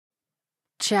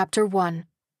Chapter 1.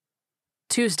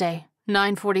 Tuesday,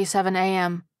 9:47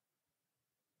 a.m.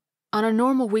 On a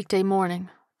normal weekday morning,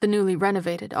 the newly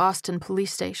renovated Austin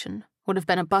police station would have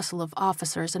been a bustle of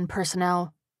officers and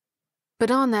personnel. But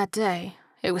on that day,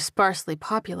 it was sparsely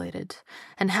populated,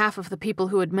 and half of the people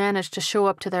who had managed to show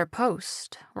up to their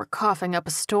post were coughing up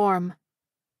a storm.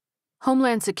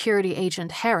 Homeland Security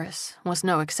Agent Harris was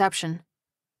no exception.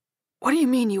 "What do you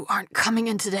mean you aren't coming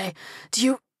in today? Do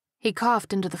you—" He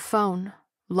coughed into the phone,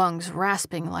 lungs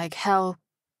rasping like hell.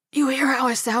 "You hear how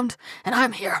I sound? And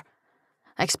I'm here.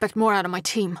 I expect more out of my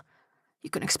team. You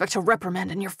can expect a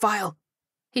reprimand in your file."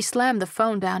 He slammed the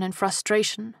phone down in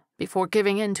frustration before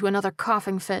giving in to another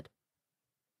coughing fit.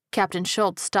 Captain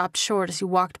Schultz stopped short as he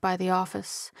walked by the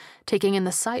office, taking in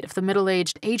the sight of the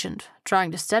middle-aged agent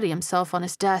trying to steady himself on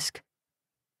his desk.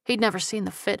 He'd never seen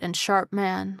the fit and sharp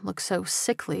man look so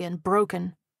sickly and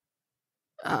broken.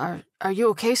 Are you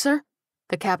okay, sir?"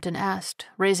 the captain asked,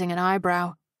 raising an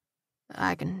eyebrow.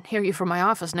 "I can hear you from my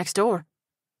office next door."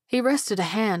 He rested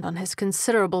a hand on his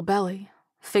considerable belly,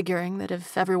 figuring that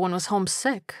if everyone was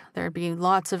homesick, there'd be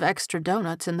lots of extra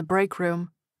donuts in the break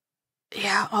room.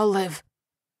 "Yeah, I'll live,"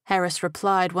 Harris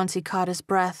replied once he caught his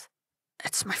breath.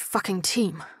 "It's my fucking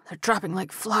team. They're dropping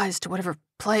like flies to whatever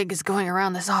plague is going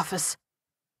around this office."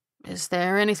 "Is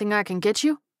there anything I can get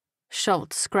you?"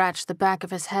 Schultz scratched the back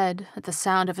of his head at the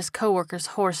sound of his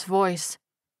coworker's hoarse voice.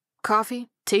 "Coffee?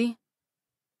 Tea?"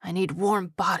 "I need warm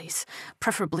bodies,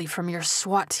 preferably from your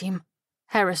SWAT team,"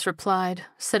 Harris replied,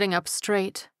 sitting up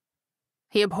straight.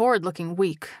 He abhorred looking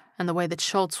weak, and the way that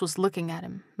Schultz was looking at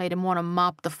him made him want to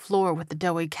mop the floor with the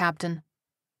doughy captain.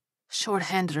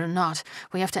 "Short-handed or not,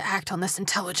 we have to act on this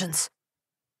intelligence."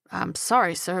 "I'm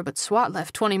sorry, sir, but SWAT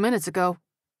left 20 minutes ago."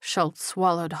 Schultz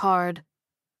swallowed hard.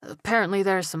 "Apparently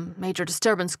there's some major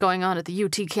disturbance going on at the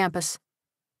UT campus."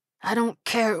 "I don't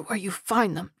care where you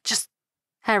find them, just—"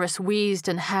 Harris wheezed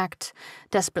and hacked,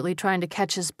 desperately trying to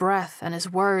catch his breath and his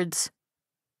words.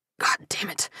 "God damn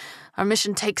it, our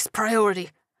mission takes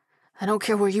priority. I don't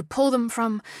care where you pull them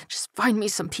from, just find me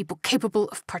some people capable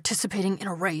of participating in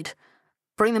a raid.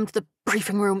 Bring them to the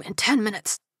briefing room in 10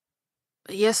 minutes.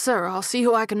 "Yes, sir, I'll see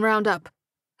who I can round up."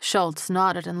 Schultz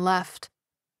nodded and left.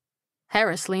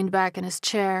 Harris leaned back in his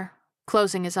chair,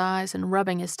 closing his eyes and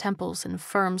rubbing his temples in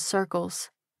firm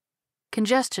circles.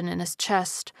 Congestion in his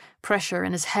chest, pressure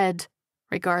in his head.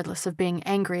 Regardless of being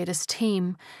angry at his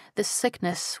team, this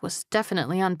sickness was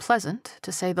definitely unpleasant,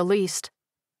 to say the least.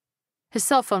 His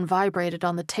cell phone vibrated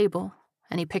on the table,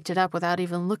 and he picked it up without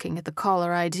even looking at the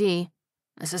caller ID.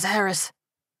 "This is Harris.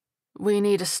 We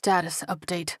need a status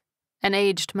update," an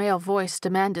aged male voice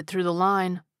demanded through the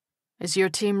line. "Is your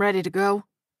team ready to go?"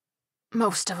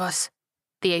 "Most of us,"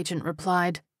 the agent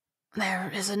replied.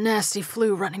 "There is a nasty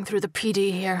flu running through the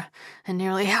PD here, and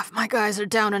nearly half my guys are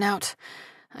down and out.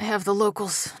 I have the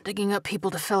locals digging up people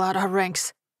to fill out our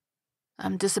ranks."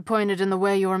 "I'm disappointed in the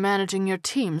way you are managing your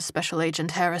team, Special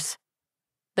Agent Harris,"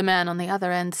 the man on the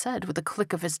other end said with a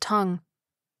click of his tongue.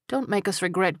 "Don't make us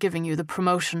regret giving you the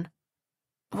promotion."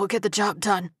 "We'll get the job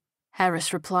done,"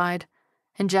 Harris replied,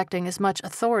 injecting as much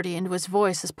authority into his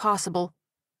voice as possible.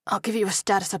 "I'll give you a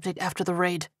status update after the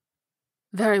raid."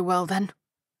 "Very well, then,"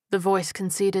 the voice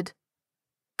conceded.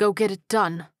 "Go get it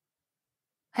done."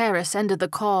 Harris ended the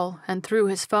call and threw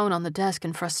his phone on the desk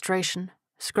in frustration,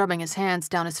 scrubbing his hands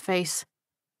down his face.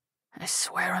 "I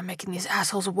swear I'm making these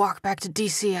assholes walk back to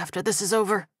D.C. after this is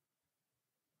over."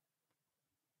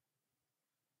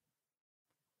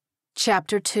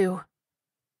 Chapter 2.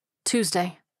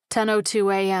 Tuesday, 10:02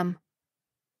 a.m.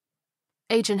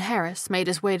 Agent Harris made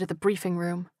his way to the briefing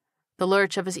room, the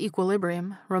lurch of his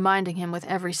equilibrium reminding him with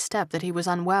every step that he was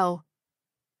unwell.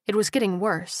 It was getting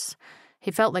worse. He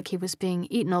felt like he was being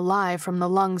eaten alive from the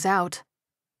lungs out.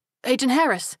 "Agent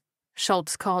Harris,"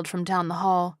 Schultz called from down the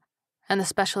hall, and the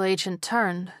special agent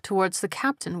turned towards the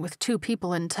captain with 2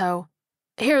 people in tow.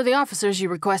 "Here are the officers you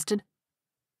requested."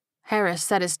 Harris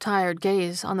set his tired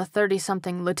gaze on the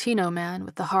 30-something Latino man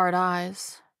with the hard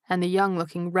eyes and the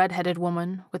young-looking red-headed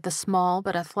woman with the small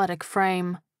but athletic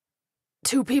frame.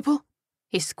 2 people?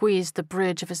 He squeezed the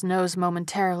bridge of his nose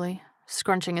momentarily,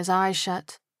 scrunching his eyes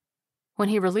shut. When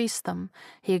he released them,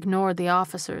 he ignored the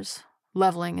officers,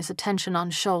 leveling his attention on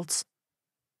Schultz.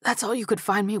 "That's all you could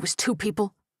find me was 2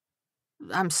 people?"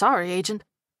 "I'm sorry, Agent,"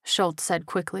 Schultz said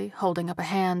quickly, holding up a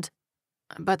hand.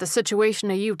 "But the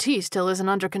situation at UT still isn't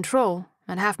under control,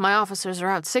 and half my officers are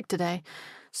out sick today.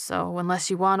 So unless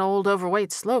you want old overweight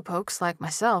slowpokes like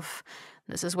myself,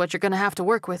 this is what you're going to have to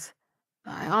work with.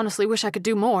 I honestly wish I could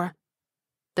do more."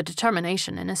 The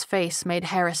determination in his face made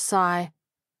Harris sigh.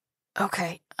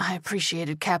 "Okay, I appreciate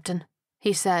it, Captain,"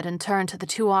 he said and turned to the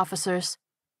 2 officers.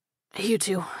 You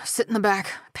two, sit in the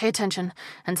back, pay attention,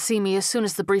 and see me as soon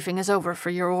as the briefing is over for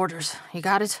your orders. You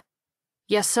got it?"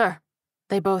 "Yes, sir,"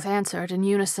 they both answered in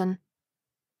unison.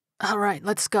 "All right,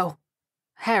 let's go."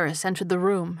 Harris entered the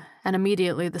room, and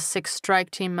immediately the 6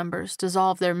 strike team members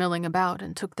dissolved their milling about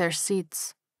and took their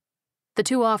seats. The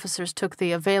 2 officers took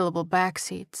the available back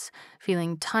seats,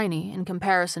 feeling tiny in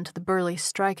comparison to the burly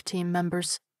strike team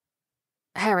members.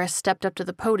 Harris stepped up to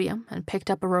the podium and picked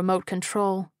up a remote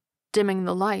control, dimming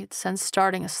the lights and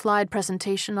starting a slide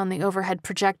presentation on the overhead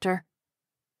projector.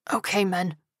 "Okay,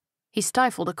 men." He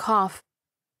stifled a cough.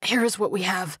 "Here is what we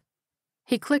have."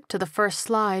 He clicked to the first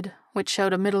slide, which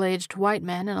showed a middle-aged white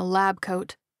man in a lab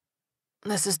coat.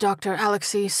 "This is Dr.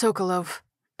 Alexei Sokolov,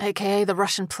 a.k.a. the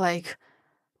Russian Plague.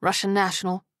 Russian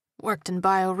national, worked in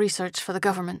bioresearch for the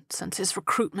government since his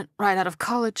recruitment right out of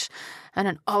college, and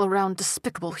an all-around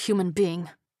despicable human being.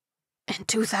 In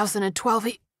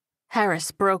 2012,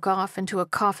 Harris broke off into a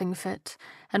coughing fit,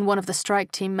 and one of the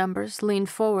strike team members leaned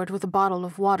forward with a bottle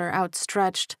of water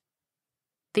outstretched.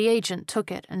 The agent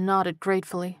took it and nodded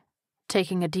gratefully,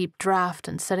 taking a deep draught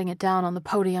and setting it down on the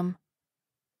podium.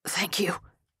 "Thank you,"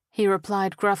 he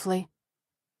replied gruffly.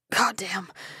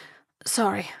 "Goddamn.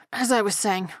 Sorry, as I was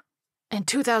saying, in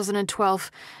 2012,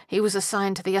 he was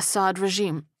assigned to the Assad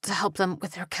regime to help them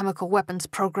with their chemical weapons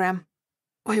program.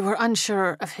 We were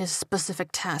unsure of his specific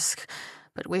task,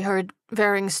 but we heard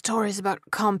varying stories about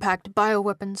compact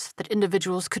bioweapons that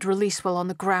individuals could release while on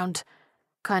the ground,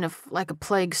 kind of like a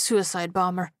plague suicide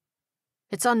bomber.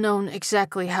 It's unknown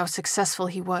exactly how successful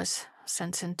he was,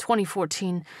 since in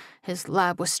 2014, his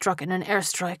lab was struck in an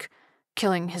airstrike,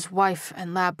 killing his wife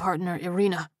and lab partner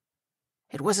Irina.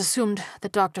 It was assumed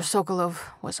that Dr. Sokolov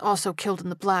was also killed in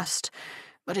the blast,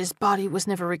 but his body was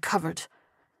never recovered.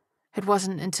 It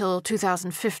wasn't until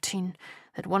 2015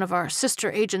 that one of our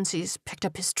sister agencies picked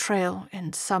up his trail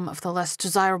in some of the less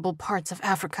desirable parts of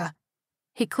Africa."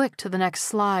 He clicked to the next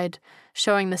slide,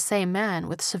 showing the same man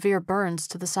with severe burns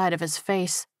to the side of his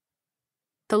face.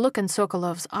 The look in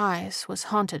Sokolov's eyes was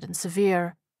haunted and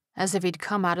severe, as if he'd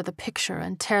come out of the picture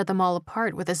and tear them all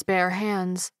apart with his bare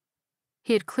hands.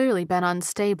 He had clearly been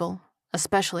unstable,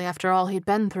 especially after all he'd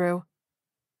been through.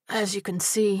 "As you can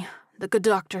see, the good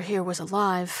doctor here was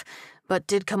alive, but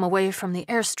did come away from the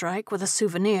airstrike with a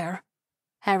souvenir,"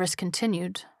 Harris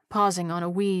continued, pausing on a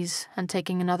wheeze and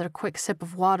taking another quick sip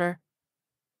of water.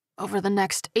 "Over the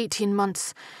next 18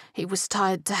 months, he was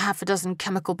tied to half a dozen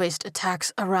chemical-based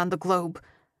attacks around the globe.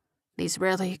 These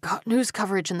rarely got news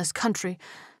coverage in this country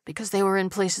because they were in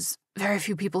places very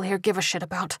few people here give a shit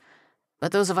about.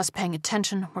 But those of us paying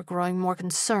attention were growing more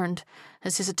concerned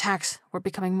as his attacks were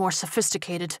becoming more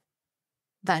sophisticated.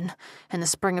 Then, in the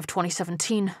spring of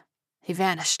 2017, he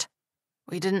vanished.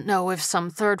 We didn't know if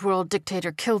some third-world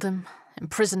dictator killed him,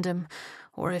 imprisoned him,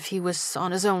 or if he was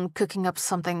on his own cooking up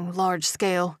something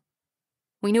large-scale.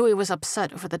 We knew he was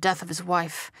upset over the death of his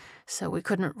wife, so we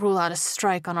couldn't rule out a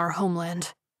strike on our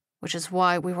homeland, which is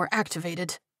why we were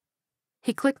activated."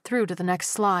 He clicked through to the next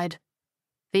slide.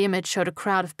 The image showed a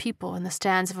crowd of people in the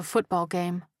stands of a football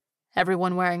game,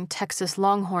 everyone wearing Texas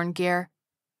Longhorn gear.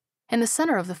 In the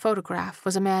center of the photograph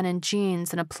was a man in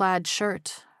jeans and a plaid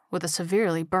shirt, with a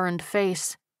severely burned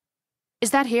face.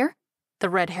 "Is that here?" the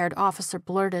red-haired officer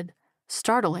blurted,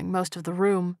 startling most of the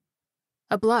room.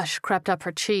 A blush crept up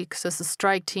her cheeks as the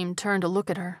strike team turned to look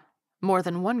at her, more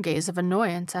than one gaze of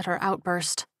annoyance at her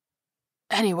outburst.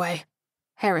 "Anyway,"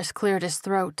 Harris cleared his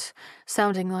throat,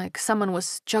 sounding like someone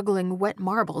was juggling wet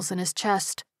marbles in his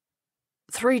chest.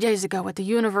 3 days ago at the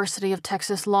University of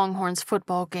Texas Longhorns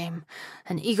football game,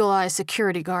 an eagle-eye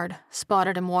security guard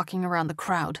spotted him walking around the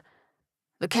crowd.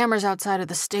 The cameras outside of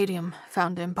the stadium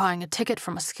found him buying a ticket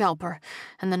from a scalper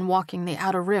and then walking the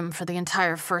outer rim for the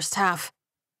entire first half.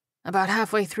 About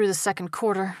halfway through the second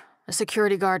quarter, a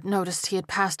security guard noticed he had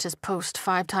passed his post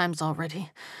 5 times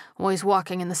already, always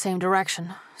walking in the same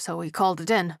direction, so he called it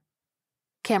in.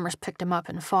 Cameras picked him up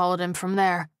and followed him from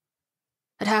there.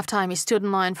 At halftime, he stood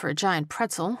in line for a giant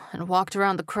pretzel and walked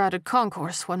around the crowded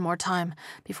concourse one more time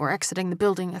before exiting the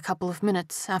building a couple of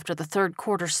minutes after the third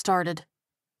quarter started.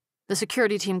 The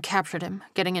security team captured him,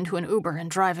 getting into an Uber and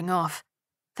driving off.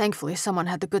 Thankfully, someone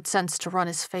had the good sense to run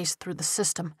his face through the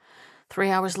system. 3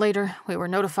 hours later, we were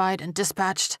notified and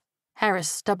dispatched.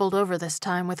 Harris doubled over this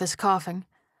time with his coughing,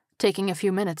 taking a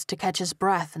few minutes to catch his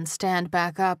breath and stand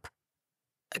back up.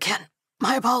 "Again,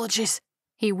 my apologies,"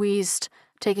 he wheezed,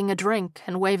 taking a drink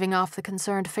and waving off the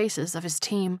concerned faces of his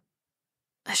team.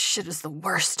 "This shit is the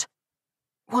worst.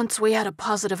 Once we had a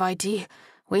positive ID,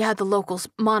 we had the locals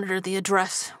monitor the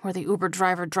address where the Uber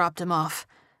driver dropped him off.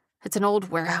 It's an old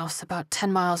warehouse about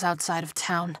 10 miles outside of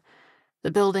town.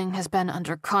 The building has been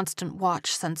under constant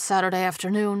watch since Saturday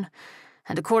afternoon,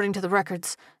 and according to the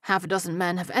records, 6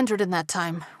 men have entered in that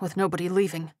time, with nobody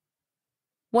leaving."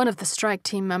 One of the strike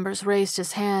team members raised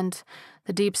his hand,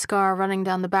 the deep scar running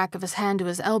down the back of his hand to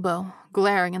his elbow,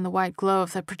 glaring in the white glow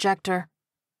of the projector.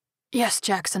 "Yes,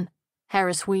 Jackson,"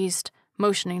 Harris wheezed,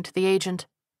 motioning to the agent.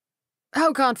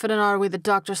 "How confident are we that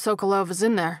Dr. Sokolov is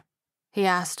in there?" he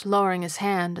asked, lowering his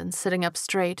hand and sitting up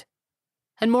straight.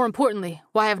 "And more importantly,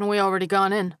 why haven't we already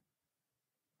gone in?"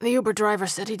 "The Uber driver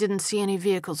said he didn't see any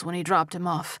vehicles when he dropped him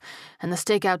off, and the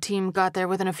stakeout team got there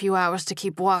within a few hours to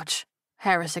keep watch,"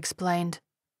 Harris explained.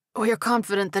 "We are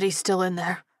confident that he's still in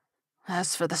there.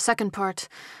 As for the second part,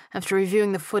 after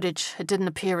reviewing the footage, it didn't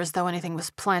appear as though anything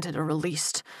was planted or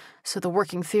released, so the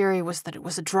working theory was that it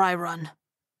was a dry run.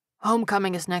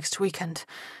 Homecoming is next weekend,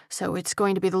 so it's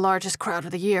going to be the largest crowd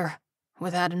of the year.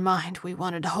 With that in mind, we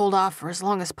wanted to hold off for as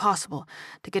long as possible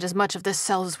to get as much of this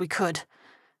cell as we could.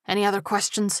 Any other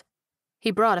questions?"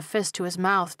 He brought a fist to his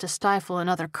mouth to stifle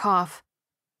another cough.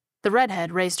 The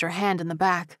redhead raised her hand in the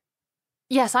back.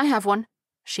 "Yes, I have one,"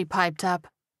 she piped up.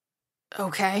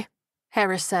 "Okay,"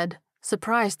 Harris said,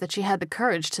 surprised that she had the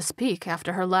courage to speak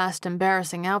after her last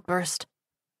embarrassing outburst.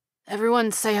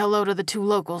 "Everyone say hello to the 2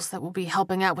 locals that will be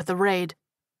helping out with the raid,"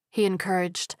 he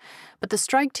encouraged, but the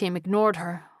strike team ignored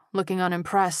her, looking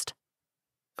unimpressed.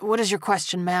 "What is your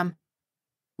question, ma'am?"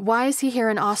 "Why is he here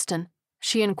in Austin?"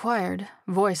 she inquired,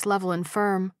 voice level and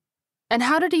firm. "And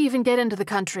how did he even get into the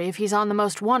country if he's on the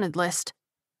most wanted list?"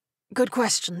 "Good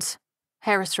questions,"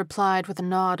 Harris replied with a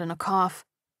nod and a cough.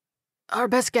 "Our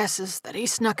best guess is that he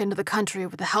snuck into the country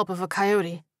with the help of a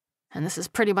coyote, and this is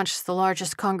pretty much the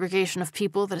largest congregation of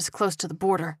people that is close to the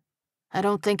border. I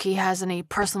don't think he has any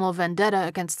personal vendetta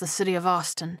against the city of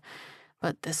Austin,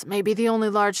 but this may be the only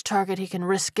large target he can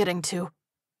risk getting to."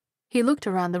 He looked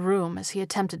around the room as he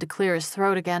attempted to clear his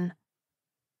throat again.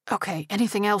 "Okay,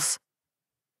 anything else?"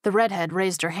 The redhead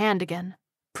raised her hand again,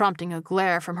 prompting a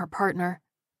glare from her partner.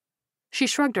 She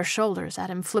shrugged her shoulders at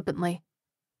him flippantly.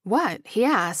 "What?" he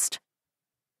asked.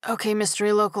 "Okay,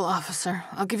 mystery local officer,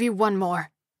 I'll give you one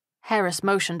more." Harris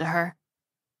motioned to her.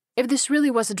 "If this really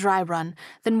was a dry run,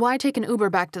 then why take an Uber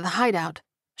back to the hideout?"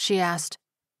 she asked.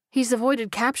 "He's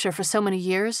avoided capture for so many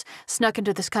years, snuck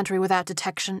into this country without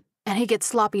detection, and he gets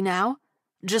sloppy now?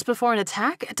 Just before an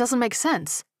attack? It doesn't make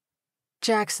sense."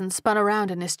 Jackson spun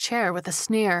around in his chair with a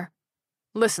sneer.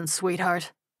 "Listen,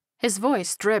 sweetheart." His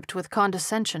voice dripped with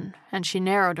condescension, and she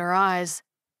narrowed her eyes.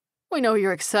 "We know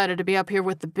you're excited to be up here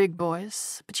with the big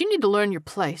boys, but you need to learn your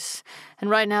place, and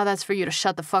right now that's for you to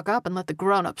shut the fuck up and let the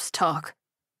grown-ups talk."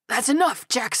 "That's enough,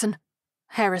 Jackson,"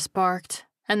 Harris barked,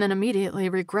 and then immediately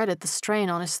regretted the strain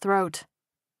on his throat.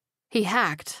 He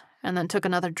hacked, and then took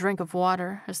another drink of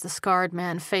water as the scarred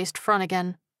man faced front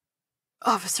again.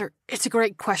 "Officer, it's a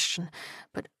great question,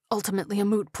 but ultimately a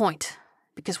moot point,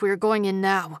 because we are going in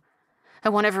now. I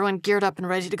want everyone geared up and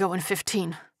ready to go in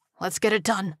 15. Let's get it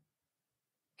done."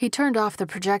 He turned off the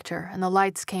projector and the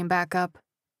lights came back up.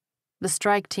 The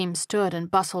strike team stood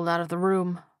and bustled out of the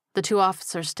room, the 2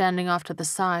 officers standing off to the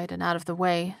side and out of the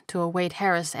way to await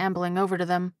Harris ambling over to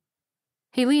them.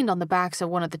 He leaned on the backs of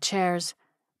one of the chairs,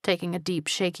 taking a deep,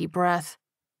 shaky breath.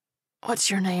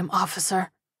 "What's your name,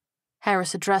 officer?"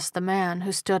 Harris addressed the man,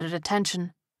 who stood at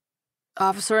attention.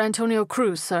 "Officer Antonio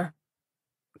Cruz, sir."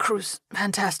 "Cruz,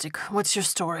 fantastic. What's your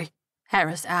story?"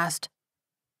 Harris asked.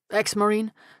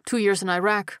 "Ex-Marine, 2 years in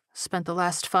Iraq, spent the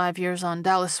last 5 years on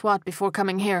Dallas SWAT before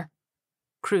coming here."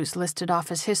 Cruz listed off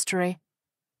his history.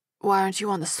 "Why aren't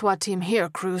you on the SWAT team here,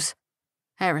 Cruz?"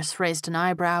 Harris raised an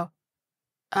eyebrow.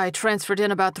 "I transferred in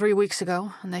about 3 weeks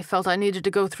ago, and they felt I needed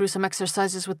to go through some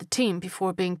exercises with the team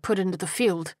before being put into the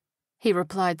field," he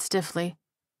replied stiffly.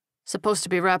 "Supposed to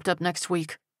be wrapped up next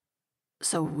week."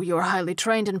 "So you're highly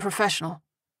trained and professional."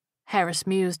 Harris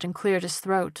mused and cleared his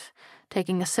throat,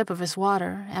 taking a sip of his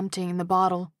water, emptying the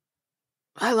bottle.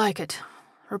 "I like it.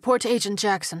 Report to Agent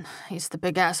Jackson. He's the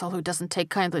big asshole who doesn't take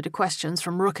kindly to questions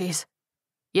from rookies."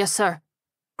 "Yes, sir."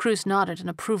 Cruz nodded in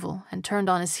approval and turned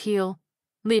on his heel,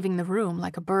 leaving the room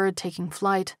like a bird taking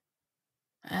flight.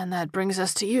 "And that brings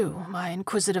us to you, my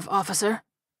inquisitive officer,"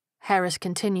 Harris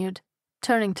continued,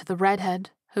 turning to the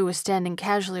redhead, who was standing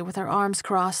casually with her arms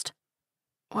crossed.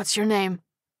 "What's your name?"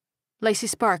 "Lacy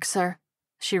Sparks, sir,"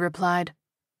 she replied.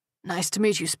 "Nice to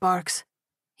meet you, Sparks,"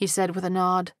 he said with a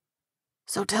nod.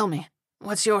 "So tell me,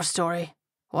 what's your story?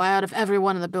 Why out of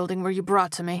everyone in the building were you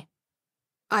brought to me?"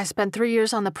 "I spent 3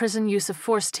 years on the prison use of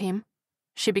force team,"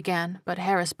 she began, but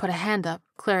Harris put a hand up,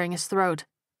 clearing his throat.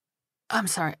 "I'm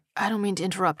sorry, I don't mean to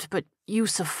interrupt, but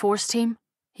use of force team?"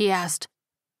 he asked.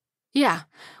 "Yeah,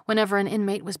 whenever an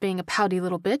inmate was being a pouty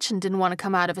little bitch and didn't want to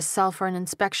come out of his cell for an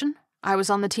inspection, I was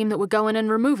on the team that would go in and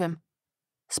remove him.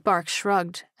 Sparks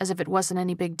shrugged, as if it wasn't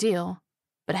any big deal,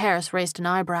 but Harris raised an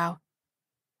eyebrow.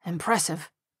 Impressive,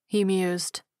 he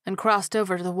mused, and crossed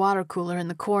over to the water cooler in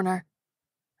the corner.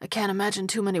 I can't imagine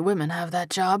too many women have that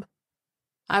job.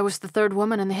 I was the third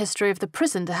woman in the history of the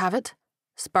prison to have it,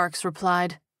 Sparks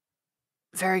replied.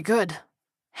 Very good,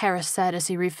 Harris said as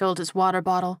he refilled his water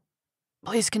bottle.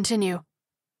 Please continue.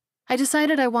 I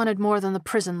decided I wanted more than the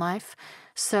prison life,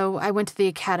 so I went to the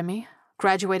academy,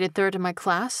 graduated third in my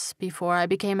class before I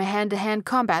became a hand-to-hand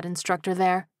combat instructor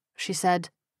there, she said.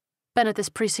 Been at this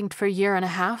precinct for a year and a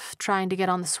half, trying to get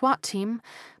on the SWAT team,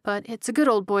 but it's a good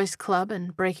old boys club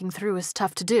and breaking through is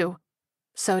tough to do.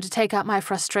 So to take out my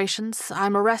frustrations,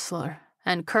 I'm a wrestler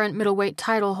and current middleweight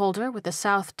title holder with the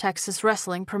South Texas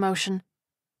Wrestling promotion.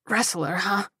 Wrestler,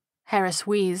 huh? Harris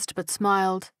wheezed but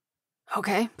smiled.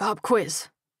 Okay, pop quiz.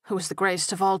 Who is the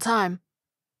greatest of all time?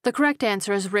 The correct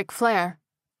answer is Ric Flair,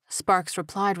 Sparks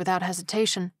replied without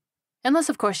hesitation. Unless,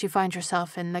 of course, you find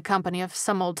yourself in the company of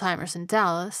some old-timers in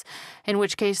Dallas, in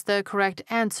which case the correct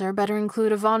answer better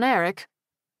include a Von Erich.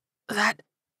 That...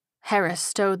 Harris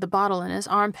stowed the bottle in his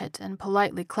armpit and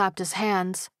politely clapped his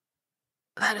hands.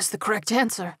 That is the correct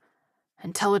answer.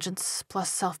 Intelligence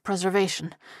plus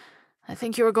self-preservation. I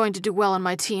think you are going to do well on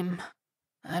my team.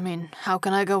 I mean, how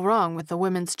can I go wrong with the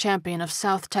women's champion of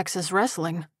South Texas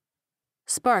wrestling?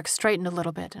 Sparks straightened a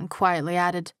little bit and quietly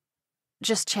added,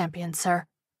 Just champion, sir.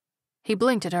 He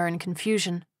blinked at her in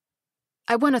confusion.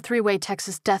 I won a 3-way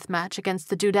Texas death match against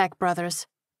the Dudek brothers,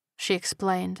 she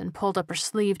explained and pulled up her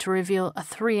sleeve to reveal a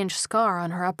 3-inch scar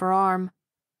on her upper arm.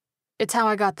 It's how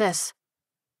I got this.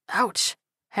 Ouch,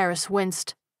 Harris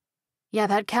winced. Yeah,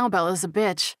 that cowbell is a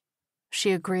bitch,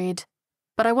 she agreed.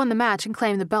 But I won the match and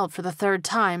claimed the belt for the 3rd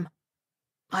time.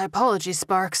 My apologies,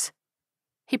 Sparks.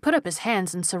 He put up his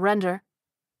hands in surrender.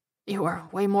 You are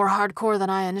way more hardcore than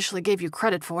I initially gave you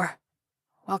credit for.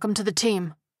 Welcome to the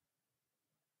team.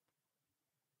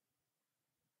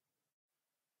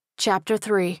 Chapter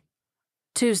 3.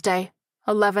 Tuesday,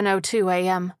 11:02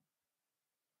 a.m.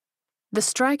 The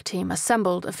strike team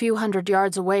assembled a few hundred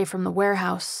yards away from the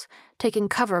warehouse, taking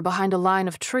cover behind a line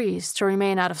of trees to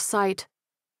remain out of sight.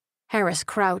 Harris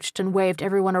crouched and waved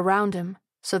everyone around him,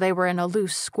 so they were in a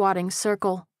loose, squatting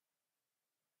circle.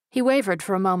 He wavered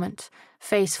for a moment,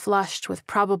 face flushed with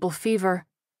probable fever,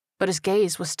 but his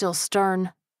gaze was still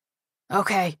stern.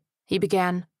 Okay, he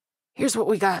began. Here's what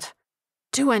we got.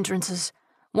 2 entrances,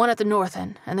 one at the north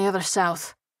end and the other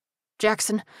south.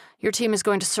 Jackson, your team is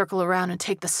going to circle around and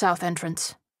take the south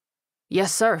entrance.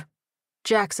 Yes, sir.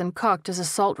 Jackson cocked his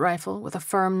assault rifle with a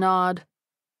firm nod.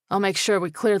 I'll make sure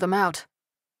we clear them out.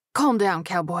 Calm down,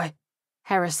 cowboy,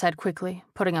 Harris said quickly,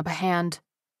 putting up a hand.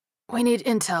 We need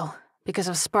intel, because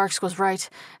if Sparks was right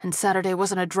and Saturday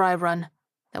wasn't a dry run,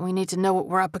 then we need to know what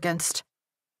we're up against.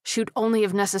 Shoot only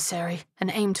if necessary and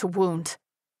aim to wound.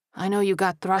 I know you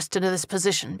got thrust into this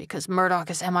position because Murdoch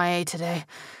is MIA today,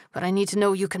 but I need to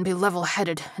know you can be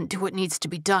level-headed and do what needs to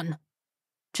be done.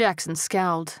 Jackson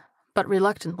scowled, but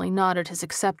reluctantly nodded his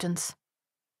acceptance.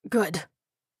 Good.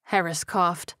 Harris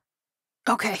coughed.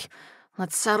 Okay,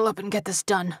 let's saddle up and get this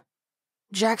done.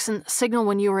 Jackson, signal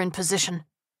when you are in position.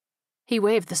 He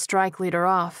waved the strike leader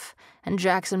off, and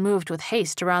Jackson moved with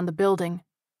haste around the building,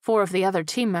 4 of the other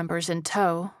team members in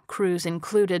tow, crews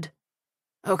included.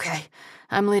 Okay,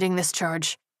 I'm leading this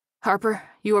charge. Harper,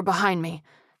 you are behind me.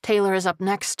 Taylor is up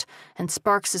next, and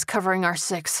Sparks is covering our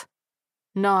 6.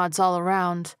 Nods all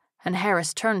around, and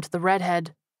Harris turned to the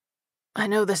redhead. I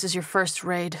know this is your first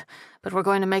raid, but we're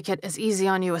going to make it as easy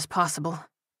on you as possible.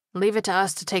 Leave it to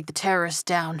us to take the terrorists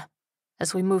down.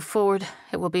 As we move forward,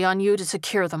 it will be on you to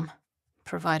secure them,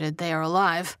 provided they are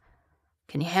alive.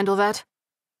 Can you handle that?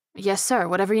 Yes, sir,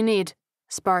 whatever you need,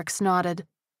 Sparks nodded.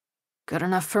 Good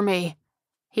enough for me,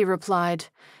 he replied,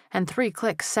 and 3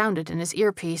 clicks sounded in his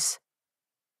earpiece.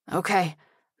 Okay,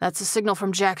 that's a signal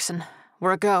from Jackson.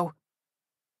 We're a go.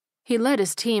 He led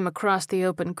his team across the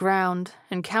open ground,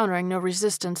 encountering no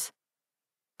resistance.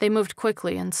 They moved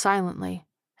quickly and silently,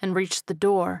 and reached the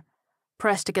door,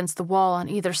 pressed against the wall on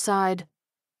either side.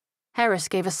 Harris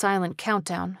gave a silent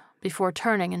countdown before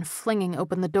turning and flinging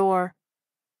open the door.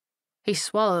 He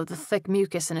swallowed the thick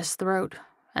mucus in his throat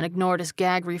and ignored his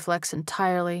gag reflex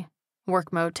entirely,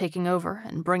 work mode taking over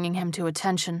and bringing him to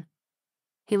attention.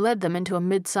 He led them into a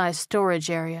mid-sized storage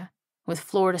area, with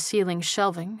floor-to-ceiling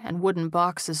shelving and wooden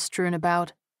boxes strewn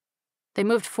about. They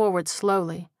moved forward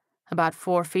slowly, about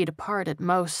 4 feet apart at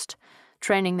most,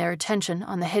 training their attention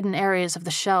on the hidden areas of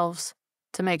the shelves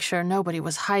to make sure nobody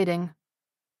was hiding.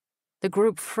 The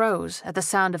group froze at the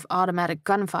sound of automatic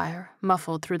gunfire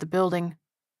muffled through the building.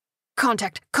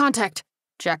 Contact! Contact!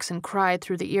 Jackson cried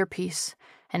through the earpiece,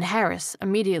 and Harris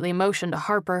immediately motioned to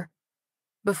Harper.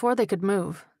 Before they could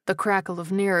move, the crackle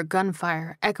of nearer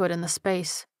gunfire echoed in the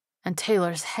space, and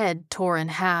Taylor's head tore in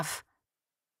half.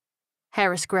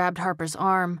 Harris grabbed Harper's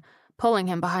arm, pulling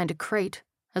him behind a crate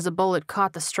as a bullet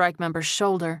caught the strike member's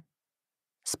shoulder.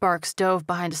 Sparks dove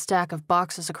behind a stack of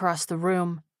boxes across the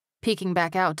room, peeking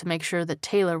back out to make sure that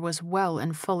Taylor was well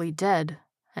and fully dead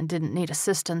and didn't need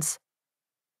assistance.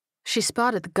 She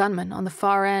spotted the gunman on the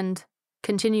far end,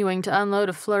 continuing to unload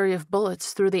a flurry of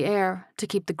bullets through the air to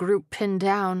keep the group pinned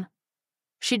down.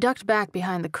 She ducked back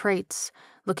behind the crates,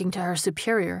 looking to her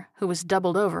superior, who was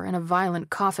doubled over in a violent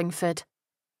coughing fit.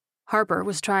 Harper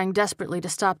was trying desperately to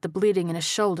stop the bleeding in his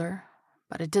shoulder,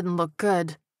 but it didn't look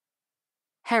good.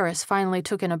 Harris finally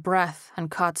took in a breath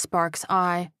and caught Sparks'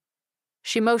 eye.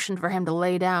 She motioned for him to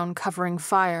lay down, covering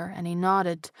fire, and he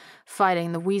nodded,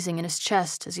 fighting the wheezing in his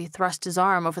chest as he thrust his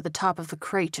arm over the top of the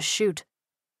crate to shoot.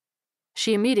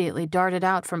 She immediately darted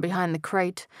out from behind the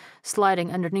crate,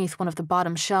 sliding underneath one of the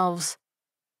bottom shelves.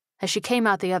 As she came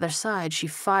out the other side, she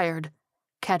fired,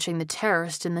 catching the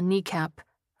terrorist in the kneecap,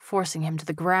 forcing him to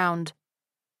the ground.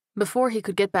 Before he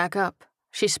could get back up,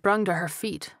 she sprung to her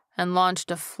feet and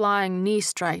launched a flying knee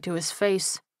strike to his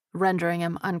face, rendering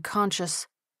him unconscious.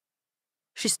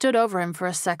 She stood over him for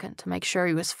a second to make sure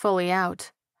he was fully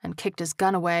out and kicked his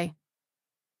gun away.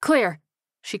 "Clear,"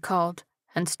 she called,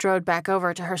 and strode back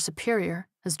over to her superior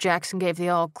as Jackson gave the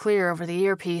all-clear over the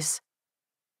earpiece.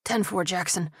 10-4,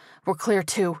 Jackson. We're clear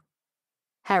too.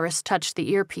 Harris touched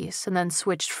the earpiece and then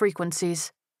switched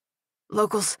frequencies.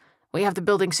 "Locals, we have the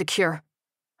building secure.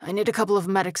 I need a couple of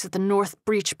medics at the north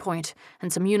breach point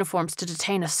and some uniforms to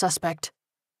detain a suspect."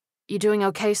 "You doing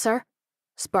okay, sir?"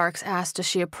 Sparks asked as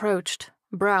she approached,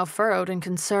 brow furrowed in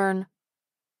concern.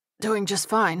 "Doing just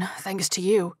fine, thanks to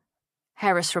you,"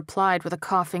 Harris replied with a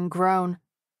coughing groan.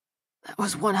 "That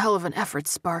was one hell of an effort,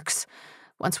 Sparks.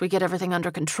 Once we get everything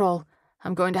under control,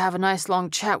 I'm going to have a nice long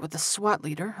chat with the SWAT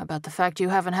leader about the fact you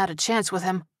haven't had a chance with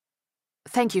him."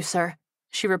 "Thank you, sir,"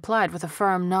 she replied with a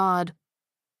firm nod.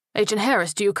 "Agent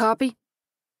Harris, do you copy?"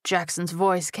 Jackson's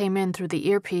voice came in through the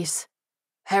earpiece.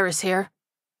 "Harris here."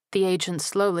 The agent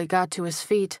slowly got to his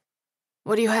feet.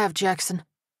 "What do you have, Jackson?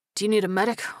 Do you need a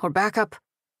medic or backup?"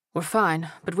 "We're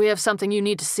fine, but we have something you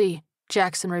need to see,"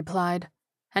 Jackson replied,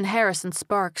 and Harris and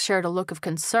Sparks shared a look of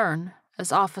concern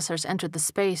as officers entered the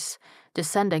space,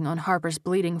 descending on Harper's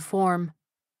bleeding form.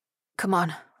 "Come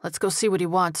on, let's go see what he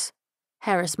wants."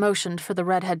 Harris motioned for the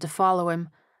redhead to follow him,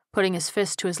 putting his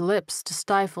fist to his lips to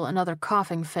stifle another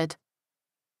coughing fit.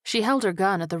 She held her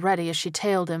gun at the ready as she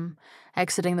tailed him,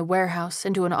 exiting the warehouse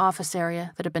into an office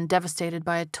area that had been devastated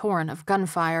by a torrent of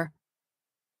gunfire.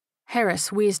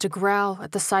 Harris wheezed a growl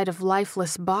at the sight of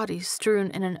lifeless bodies strewn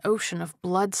in an ocean of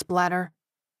blood splatter.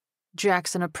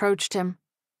 Jackson approached him.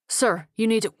 "Sir, you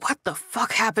need to— "What the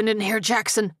fuck happened in here,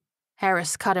 Jackson?"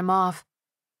 Harris cut him off.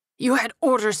 "You had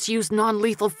orders to use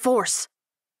non-lethal force."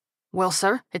 "Well,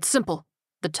 sir, it's simple."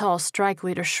 The tall strike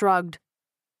leader shrugged.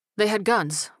 "They had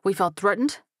guns. We felt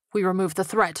threatened. We removed the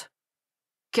threat."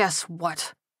 "Guess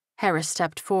what?" Harris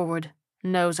stepped forward,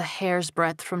 nose a hair's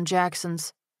breadth from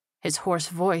Jackson's. His hoarse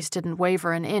voice didn't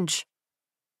waver an inch.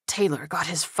 "Taylor got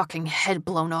his fucking head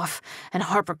blown off, and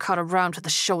Harper caught a round to the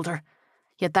shoulder.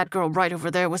 Yet that girl right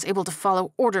over there was able to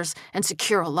follow orders and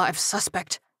secure a live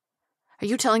suspect. Are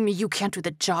you telling me you can't do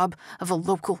the job of a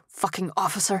local fucking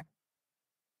officer?"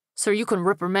 "Sir, you can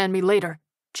reprimand me later,"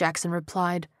 Jackson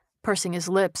replied, pursing his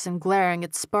lips and glaring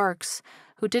at Sparks,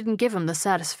 who didn't give him the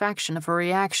satisfaction of a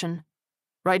reaction.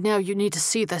 "Right now you need to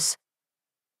see this."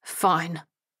 "Fine."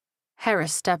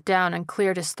 Harris stepped down and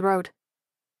cleared his throat.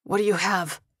 "What do you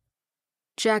have?"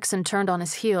 Jackson turned on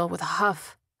his heel with a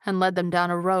huff and led them down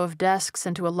a row of desks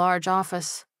into a large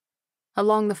office.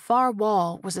 Along the far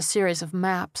wall was a series of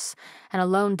maps and a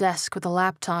lone desk with a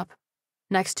laptop.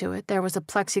 Next to it there was a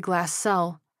plexiglass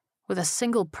cell, with a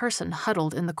single person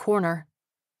huddled in the corner.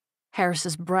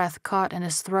 Harris's breath caught in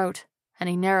his throat, and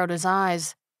he narrowed his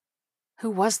eyes. Who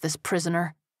was this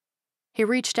prisoner? He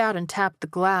reached out and tapped the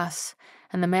glass,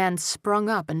 and the man sprung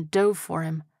up and dove for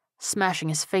him, smashing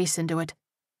his face into it.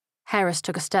 Harris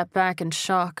took a step back in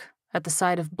shock at the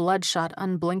sight of bloodshot,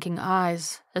 unblinking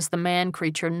eyes as the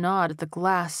man-creature gnawed at the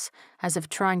glass as if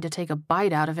trying to take a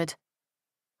bite out of it.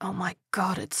 "Oh my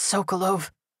God, it's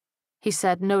Sokolov," he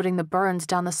said, noting the burns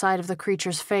down the side of the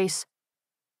creature's face.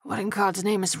 "What in God's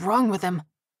name is wrong with him?"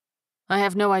 "I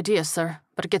have no idea, sir,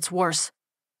 but it gets worse,"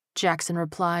 Jackson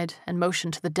replied and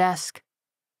motioned to the desk.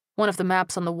 One of the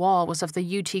maps on the wall was of the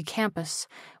UT campus,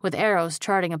 with arrows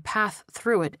charting a path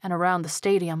through it and around the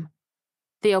stadium.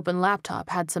 The open laptop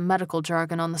had some medical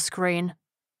jargon on the screen.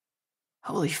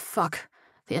 "Holy fuck,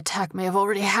 The attack may have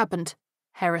already happened,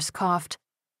 Harris coughed.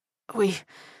 We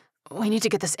need to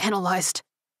get this analyzed.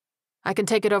 I can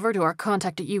take it over to our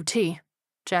contact at UT,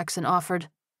 Jackson offered.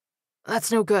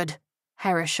 That's no good,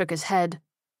 Harris shook his head.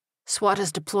 SWAT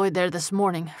is deployed there this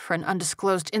morning for an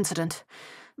undisclosed incident.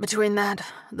 Between that,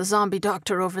 the zombie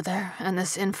doctor over there, and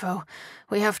this info,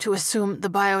 we have to assume the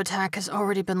bioattack has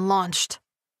already been launched.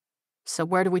 So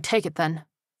where do we take it then?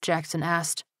 Jackson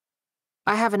asked.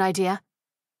 I have an idea.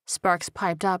 Sparks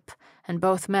piped up, and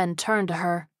both men turned to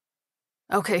her.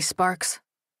 Okay, Sparks,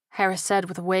 Harris said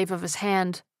with a wave of his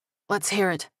hand. Let's hear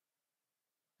it.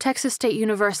 Texas State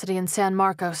University in San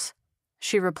Marcos,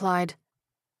 she replied.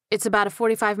 It's about a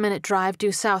 45-minute drive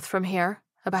due south from here,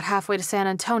 about halfway to San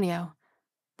Antonio.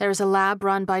 There is a lab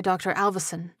run by Dr.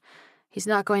 Alveson. He's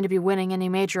not going to be winning any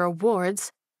major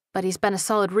awards, but he's been a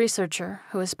solid researcher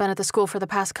who has been at the school for the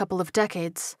past couple of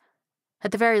decades.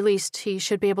 At the very least, he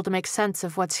should be able to make sense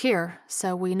of what's here,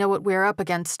 so we know what we're up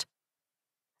against.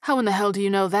 How in the hell do you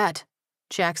know that?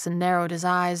 Jackson narrowed his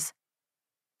eyes.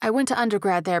 I went to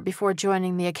undergrad there before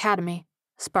joining the academy,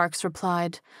 Sparks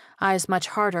replied, eyes much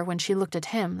harder when she looked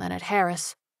at him than at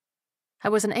Harris. I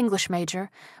was an English major,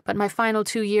 but my final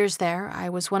 2 years there, I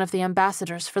was one of the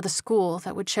ambassadors for the school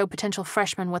that would show potential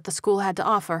freshmen what the school had to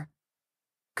offer.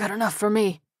 Good enough for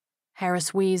me,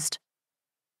 Harris wheezed.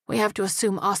 We have to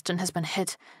assume Austin has been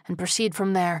hit and proceed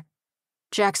from there.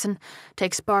 Jackson,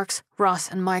 take Sparks,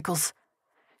 Ross, and Michaels.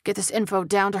 Get this info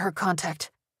down to her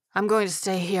contact. I'm going to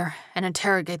stay here and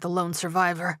interrogate the lone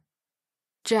survivor.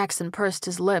 Jackson pursed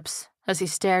his lips as he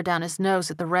stared down his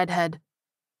nose at the redhead.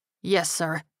 Yes,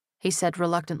 sir, he said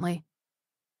reluctantly.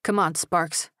 Come on,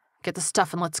 Sparks. Get the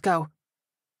stuff and let's go.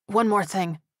 One more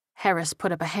thing. Harris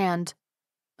put up a hand.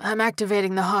 I'm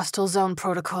activating the hostile zone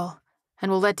protocol,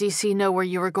 and will let DC know where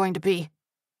you are going to be.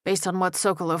 Based on what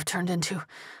Sokolov turned into,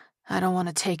 I don't want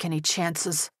to take any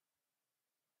chances.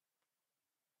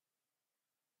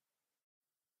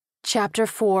 Chapter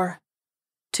 4.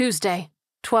 Tuesday,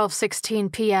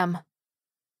 12:16 p.m.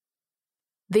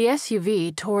 The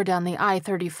SUV tore down the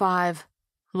I-35,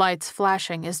 lights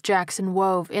flashing as Jackson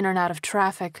wove in and out of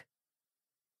traffic.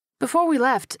 Before we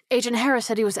left, Agent Harris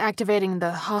said he was activating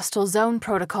the hostile zone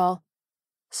protocol.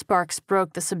 Sparks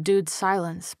broke the subdued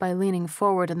silence by leaning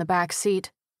forward in the back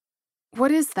seat.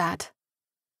 What is that?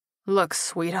 Look,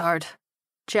 sweetheart,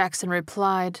 Jackson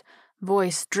replied,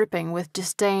 voice dripping with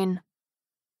disdain.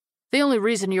 The only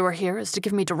reason you are here is to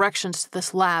give me directions to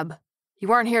this lab.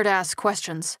 You aren't here to ask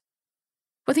questions.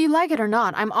 Whether you like it or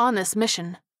not, I'm on this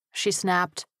mission, she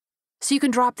snapped. So you can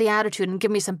drop the attitude and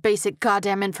give me some basic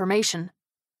goddamn information.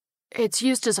 It's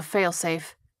used as a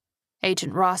failsafe.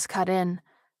 Agent Ross cut in,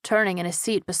 turning in his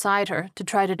seat beside her to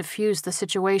try to defuse the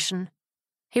situation.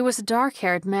 He was a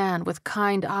dark-haired man with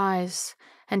kind eyes,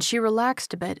 and she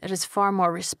relaxed a bit at his far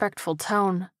more respectful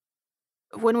tone.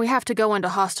 When we have to go into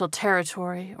hostile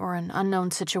territory or an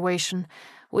unknown situation,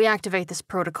 we activate this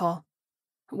protocol.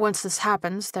 Once this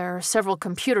happens, there are several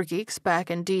computer geeks back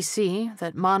in DC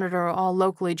that monitor all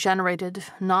locally generated,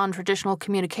 non-traditional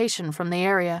communication from the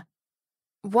area.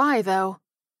 Why, though?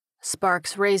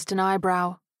 Sparks raised an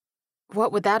eyebrow.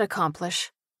 What would that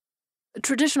accomplish?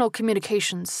 Traditional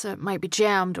communications might be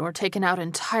jammed or taken out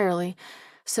entirely,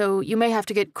 so you may have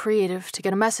to get creative to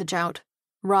get a message out,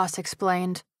 Ross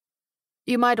explained.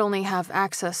 You might only have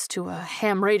access to a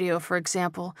ham radio, for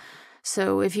example,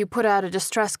 so if you put out a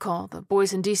distress call, the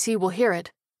boys in DC will hear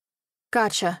it.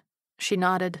 Gotcha, she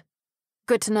nodded.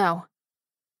 Good to know.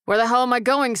 Where the hell am I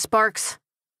going, Sparks?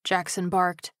 Jackson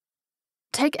barked.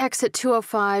 Take exit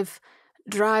 205,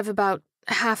 drive about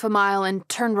half a mile and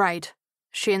turn right,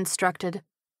 she instructed.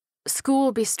 School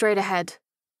will be straight ahead.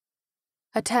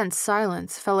 A tense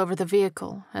silence fell over the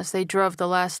vehicle as they drove the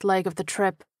last leg of the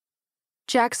trip.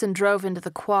 Jackson drove into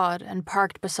the quad and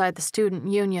parked beside the student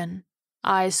union,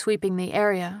 eyes sweeping the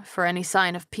area for any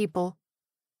sign of people.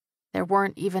 There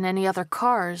weren't even any other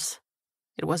cars.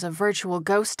 It was a virtual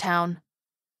ghost town.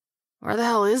 Where the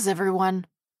hell is everyone?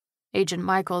 Agent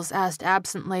Michaels asked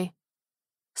absently.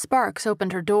 Sparks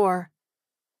opened her door.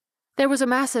 There was a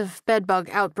massive bedbug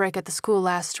outbreak at the school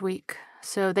last week,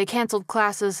 so they canceled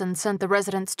classes and sent the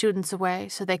resident students away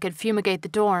so they could fumigate the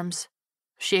dorms,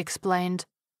 she explained.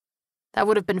 That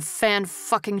would have been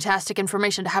fan-fucking-tastic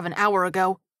information to have an hour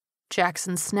ago,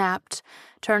 Jackson snapped,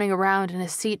 turning around in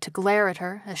his seat to glare at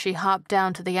her as she hopped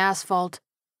down to the asphalt.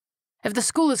 If the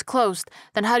school is closed,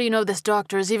 then how do you know this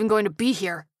doctor is even going to be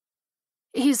here?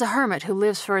 He's a hermit who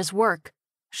lives for his work,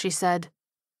 she said.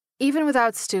 Even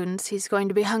without students, he's going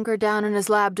to be hunkered down in his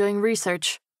lab doing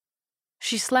research.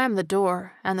 She slammed the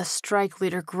door, and the strike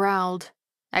leader growled,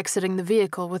 exiting the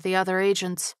vehicle with the other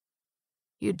agents.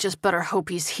 You'd just better hope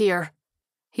he's here,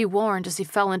 he warned as he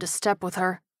fell into step with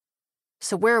her.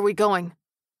 So where are we going?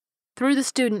 Through the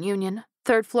student union,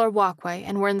 third-floor walkway,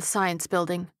 and we're in the science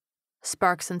building.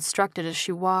 Sparks instructed as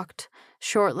she walked,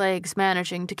 short legs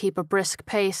managing to keep a brisk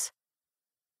pace.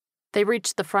 They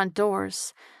reached the front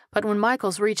doors, but when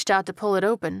Michaels reached out to pull it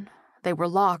open, they were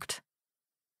locked.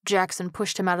 Jackson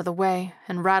pushed him out of the way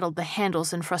and rattled the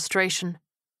handles in frustration.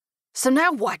 So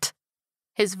now what?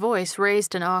 His voice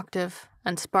raised an octave,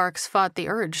 and Sparks fought the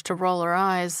urge to roll her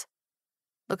eyes.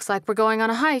 Looks like we're going on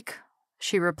a hike,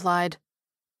 she replied.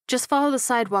 Just follow the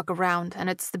sidewalk around, and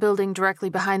it's the building directly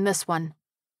behind this one.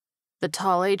 The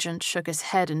tall agent shook his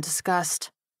head in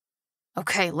disgust.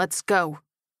 Okay, let's go.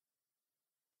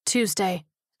 Tuesday,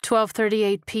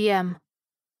 12:38 p.m.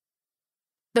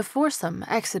 The foursome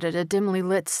exited a dimly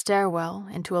lit stairwell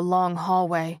into a long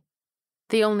hallway,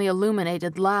 the only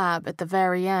illuminated lab at the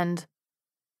very end.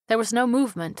 There was no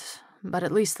movement, but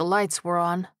at least the lights were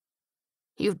on.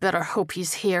 You'd better hope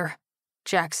he's here,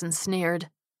 Jackson sneered.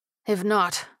 If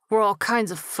not, we're all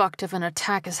kinds of fucked if an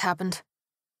attack has happened.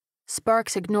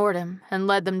 Sparks ignored him and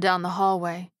led them down the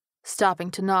hallway, stopping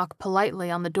to knock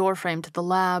politely on the doorframe to the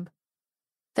lab.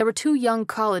 There were 2 young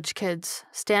college kids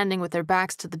standing with their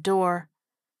backs to the door,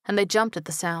 and they jumped at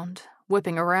the sound,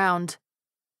 whipping around.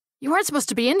 You aren't supposed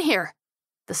to be in here,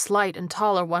 the slight and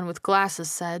taller one with glasses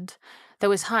said,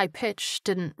 though his high pitch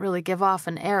didn't really give off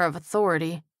an air of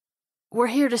authority. We're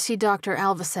here to see Dr.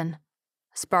 Alvison,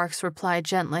 Sparks replied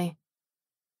gently.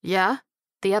 Yeah?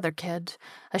 The other kid,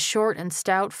 a short and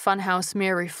stout funhouse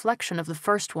mirror reflection of the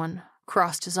first one,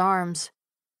 crossed his arms.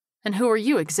 And who are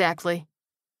you exactly?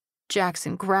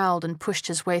 Jackson growled and pushed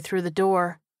his way through the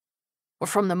door. We're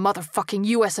from the motherfucking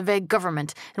US of A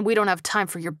government, and we don't have time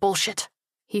for your bullshit,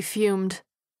 he fumed.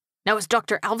 Now is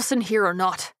Dr. Alvison here or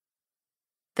not?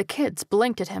 The kids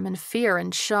blinked at him in fear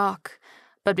and shock,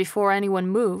 but before anyone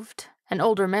moved, an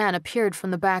older man appeared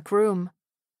from the back room.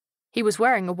 He was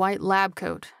wearing a white lab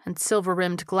coat and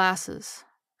silver-rimmed glasses,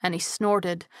 and he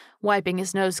snorted, wiping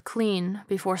his nose clean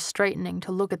before straightening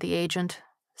to look at the agent,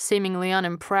 seemingly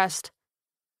unimpressed.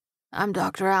 I'm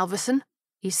Dr. Alvison,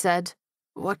 he said.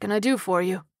 What can I do for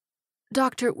you?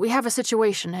 Doctor, we have a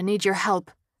situation and need your help.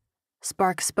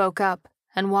 Sparks spoke up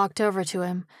and walked over to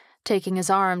him, taking his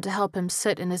arm to help him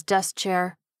sit in his desk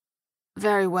chair.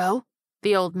 Very well,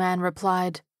 the old man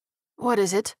replied. What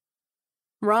is it?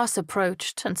 Ross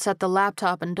approached and set the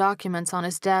laptop and documents on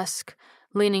his desk,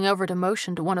 leaning over to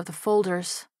motion to one of the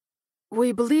folders.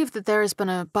 We believe that there has been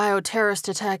a bioterrorist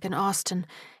attack in Austin,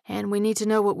 and we need to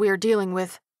know what we are dealing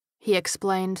with, he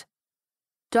explained.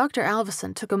 Dr.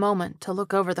 Alvison took a moment to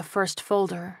look over the first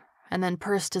folder, and then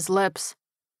pursed his lips.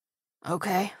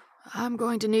 Okay, I'm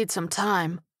going to need some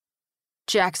time.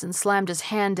 Jackson slammed his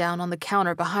hand down on the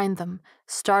counter behind them,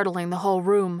 startling the whole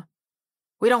room.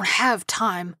 We don't have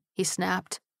time, he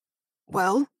snapped.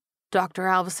 Well, Dr.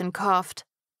 Alvison coughed.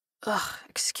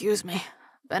 Excuse me.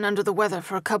 Been under the weather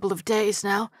for a couple of days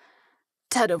now.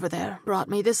 Ted over there brought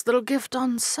me this little gift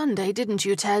on Sunday, didn't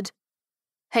you, Ted?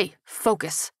 Hey,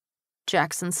 focus.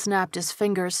 Jackson snapped his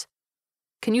fingers.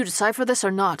 Can you decipher this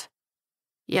or not?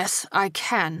 Yes, I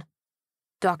can,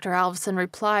 Dr. Alvison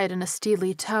replied in a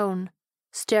steely tone,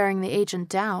 staring the agent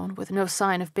down with no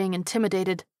sign of being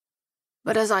intimidated.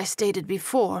 But as I stated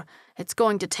before, it's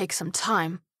going to take some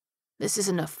time. This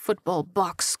isn't a football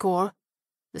box score.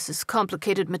 This is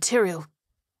complicated material.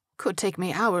 Could take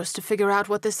me hours to figure out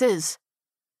what this is.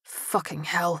 Fucking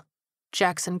hell,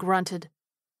 Jackson grunted.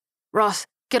 Ross,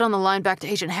 get on the line back to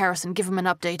Agent Harris and give him an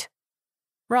update.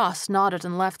 Ross nodded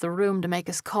and left the room to make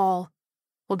his call,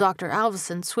 while Dr.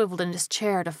 Alvison swiveled in his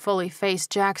chair to fully face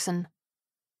Jackson.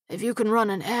 If you can run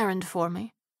an errand for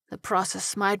me, the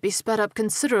process might be sped up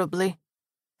considerably,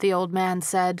 the old man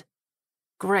said.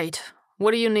 Great.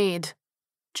 What do you need?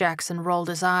 Jackson rolled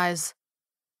his eyes.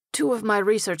 2 of my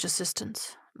research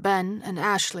assistants, Ben and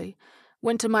Ashley,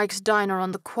 went to Mike's diner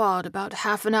on the quad about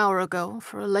half an hour ago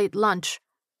for a late lunch,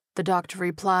 the doctor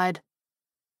replied.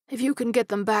 If you can get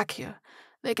them back here,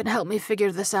 they can help me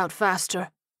figure this out faster.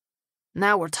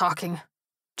 Now we're talking.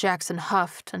 Jackson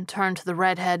huffed and turned to the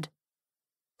redhead.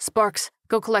 Sparks,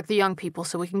 go collect the young people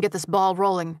so we can get this ball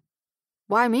rolling.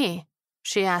 Why me?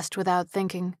 She asked without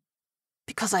thinking.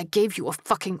 Because I gave you a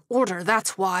fucking order,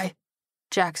 that's why,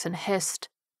 Jackson hissed,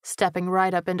 stepping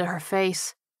right up into her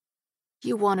face.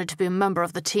 You wanted to be a member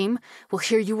of the team? Well,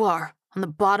 here you are, on the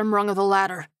bottom rung of the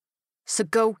ladder. So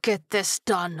go get this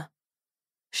done.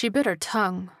 She bit her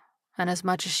tongue, and as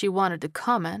much as she wanted to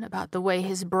comment about the way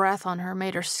his breath on her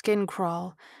made her skin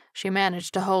crawl, she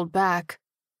managed to hold back.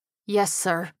 Yes,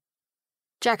 sir.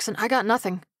 Jackson, I got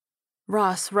nothing.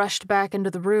 Ross rushed back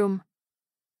into the room.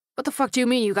 What the fuck do you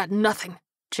mean you got nothing?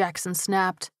 Jackson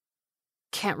snapped.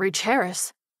 Can't reach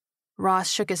Harris. Ross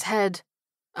shook his head.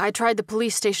 I tried the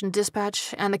police station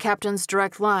dispatch and the captain's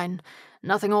direct line.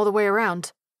 Nothing all the way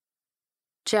around.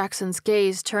 Jackson's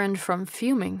gaze turned from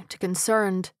fuming to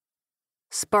concerned.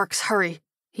 Sparks, hurry,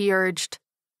 he urged.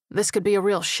 This could be a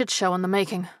real shit show in the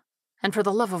making. And for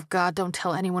the love of God, don't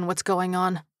tell anyone what's going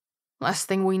on. Last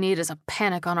thing we need is a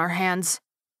panic on our hands.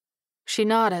 She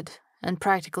nodded and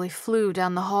practically flew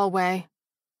down the hallway.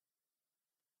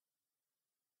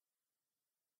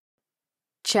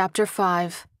 Chapter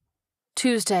 5.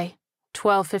 Tuesday,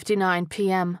 12:59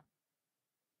 p.m.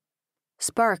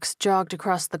 Sparks jogged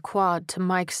across the quad to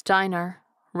Mike's diner,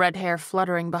 red hair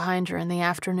fluttering behind her in the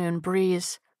afternoon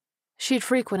breeze. She'd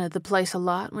frequented the place a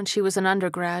lot when she was an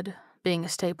undergrad, being a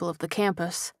staple of the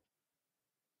campus.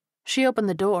 She opened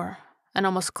the door and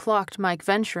almost clocked Mike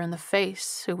Venture in the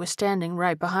face, who was standing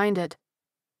right behind it.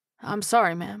 "I'm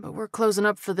sorry, man, but we're closing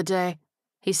up for the day,"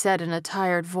 he said in a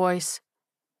tired voice.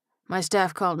 "My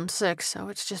staff called in sick, so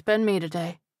it's just been me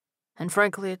today. And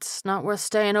frankly, it's not worth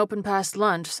staying open past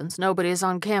lunch since nobody is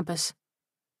on campus."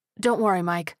 "Don't worry,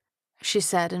 Mike," she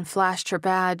said and flashed her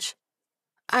badge.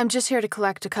 "I'm just here to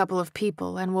collect a couple of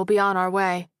people and we'll be on our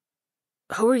way."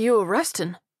 "Who are you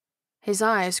arresting?" His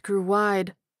eyes grew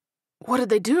wide. "What did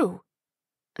they do?"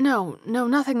 No,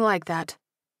 nothing like that."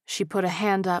 She put a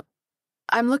hand up.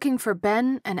 "I'm looking for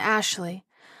Ben and Ashley.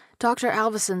 Dr.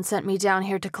 Alvison sent me down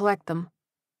here to collect them."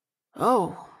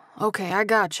 "Oh, okay, I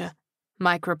gotcha,"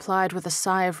 Mike replied with a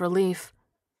sigh of relief.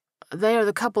 "They are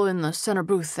the couple in the center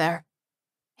booth there."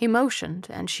 He motioned,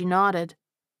 and she nodded.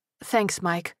 "Thanks,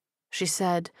 Mike," she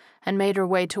said, and made her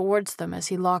way towards them as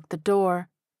he locked the door.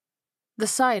 The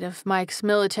sight of Mike's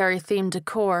military-themed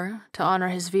decor to honor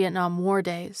his Vietnam War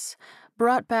days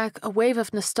brought back a wave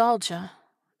of nostalgia,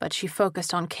 but she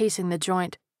focused on casing the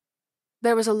joint.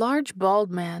 There was a large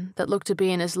bald man that looked to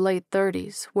be in his late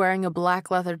 30s wearing a black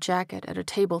leather jacket at a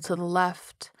table to the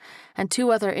left, and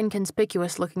two other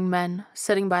inconspicuous-looking men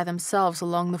sitting by themselves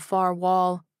along the far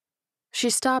wall. She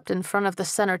stopped in front of the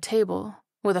center table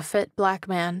with a fit black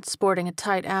man sporting a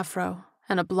tight afro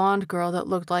and a blonde girl that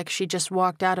looked like she just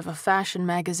walked out of a fashion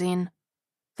magazine.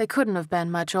 They couldn't have been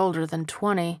much older than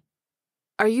 20.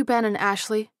 "Are you Ben and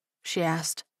Ashley?" she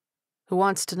asked. "Who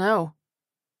wants to know?"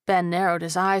 Ben narrowed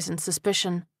his eyes in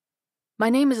suspicion. "My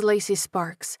name is Lacy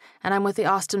Sparks, and I'm with the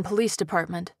Austin Police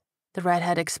Department," the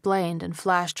redhead explained and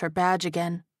flashed her badge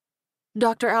again.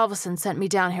 "Dr. Alvison sent me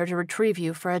down here to retrieve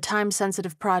you for a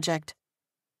time-sensitive project."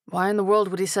 "Why in the world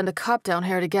would he send a cop down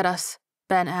here to get us?"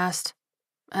 Ben asked.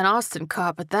 "An Austin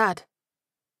cop at that."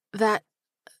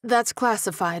 That's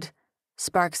classified,"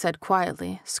 Sparks said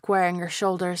quietly, squaring her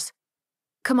shoulders.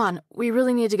 "Come on, we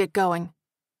really need to get going."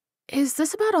 "Is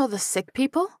this about all the sick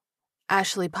people?"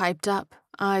 Ashley piped up,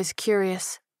 eyes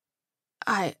curious.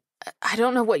 I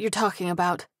don't know what you're talking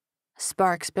about."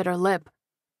 Sparks bit her lip.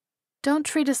 "Don't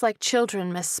treat us like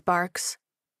children, Miss Sparks."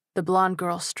 The blonde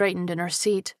girl straightened in her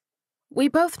seat. "We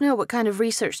both know what kind of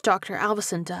research Dr.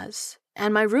 Alvison does,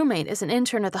 and my roommate is an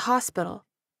intern at the hospital.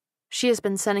 She has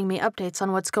been sending me updates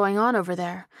on what's going on over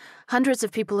there. Hundreds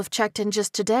of people have checked in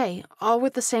just today, all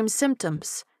with the same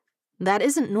symptoms. That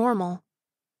isn't normal."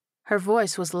 Her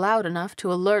voice was loud enough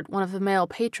to alert one of the male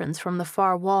patrons from the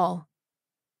far wall.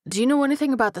 "Do you know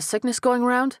anything about the sickness going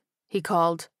around?" he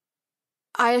called.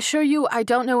 "I assure you I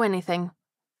don't know anything."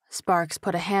 Sparks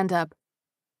put a hand up.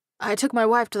 "I took my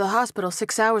wife to the hospital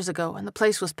 6 hours ago, and the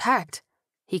place was packed,"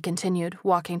 he continued,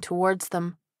 walking towards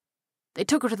them. "They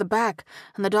took her to the back,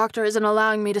 and the doctor isn't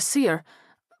allowing me to see her.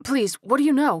 Please, what do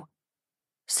you know?"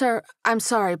 "Sir, I'm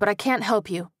sorry, but I can't help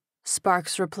you,"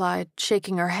 Sparks replied,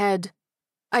 shaking her head.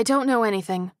 "I don't know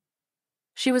anything."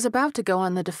 She was about to go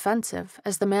on the defensive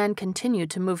as the man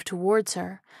continued to move towards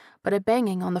her, but a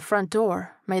banging on the front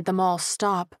door made them all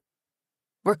stop.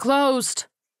 "We're closed,"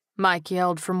 Mike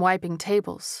yelled from wiping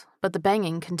tables, but the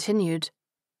banging continued.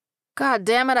 "God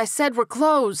damn it, I said we're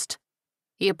closed!"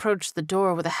 He approached the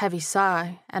door with a heavy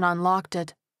sigh and unlocked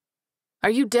it. "Are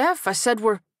you deaf? I said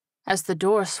we're—" As the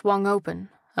door swung open,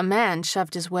 a man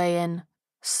shoved his way in,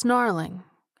 snarling,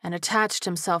 and attached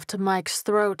himself to Mike's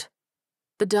throat.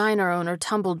 The diner owner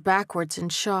tumbled backwards in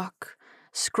shock,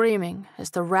 screaming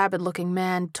as the rabid-looking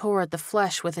man tore at the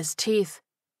flesh with his teeth.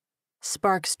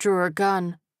 Sparks drew her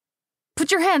gun.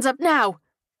 "Put your hands up now!"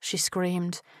 she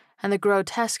screamed, and the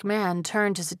grotesque man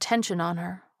turned his attention on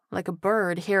her, like a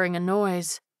bird hearing a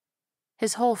noise.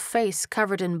 His whole face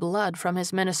covered in blood from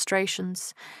his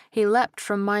ministrations, he leapt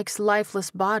from Mike's lifeless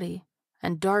body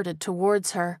and darted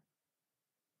towards her.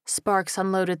 Sparks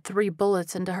unloaded 3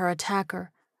 bullets into her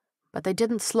attacker, but they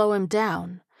didn't slow him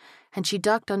down, and she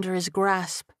ducked under his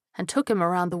grasp and took him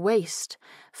around the waist,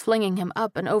 flinging him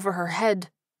up and over her head.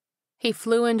 He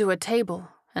flew into a table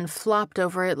and flopped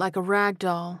over it like a rag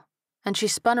doll, and she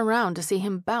spun around to see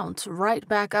him bounce right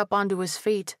back up onto his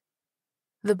feet.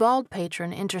 The bald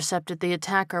patron intercepted the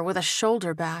attacker with a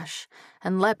shoulder bash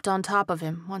and leapt on top of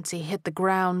him once he hit the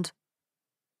ground.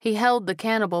 He held the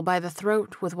cannibal by the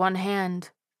throat with one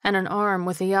hand and an arm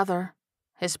with the other,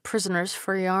 his prisoner's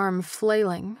free arm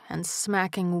flailing and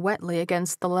smacking wetly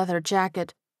against the leather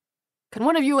jacket. "Can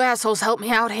one of you assholes help me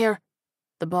out here?"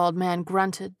 The bald man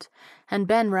grunted, and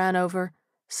Ben ran over,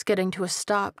 skidding to a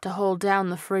stop to hold down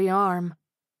the free arm.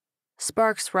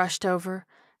 Sparks rushed over,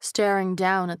 staring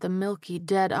down at the milky,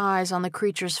 dead eyes on the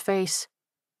creature's face.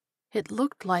 It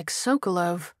looked like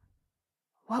Sokolov.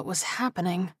 What was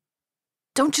happening?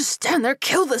 "Don't just stand there,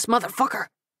 kill this motherfucker,"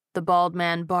 the bald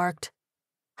man barked.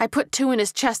 "I put 2 in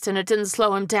his chest and it didn't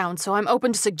slow him down, so I'm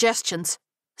open to suggestions,"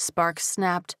 Sparks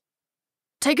snapped.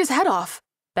 "Take his head off,"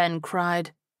 Ben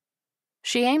cried.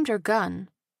 She aimed her gun,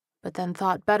 but then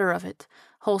thought better of it,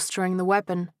 holstering the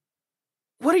weapon.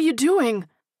 "What are you doing?"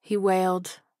 he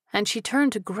wailed, and she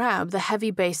turned to grab the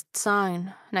heavy-based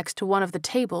sign next to one of the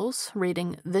tables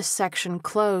reading "This section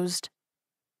closed."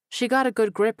 She got a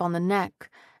good grip on the neck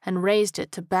and raised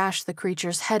it to bash the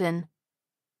creature's head in.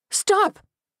 "Stop!"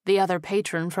 the other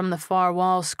patron from the far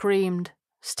wall screamed,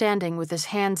 standing with his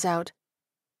hands out.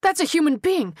 "That's a human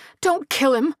being! Don't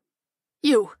kill him!"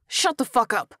 "You, shut the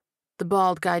fuck up!" the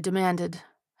bald guy demanded,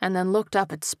 and then looked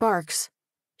up at Sparks.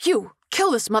 "You,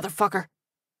 kill this motherfucker!"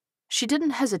 She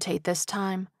didn't hesitate this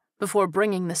time, before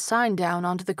bringing the sign down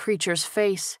onto the creature's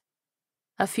face.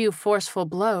 A few forceful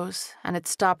blows, and it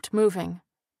stopped moving,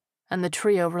 and the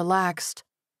trio relaxed.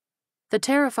 The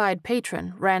terrified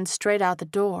patron ran straight out the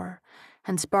door,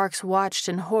 and Sparks watched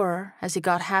in horror as he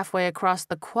got halfway across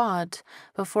the quad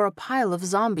before a pile of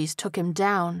zombies took him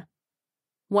down.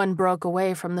 One broke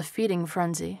away from the feeding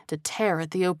frenzy to tear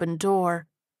at the open door.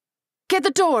 "Get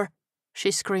the door!"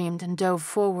 she screamed and dove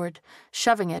forward,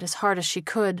 shoving it as hard as she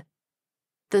could.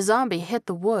 The zombie hit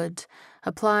the wood,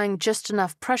 applying just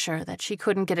enough pressure that she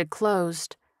couldn't get it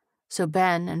closed, so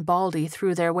Ben and Baldy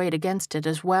threw their weight against it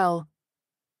as well.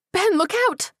 "Ben, look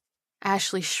out!"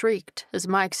 Ashley shrieked as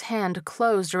Mike's hand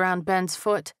closed around Ben's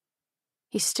foot.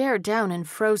 He stared down in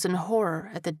frozen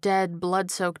horror at the dead,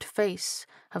 blood-soaked face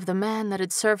of the man that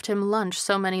had served him lunch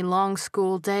so many long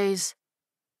school days.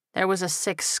 There was a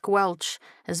sick squelch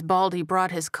as Baldy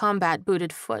brought his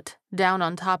combat-booted foot down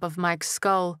on top of Mike's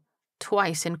skull,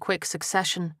 twice in quick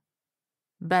succession.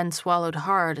 Ben swallowed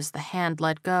hard as the hand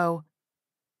let go.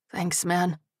 "Thanks,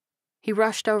 man." He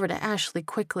rushed over to Ashley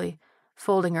quickly,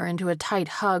 folding her into a tight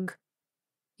hug.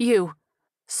 "You,"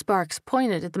 Sparks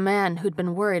pointed at the man who'd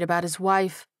been worried about his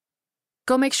wife.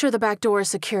 "Go make sure the back door is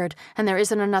secured and there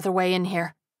isn't another way in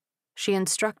here," she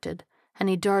instructed, and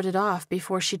he darted off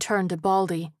before she turned to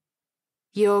Baldy.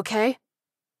 "You okay?"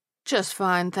 "Just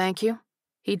fine, thank you,"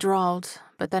 he drawled,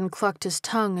 but then clucked his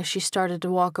tongue as she started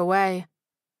to walk away.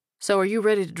 "So are you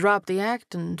ready to drop the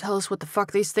act and tell us what the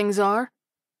fuck these things are?"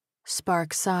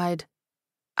 Sparks sighed.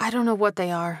 "I don't know what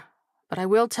they are, but I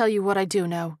will tell you what I do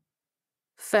know."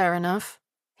 "Fair enough,"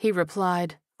 he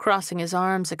replied, crossing his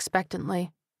arms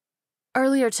expectantly.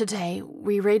 "Earlier today,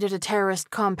 we raided a terrorist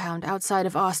compound outside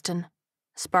of Austin,"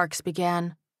 Sparks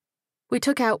began. "We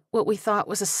took out what we thought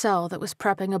was a cell that was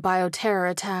prepping a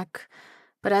bioterror attack,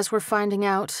 but as we're finding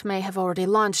out, may have already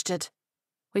launched it.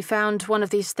 We found one of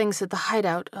these things at the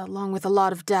hideout, along with a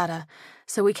lot of data,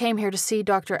 so we came here to see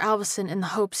Dr. Alvison in the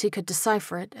hopes he could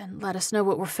decipher it and let us know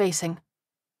what we're facing."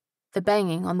 The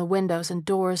banging on the windows and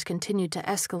doors continued to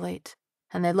escalate,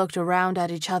 and they looked around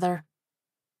at each other.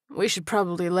 "We should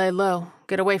probably lay low,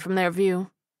 get away from their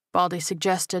view," Baldy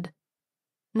suggested.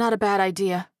 "Not a bad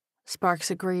idea,"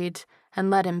 Sparks agreed, and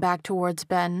led him back towards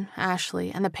Ben, Ashley,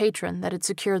 and the patron that had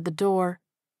secured the door.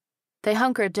 They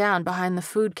hunkered down behind the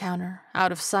food counter,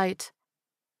 out of sight.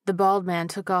 The bald man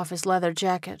took off his leather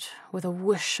jacket with a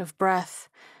whoosh of breath,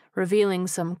 revealing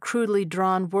some crudely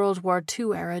drawn World War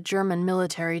II-era German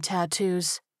military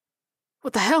tattoos.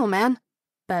 "What the hell, man?"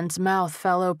 Ben's mouth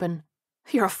fell open.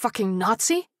 "You're a fucking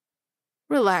Nazi?"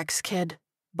 "Relax, kid,"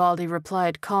 Baldy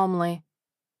replied calmly.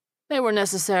 "They were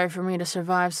necessary for me to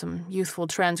survive some youthful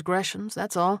transgressions,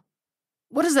 that's all."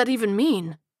 "What does that even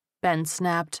mean?" Ben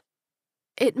snapped.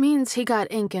 "It means he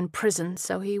got ink in prison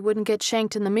so he wouldn't get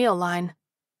shanked in the meal line,"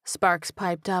 Sparks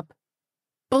piped up.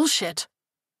 "Bullshit,"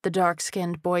 the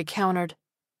dark-skinned boy countered.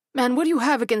 "Man, what do you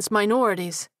have against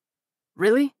minorities?"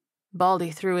 "Really?"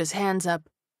 Baldy threw his hands up.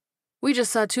 "We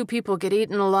just saw 2 people get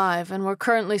eaten alive, and we're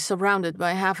currently surrounded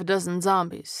by half a dozen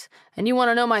zombies. And you want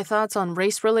to know my thoughts on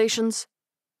race relations?"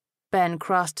 Ben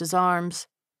crossed his arms.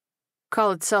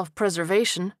 Call it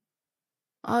self-preservation.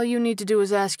 All you need to do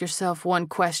is ask yourself one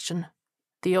question,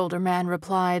 the older man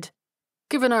replied.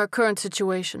 Given our current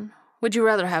situation, would you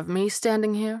rather have me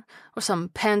standing here, or some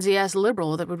pansy-ass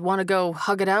liberal that would want to go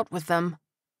hug it out with them?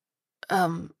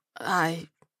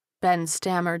 Ben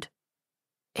stammered.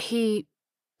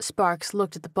 Sparks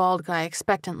looked at the bald guy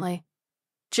expectantly.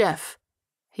 Jeff,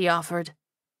 he offered.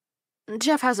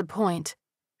 Jeff has a point,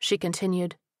 she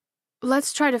continued.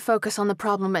 Let's try to focus on the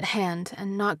problem at hand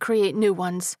and not create new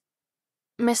ones.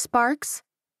 Miss Sparks?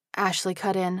 Ashley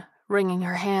cut in, wringing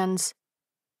her hands.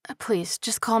 Please,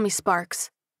 just call me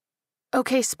Sparks.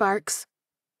 Okay, Sparks.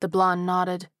 The blonde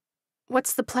nodded.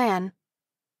 What's the plan?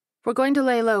 We're going to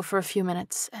lay low for a few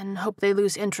minutes and hope they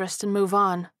lose interest and move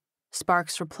on,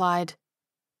 Sparks replied.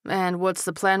 And what's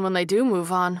the plan when they do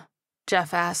move on?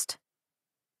 Jeff asked.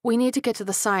 We need to get to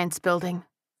the science building,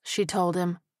 she told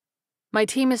him. My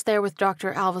team is there with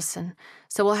Dr. Alvison,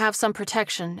 so we'll have some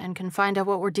protection and can find out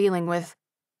what we're dealing with.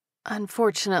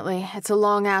 Unfortunately, it's a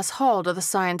long-ass haul to the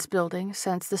science building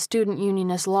since the student union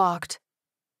is locked.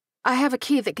 I have a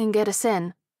key that can get us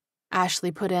in,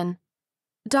 Ashley put in.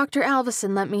 Dr.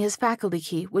 Alvison lent me his faculty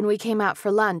key when we came out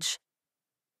for lunch.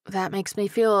 That makes me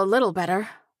feel a little better,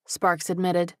 Sparks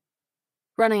admitted.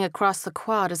 Running across the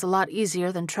quad is a lot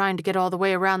easier than trying to get all the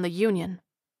way around the union.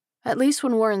 At least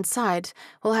when we're inside,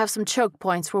 we'll have some choke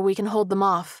points where we can hold them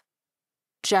off.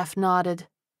 Jeff nodded.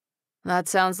 That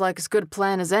sounds like as good a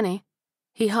plan as any.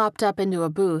 He hopped up into a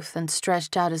booth and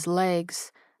stretched out his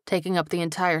legs, taking up the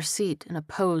entire seat in a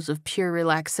pose of pure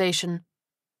relaxation.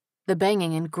 The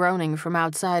banging and groaning from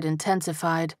outside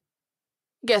intensified.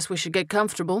 Guess we should get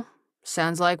comfortable.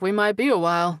 Sounds like we might be a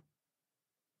while.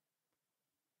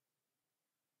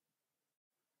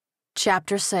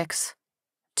 Chapter 6.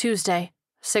 Tuesday,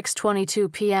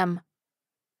 6:22 p.m.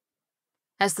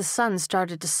 As the sun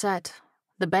started to set,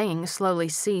 the banging slowly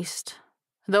ceased,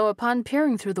 though upon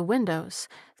peering through the windows,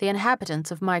 the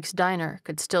inhabitants of Mike's diner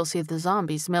could still see the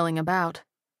zombies milling about.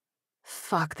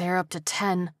 Fuck, they're up to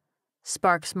 10,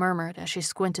 Sparks murmured as she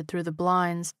squinted through the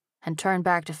blinds and turned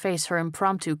back to face her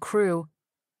impromptu crew.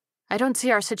 I don't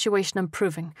see our situation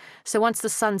improving, so once the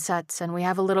sun sets and we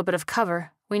have a little bit of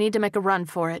cover, we need to make a run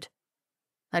for it.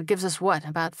 That gives us what,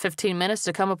 about 15 minutes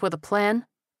to come up with a plan?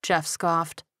 Jeff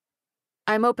scoffed.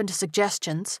 I'm open to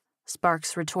suggestions,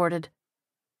 Sparks retorted.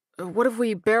 What if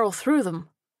we barrel through them?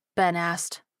 Ben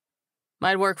asked.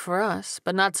 Might work for us,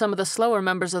 but not some of the slower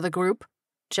members of the group,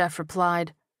 Jeff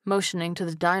replied, motioning to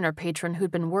the diner patron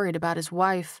who'd been worried about his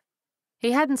wife.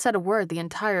 He hadn't said a word the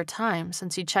entire time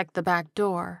since he checked the back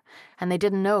door, and they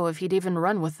didn't know if he'd even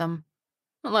run with them.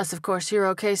 Unless, of course, you're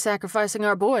okay sacrificing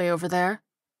our boy over there.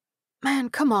 Man,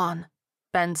 come on,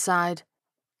 Ben sighed.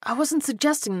 I wasn't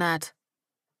suggesting that.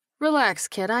 Relax,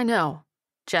 kid, I know,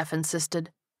 Jeff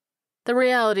insisted. The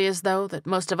reality is, though, that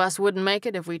most of us wouldn't make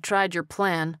it if we tried your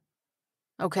plan.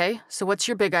 Okay, so what's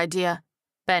your big idea?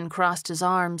 Ben crossed his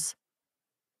arms.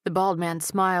 The bald man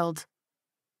smiled.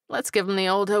 Let's give him the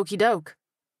old hokey doke.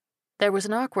 There was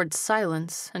an awkward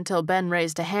silence until Ben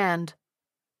raised a hand.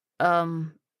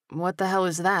 What the hell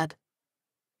is that?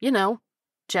 You know,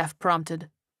 Jeff prompted.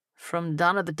 From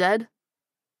Dawn of the Dead?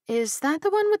 Is that the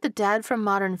one with the dad from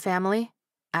Modern Family?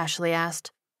 Ashley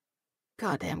asked.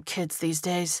 Goddamn kids these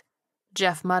days,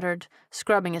 Jeff muttered,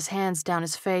 scrubbing his hands down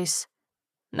his face.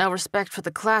 No respect for the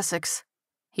classics,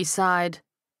 he sighed.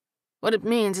 What it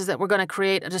means is that we're going to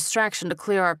create a distraction to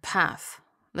clear our path.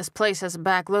 This place has a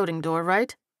back loading door,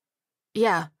 right?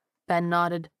 Yeah, Ben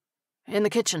nodded. In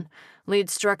the kitchen.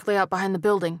 Leads directly out behind the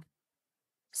building.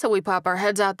 So we pop our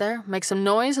heads out there, make some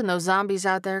noise, and those zombies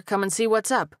out there come and see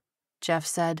what's up, Jeff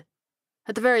said.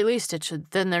 At the very least, it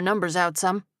should thin their numbers out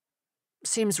some.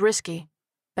 Seems risky,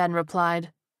 Ben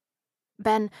replied.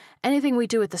 Ben, anything we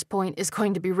do at this point is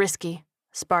going to be risky,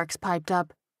 Sparks piped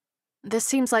up. This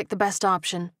seems like the best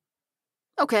option.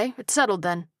 Okay, it's settled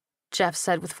then, Jeff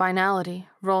said with finality,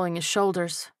 rolling his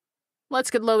shoulders. Let's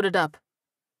get loaded up.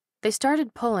 They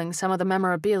started pulling some of the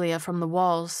memorabilia from the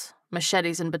walls,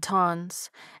 machetes and batons,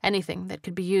 anything that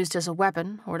could be used as a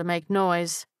weapon or to make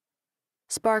noise.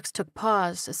 Sparks took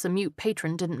pause as the mute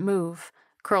patron didn't move,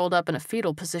 curled up in a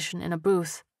fetal position in a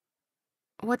booth.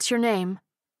 What's your name?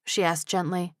 She asked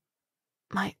gently.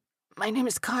 My name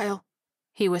is Kyle,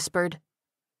 he whispered.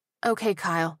 Okay,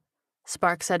 Kyle,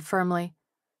 Sparks said firmly.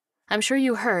 I'm sure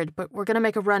you heard, but we're going to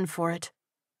make a run for it.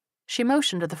 She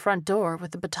motioned to the front door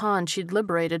with the baton she'd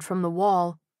liberated from the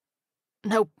wall.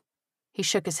 Nope. He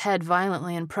shook his head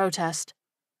violently in protest.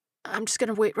 I'm just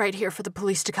going to wait right here for the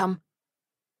police to come.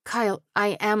 Kyle,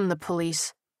 I am the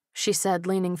police, she said,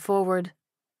 leaning forward.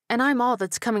 And I'm all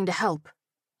that's coming to help.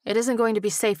 It isn't going to be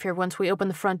safe here once we open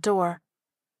the front door.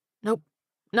 Nope.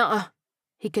 Nuh-uh,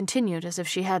 he continued as if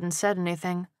she hadn't said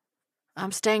anything.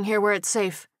 I'm staying here where it's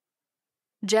safe.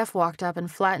 Jeff walked up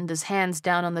and flattened his hands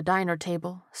down on the diner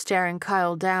table, staring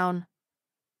Kyle down.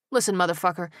 Listen,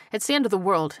 motherfucker, it's the end of the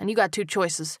world, and you got two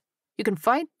choices. You can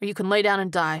fight, or you can lay down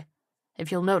and die.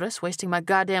 If you'll notice, wasting my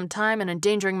goddamn time and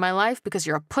endangering my life because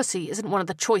you're a pussy isn't one of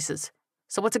the choices.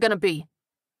 So what's it gonna be?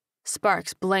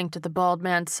 Sparks blinked at the bald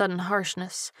man's sudden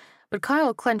harshness, but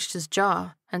Kyle clenched his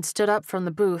jaw and stood up from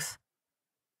the booth.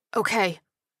 Okay,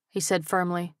 he said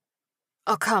firmly.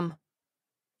 I'll come.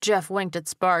 Jeff winked at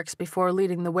Sparks before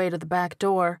leading the way to the back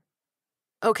door.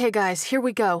 Okay, guys, here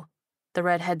we go, the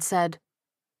redhead said.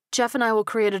 Jeff and I will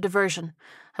create a diversion.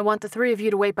 I want the three of you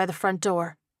to wait by the front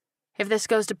door. If this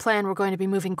goes to plan, we're going to be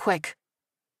moving quick.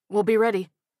 We'll be ready,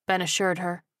 Ben assured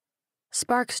her.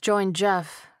 Sparks joined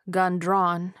Jeff, gun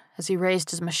drawn, as he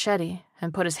raised his machete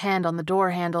and put his hand on the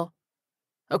door handle.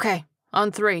 Okay,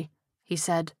 on three, he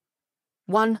said.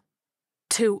 1,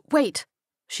 2, wait,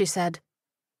 she said.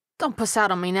 Don't puss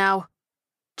out on me now.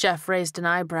 Jeff raised an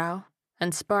eyebrow,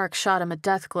 and Sparks shot him a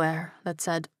death glare that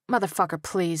said, Motherfucker,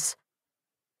 please.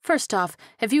 First off,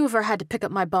 if you ever had to pick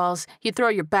up my balls, you'd throw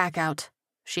your back out,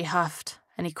 she huffed,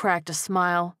 and he cracked a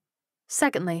smile.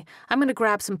 Secondly, I'm going to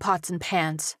grab some pots and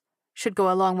pans. Should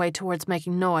go a long way towards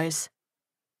making noise.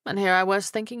 And here I was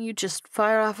thinking you'd just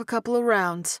fire off a couple of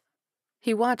rounds.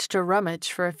 He watched her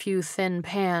rummage for a few thin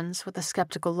pans with a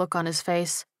skeptical look on his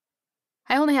face.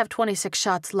 I only have 26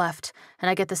 shots left, and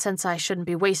I get the sense I shouldn't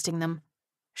be wasting them,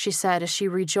 she said as she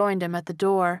rejoined him at the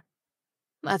door.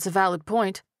 That's a valid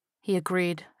point, he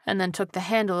agreed, and then took the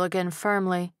handle again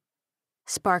firmly.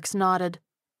 Sparks nodded.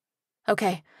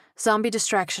 Okay, zombie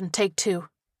distraction, take 2.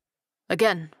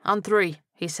 Again, on 3,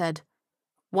 he said.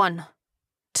 1,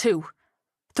 2,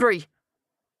 3.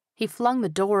 He flung the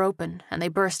door open, and they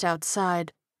burst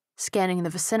outside, scanning the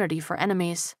vicinity for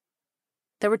enemies.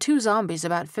 There were 2 zombies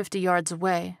about 50 yards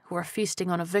away who were feasting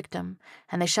on a victim,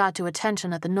 and they shot to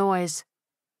attention at the noise.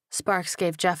 Sparks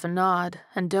gave Jeff a nod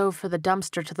and dove for the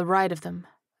dumpster to the right of them,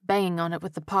 banging on it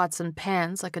with the pots and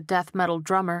pans like a death metal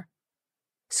drummer.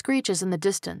 Screeches in the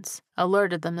distance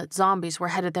alerted them that zombies were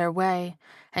headed their way,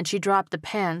 and she dropped the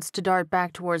pans to dart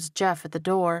back towards Jeff at the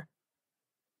door.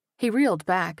 He reeled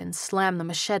back and slammed the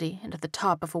machete into the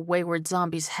top of a wayward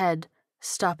zombie's head,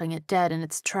 stopping it dead in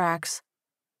its tracks.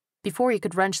 Before he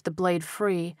could wrench the blade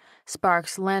free,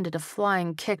 Sparks landed a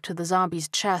flying kick to the zombie's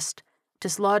chest,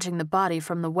 dislodging the body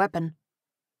from the weapon.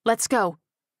 Let's go,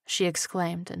 she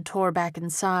exclaimed and tore back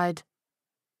inside.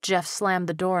 Jeff slammed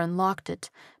the door and locked it,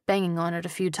 banging on it a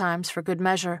few times for good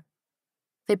measure.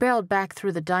 They barreled back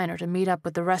through the diner to meet up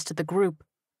with the rest of the group.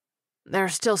 There are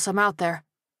still some out there,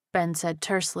 Ben said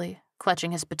tersely,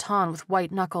 clutching his baton with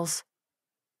white knuckles.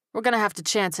 We're gonna have to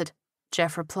chance it,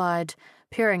 Jeff replied,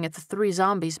 peering at the 3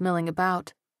 zombies milling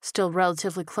about, still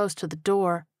relatively close to the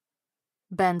door.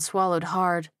 Ben swallowed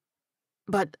hard.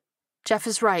 But Jeff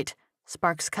is right,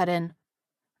 Sparks cut in.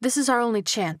 This is our only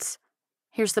chance.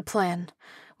 Here's the plan.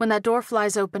 When that door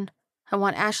flies open, I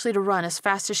want Ashley to run as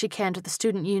fast as she can to the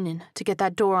student union to get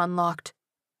that door unlocked.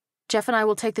 Jeff and I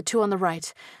will take the 2 on the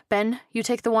right. Ben, you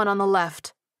take the one on the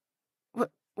left.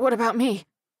 What about me?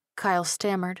 Kyle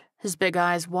stammered, his big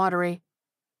eyes watery.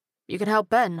 You can help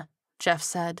Ben, Jeff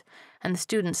said, and the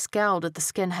student scowled at the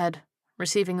skinhead,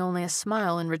 receiving only a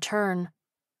smile in return.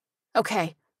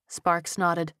 Okay, Sparks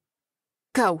nodded.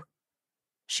 Go.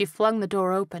 She flung the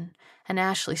door open, and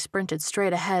Ashley sprinted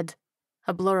straight ahead,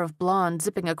 a blur of blonde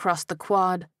zipping across the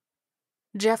quad.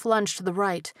 Jeff lunged to the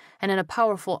right, and in a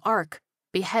powerful arc,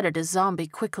 beheaded his zombie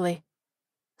quickly.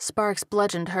 Sparks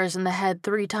bludgeoned hers in the head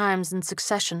 3 times in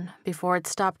succession before it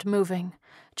stopped moving,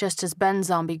 just as Ben's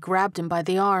zombie grabbed him by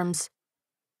the arms.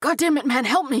 God damn it, man,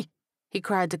 help me! He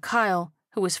cried to Kyle,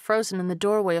 who was frozen in the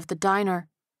doorway of the diner.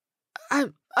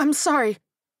 I'm sorry.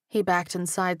 He backed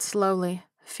inside slowly,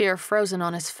 fear frozen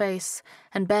on his face,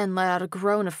 and Ben let out a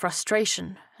groan of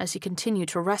frustration as he continued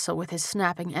to wrestle with his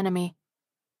snapping enemy.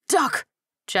 Duck!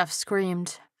 Jeff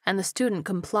screamed, and the student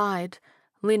complied,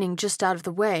 leaning just out of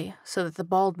the way so that the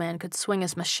bald man could swing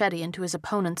his machete into his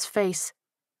opponent's face.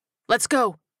 Let's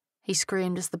go! He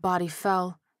screamed as the body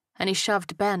fell, and he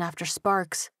shoved Ben after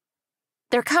Sparks.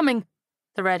 They're coming!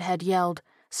 The redhead yelled,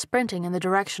 sprinting in the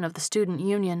direction of the student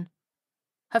union.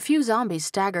 A few zombies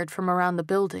staggered from around the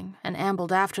building and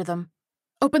ambled after them.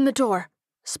 Open the door,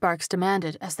 Sparks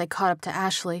demanded as they caught up to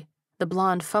Ashley, the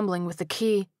blonde fumbling with the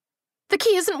key. The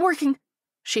key isn't working,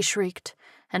 she shrieked,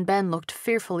 and Ben looked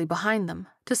fearfully behind them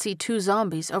to see 2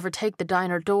 zombies overtake the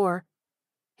diner door.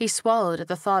 He swallowed at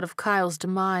the thought of Kyle's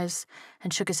demise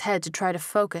and shook his head to try to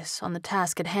focus on the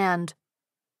task at hand.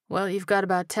 Well, you've got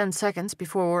about 10 seconds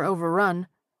before we're overrun,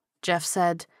 Jeff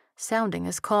said, sounding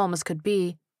as calm as could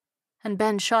be, and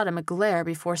Ben shot him a glare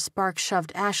before Sparks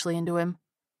shoved Ashley into him.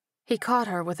 He caught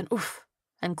her with an oof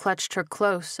and clutched her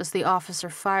close as the officer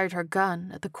fired her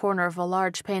gun at the corner of a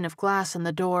large pane of glass in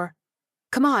the door.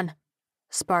 Come on!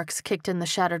 Sparks kicked in the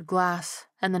shattered glass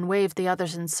and then waved the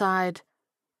others inside.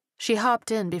 She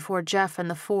hopped in before Jeff and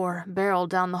the four barreled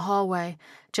down the hallway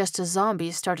just as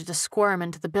zombies started to squirm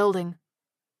into the building.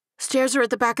 Stairs are at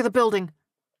the back of the building,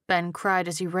 Ben cried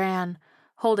as he ran,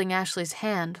 holding Ashley's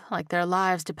hand like their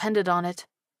lives depended on it.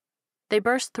 They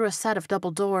burst through a set of double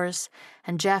doors,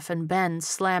 and Jeff and Ben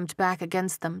slammed back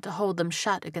against them to hold them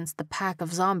shut against the pack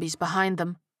of zombies behind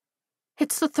them.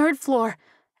 It's the 3rd floor,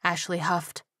 Ashley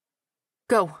huffed.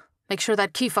 Go, make sure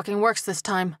that key fucking works this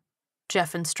time,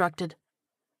 Jeff instructed.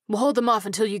 We'll hold them off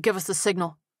until you give us the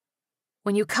signal.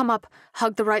 When you come up,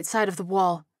 hug the right side of the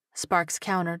wall, Sparks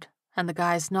countered, and the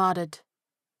guys nodded.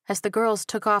 As the girls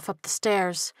took off up the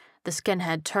stairs, the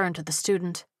skinhead turned to the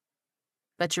student.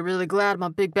 Bet you're really glad I'm a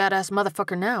big badass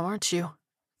motherfucker now, aren't you?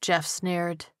 Jeff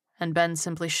sneered, and Ben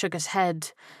simply shook his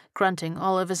head, grunting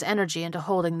all of his energy into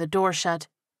holding the door shut.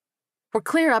 We're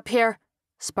clear up here,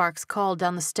 Sparks called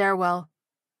down the stairwell.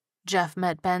 Jeff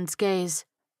met Ben's gaze.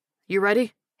 You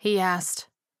ready? He asked.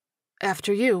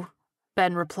 After you,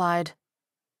 Ben replied.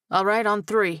 All right, on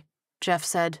 3, Jeff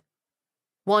said.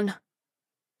 1,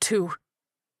 2,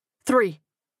 3.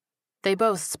 They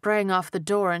both sprang off the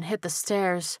door and hit the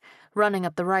stairs, running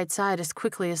up the right side as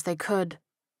quickly as they could.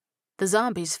 The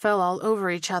zombies fell all over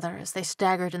each other as they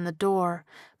staggered in the door,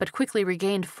 but quickly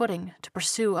regained footing to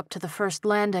pursue up to the first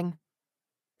landing.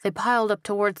 They piled up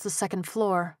towards the 2nd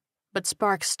floor, but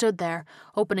Sparks stood there,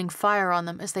 opening fire on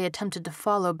them as they attempted to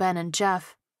follow Ben and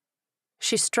Jeff.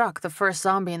 She struck the first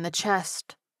zombie in the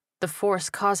chest, the force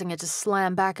causing it to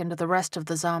slam back into the rest of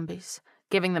the zombies,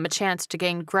 giving them a chance to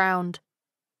gain ground.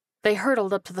 They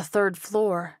hurtled up to the 3rd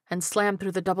floor and slammed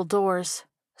through the double doors,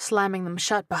 slamming them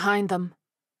shut behind them.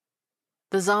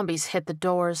 The zombies hit the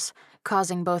doors,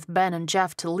 causing both Ben and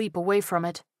Jeff to leap away from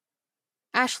it.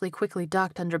 Ashley quickly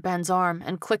ducked under Ben's arm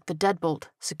and clicked the deadbolt,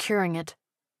 securing it.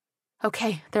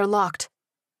 Okay, they're locked,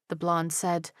 the blonde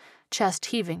said, chest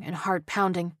heaving and heart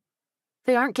pounding.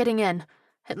 They aren't getting in,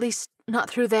 at least not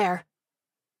through there.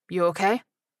 You okay?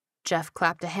 Jeff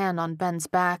clapped a hand on Ben's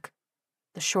back.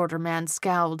 The shorter man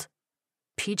scowled.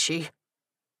 Peachy.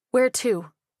 Where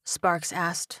to? Sparks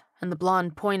asked, and the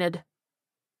blonde pointed.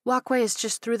 Walkway is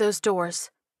just through those doors.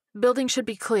 Building should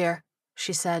be clear,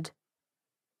 she said.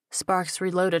 Sparks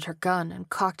reloaded her gun and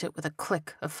cocked it with a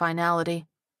click of finality.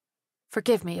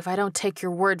 Forgive me if I don't take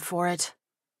your word for it.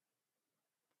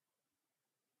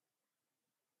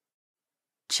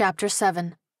 Chapter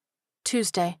 7.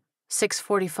 Tuesday,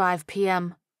 6:45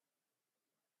 p.m.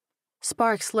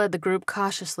 Sparks led the group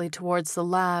cautiously towards the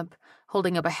lab,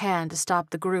 holding up a hand to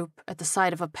stop the group at the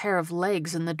sight of a pair of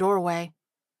legs in the doorway.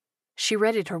 She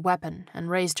readied her weapon and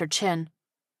raised her chin.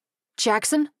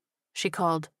 Jackson? She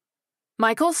called.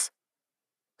 Michaels?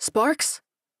 Sparks?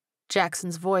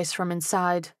 Jackson's voice from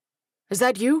inside. Is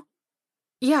that you?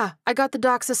 Yeah, I got the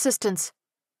doc's assistance,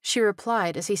 she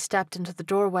replied as he stepped into the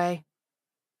doorway.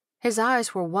 His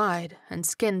eyes were wide and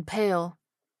skin pale,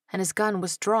 and his gun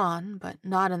was drawn, but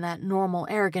not in that normal,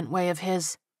 arrogant way of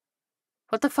his.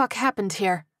 What the fuck happened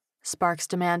here? Sparks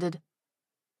demanded.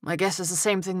 My guess is the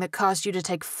same thing that caused you to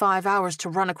take 5 hours to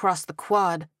run across the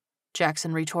quad,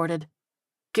 Jackson retorted.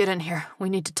 Get in here,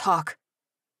 we need to talk.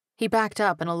 He backed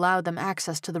up and allowed them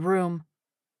access to the room.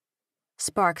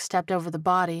 Sparks stepped over the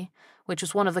body, which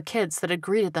was one of the kids that had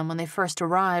greeted them when they first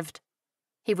arrived.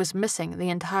 He was missing the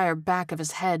entire back of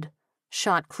his head,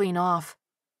 shot clean off.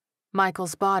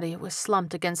 Michael's body was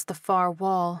slumped against the far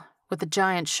wall, with a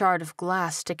giant shard of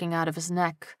glass sticking out of his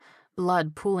neck,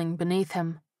 blood pooling beneath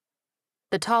him.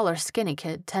 The taller, skinny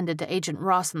kid tended to Agent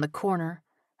Ross in the corner,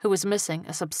 who was missing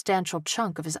a substantial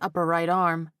chunk of his upper right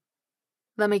arm.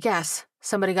 Let me guess,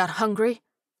 somebody got hungry?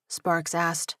 Sparks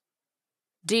asked.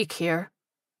 Deke here,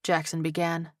 Jackson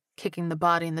began, kicking the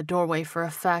body in the doorway for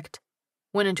effect.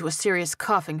 Went into a serious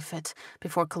coughing fit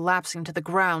before collapsing to the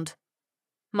ground.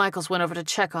 Michaels went over to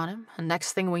check on him, and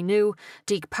next thing we knew,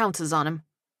 Deke pounces on him.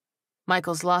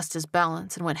 Michaels lost his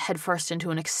balance and went headfirst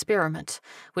into an experiment,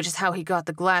 which is how he got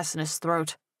the glass in his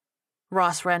throat.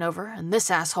 Ross ran over, and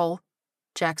this asshole,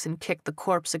 Jackson kicked the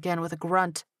corpse again with a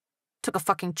grunt, took a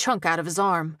fucking chunk out of his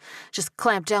arm, just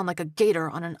clamped down like a gator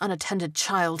on an unattended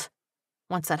child.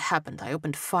 Once that happened, I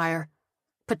opened fire.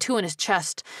 Put 2 in his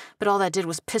chest, but all that did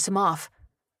was piss him off,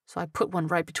 so I put 1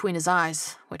 right between his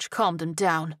eyes, which calmed him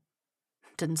down.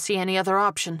 Didn't see any other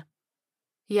option.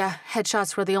 Yeah,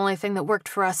 headshots were the only thing that worked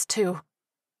for us, too.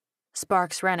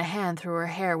 Sparks ran a hand through her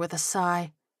hair with a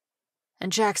sigh.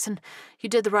 And Jackson, you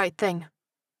did the right thing.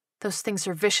 Those things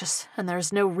are vicious, and there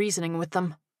is no reasoning with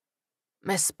them.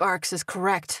 Miss Sparks is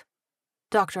correct.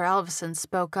 Dr. Alvison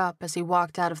spoke up as he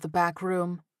walked out of the back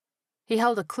room. He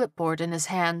held a clipboard in his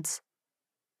hands.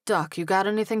 Doc, you got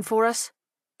anything for us?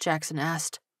 Jackson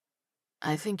asked.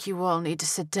 I think you all need to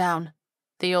sit down,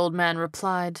 the old man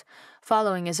replied,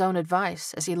 following his own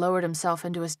advice as he lowered himself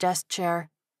into his desk chair.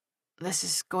 This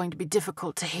is going to be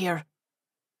difficult to hear.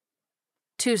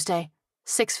 Tuesday,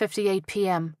 6:58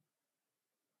 p.m.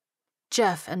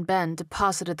 Jeff and Ben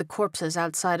deposited the corpses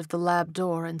outside of the lab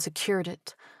door and secured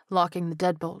it, locking the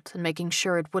deadbolt and making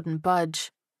sure it wouldn't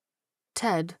budge.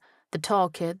 Ted, the tall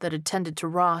kid that had tended to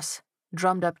Ross,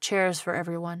 drummed up chairs for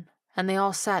everyone, and they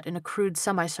all sat in a crude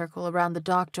semicircle around the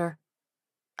doctor.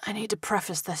 I need to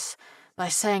preface this by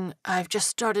saying I've just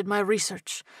started my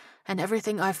research, and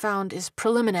everything I've found is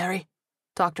preliminary,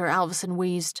 Dr. Alvison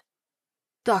wheezed.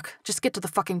 Doc, just get to the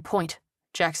fucking point,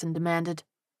 Jackson demanded.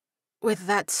 With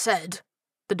that said,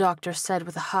 the doctor said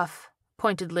with a huff,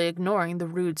 pointedly ignoring the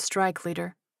rude strike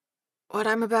leader. What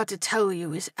I'm about to tell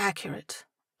you is accurate,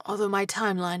 although my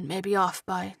timeline may be off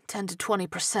by 10 to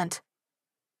 20%.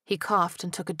 He coughed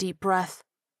and took a deep breath.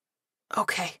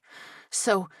 Okay,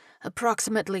 so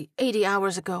approximately 80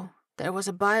 hours ago, there was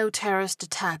a bioterrorist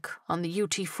attack on the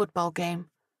UT football game.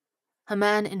 A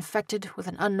man infected with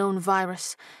an unknown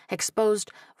virus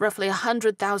exposed roughly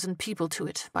 100,000 people to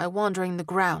it by wandering the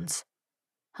grounds.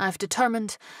 I've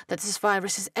determined that this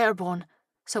virus is airborne,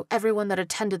 so everyone that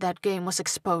attended that game was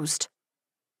exposed.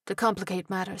 To complicate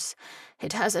matters,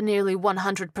 it has a nearly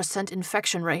 100%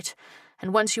 infection rate,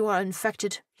 and once you are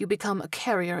infected, you become a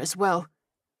carrier as well.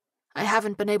 I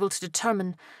haven't been able to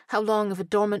determine how long of a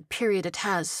dormant period it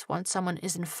has once someone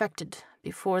is infected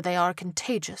before they are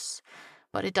contagious,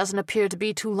 but it doesn't appear to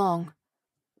be too long.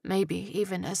 Maybe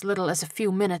even as little as a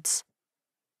few minutes.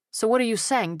 So what are you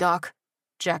saying, Doc?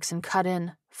 Jackson cut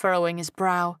in, furrowing his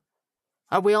brow.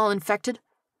 Are we all infected?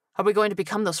 Are we going to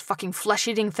become those fucking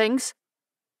flesh-eating things?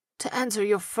 To answer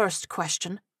your first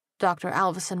question, Dr.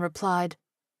 Alvison replied,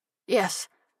 yes,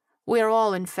 we are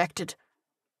all infected.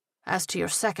 As to your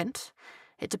second,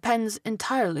 it depends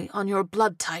entirely on your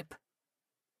blood type.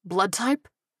 Blood type?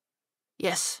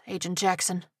 Yes, Agent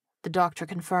Jackson, the doctor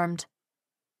confirmed.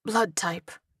 Blood type.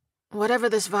 Whatever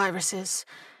this virus is,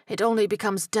 it only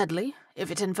becomes deadly if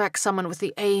it infects someone with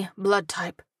the A blood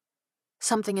type.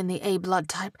 Something in the A blood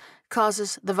type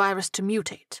causes the virus to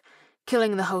mutate,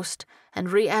 killing the host and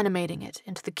reanimating it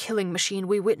into the killing machine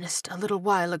we witnessed a little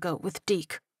while ago with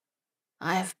Deke.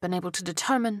 I have been able to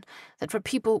determine that for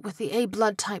people with the A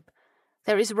blood type,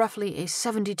 there is roughly a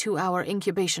 72-hour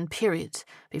incubation period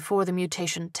before the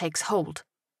mutation takes hold.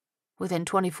 Within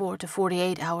 24 to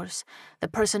 48 hours, the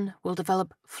person will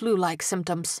develop flu-like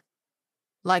symptoms.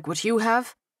 Like what you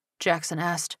have? Jackson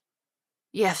asked.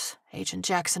 Yes, Agent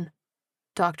Jackson.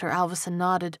 Dr. Alvison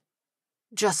nodded.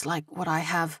 Just like what I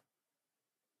have.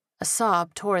 A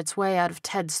sob tore its way out of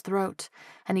Ted's throat,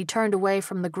 and he turned away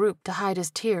from the group to hide his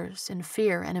tears in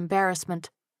fear and embarrassment.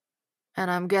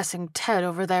 And I'm guessing Ted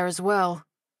over there as well,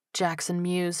 Jackson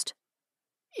mused.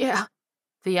 Yeah,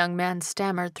 the young man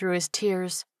stammered through his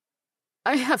tears.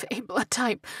 I have A blood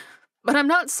type, but I'm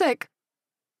not sick.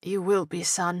 You will be,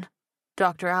 son,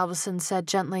 Dr. Alvison said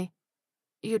gently.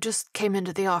 You just came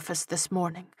into the office this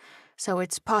morning, so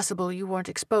it's possible you weren't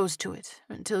exposed to it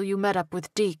until you met up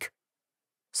with Deke.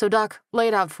 So, Doc, lay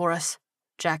it out for us,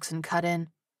 Jackson cut in.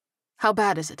 How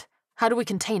bad is it? How do we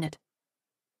contain it?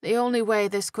 The only way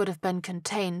this could have been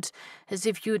contained is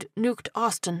if you'd nuked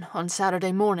Austin on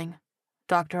Saturday morning,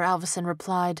 Dr. Alvison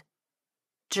replied.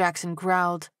 Jackson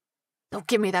growled. Don't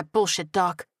give me that bullshit,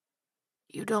 Doc.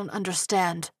 You don't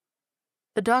understand.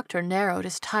 The doctor narrowed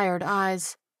his tired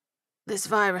eyes. This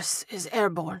virus is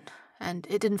airborne, and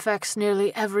it infects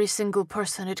nearly every single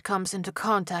person it comes into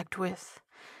contact with.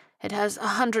 It has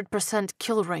a 100%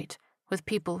 kill rate with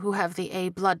people who have the A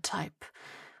blood type,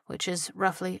 which is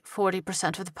roughly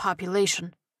 40% of the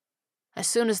population. As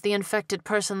soon as the infected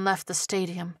person left the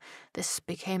stadium, this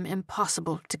became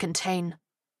impossible to contain.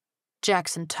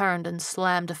 Jackson turned and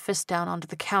slammed a fist down onto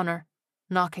the counter,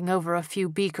 knocking over a few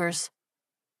beakers.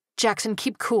 Jackson,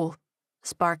 keep cool,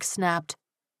 Sparks snapped.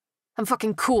 I'm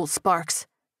fucking cool, Sparks,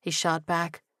 he shot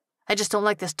back. I just don't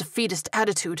like this defeatist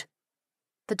attitude.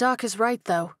 The doc is right,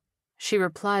 though, she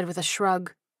replied with a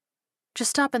shrug.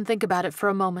 Just stop and think about it for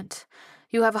a moment.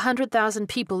 You have 100,000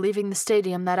 people leaving the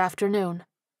stadium that afternoon.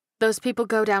 Those people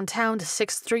go downtown to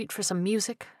 6th Street for some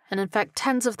music and infect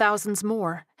tens of thousands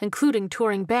more, including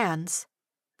touring bands.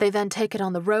 They then take it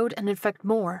on the road and infect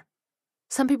more.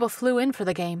 Some people flew in for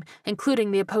the game,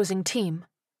 including the opposing team.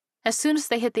 As soon as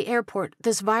they hit the airport,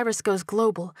 this virus goes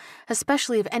global,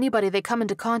 especially if anybody they come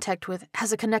into contact with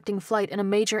has a connecting flight in a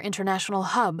major international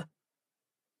hub.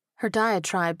 Her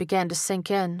diatribe began to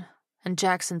sink in, and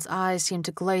Jackson's eyes seemed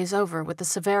to glaze over with the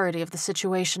severity of the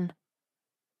situation.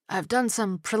 I've done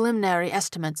some preliminary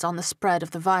estimates on the spread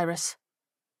of the virus.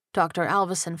 Dr.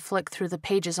 Alvison flicked through the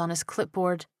pages on his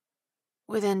clipboard.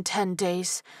 Within 10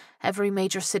 days, every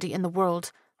major city in the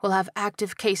world will have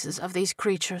active cases of these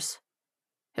creatures.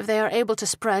 If they are able to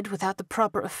spread without the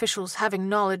proper officials having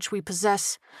knowledge we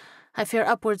possess, I fear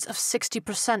upwards of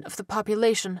 60% of the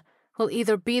population will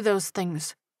either be those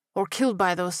things or killed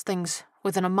by those things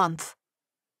within a month.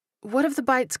 What if the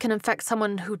bites can infect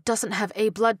someone who doesn't have A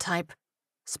blood type?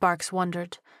 Sparks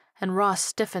wondered, and Ross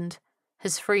stiffened,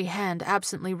 his free hand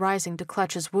absently rising to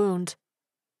clutch his wound.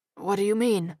 What do you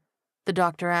mean? The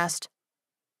doctor asked.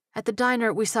 At the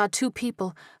diner, we saw 2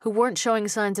 people who weren't showing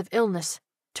signs of illness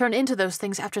turn into those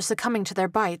things after succumbing to their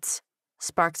bites,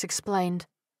 Sparks explained.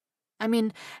 I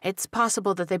mean, it's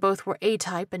possible that they both were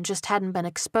A-type and just hadn't been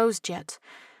exposed yet,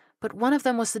 but one of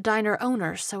them was the diner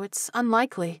owner, so it's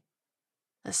unlikely.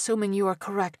 Assuming you are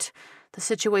correct, the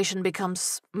situation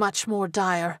becomes much more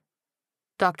dire.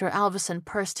 Dr. Alvison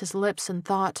pursed his lips in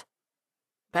thought.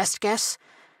 Best guess?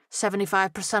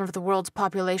 75% of the world's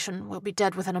population will be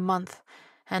dead within a month,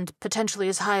 and potentially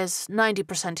as high as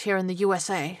 90% here in the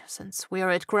USA, since we are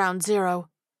at ground zero.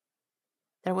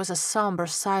 There was a somber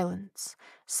silence,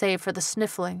 save for the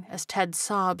sniffling as Ted's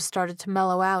sobs started to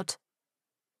mellow out.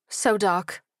 So,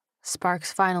 Doc,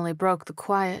 Sparks finally broke the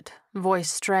quiet,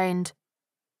 voice strained.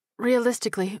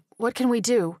 Realistically, what can we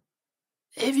do?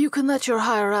 If you can let your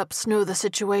higher-ups know the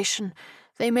situation,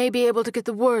 they may be able to get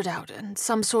the word out, and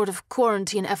some sort of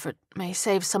quarantine effort may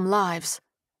save some lives,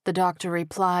 the doctor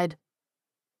replied.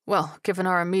 Well, given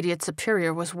our immediate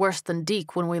superior was worse than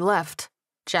Deke when we left,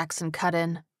 Jackson cut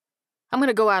in. I'm going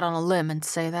to go out on a limb and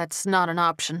say that's not an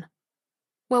option.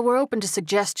 Well, we're open to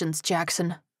suggestions,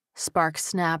 Jackson, Sparks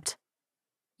snapped.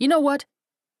 You know what?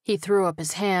 He threw up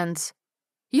his hands.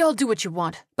 Y'all do what you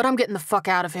want, but I'm getting the fuck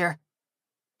out of here.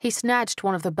 He snatched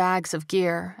one of the bags of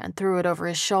gear and threw it over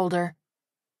his shoulder.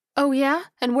 Oh yeah?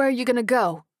 And where are you gonna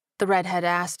go? The redhead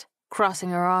asked, crossing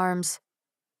her arms.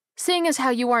 Seeing as how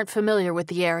you aren't familiar with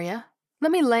the area,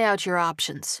 let me lay out your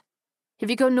options. If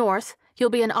you go north, you'll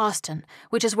be in Austin,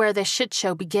 which is where this shit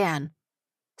show began.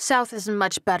 South isn't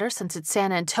much better since it's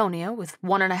San Antonio with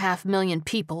 1.5 million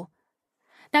people.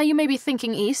 Now you may be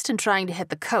thinking east and trying to hit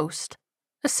the coast.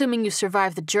 Assuming you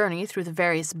survive the journey through the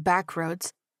various back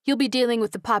roads, you'll be dealing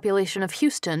with the population of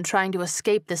Houston trying to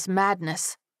escape this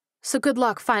madness. So good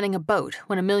luck finding a boat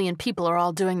when 1 million people are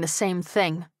all doing the same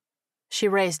thing. She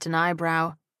raised an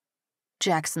eyebrow.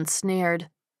 Jackson sneered.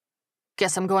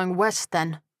 Guess I'm going west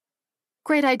then.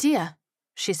 Great idea,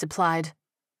 she supplied.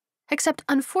 Except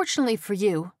unfortunately for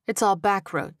you, it's all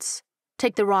back roads.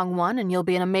 Take the wrong one and you'll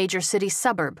be in a major city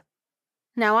suburb.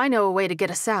 Now I know a way to get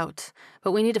us out,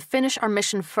 but we need to finish our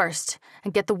mission first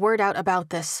and get the word out about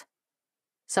this.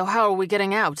 So how are we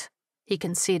getting out? He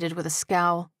conceded with a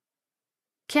scowl.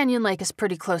 Canyon Lake is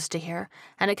pretty close to here,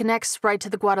 and it connects right to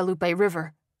the Guadalupe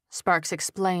River, Sparks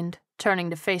explained, turning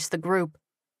to face the group.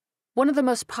 One of the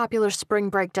most popular spring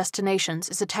break destinations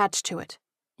is attached to it.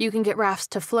 You can get rafts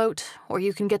to float, or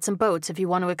you can get some boats if you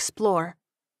want to explore.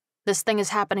 This thing is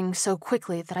happening so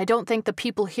quickly that I don't think the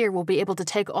people here will be able to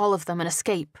take all of them and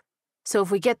escape. So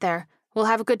if we get there, we'll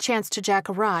have a good chance to jack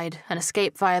a ride and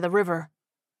escape via the river.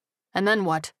 And then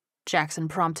what? Jackson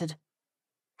prompted.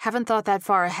 Haven't thought that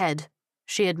far ahead,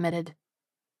 she admitted.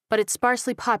 But it's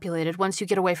sparsely populated once you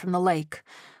get away from the lake.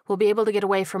 We'll be able to get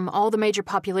away from all the major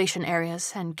population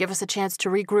areas and give us a chance to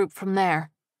regroup from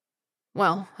there.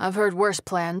 Well, I've heard worse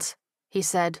plans, he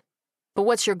said. But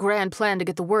what's your grand plan to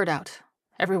get the word out?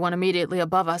 Everyone immediately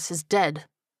above us is dead.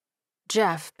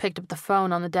 Jeff picked up the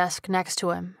phone on the desk next to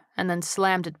him and then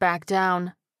slammed it back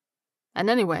down. And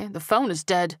anyway, the phone is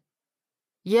dead.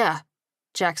 Yeah,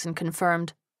 Jackson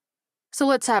confirmed. So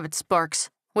let's have it,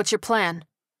 Sparks. What's your plan?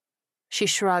 She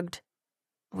shrugged.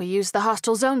 We use the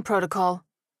hostile zone protocol.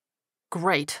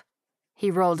 Great. He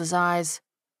rolled his eyes.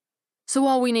 So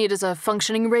all we need is a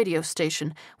functioning radio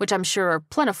station, which I'm sure are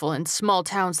plentiful in small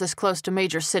towns this close to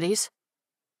major cities.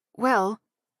 Well,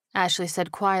 Ashley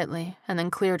said quietly, and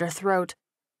then cleared her throat.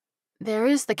 There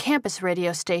is the campus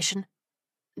radio station.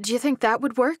 Do you think that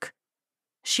would work?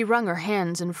 She wrung her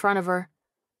hands in front of her.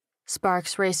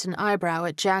 Sparks raised an eyebrow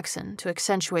at Jackson to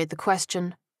accentuate the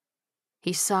question.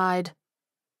 He sighed.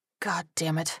 God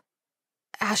damn it.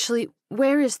 Ashley,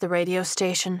 where is the radio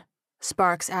station?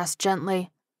 Sparks asked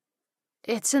gently.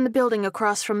 It's in the building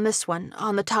across from this one,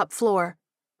 on the top floor,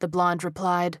 the blonde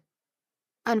replied.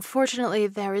 Unfortunately,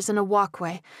 there isn't a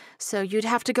walkway, so you'd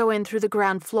have to go in through the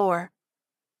ground floor.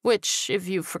 Which, if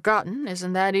you've forgotten,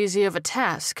 isn't that easy of a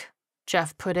task,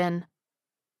 Jeff put in.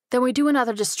 Then we do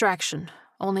another distraction,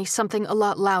 only something a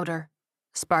lot louder,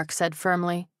 Sparks said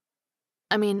firmly.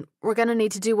 I mean, we're gonna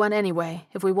need to do one anyway,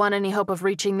 if we want any hope of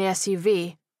reaching the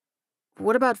SUV.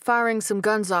 What about firing some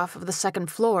guns off of the second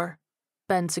floor?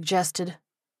 Ben suggested.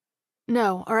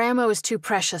 No, our ammo is too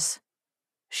precious.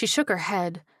 She shook her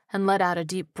head and let out a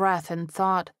deep breath in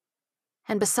thought.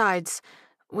 And besides,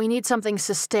 we need something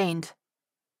sustained.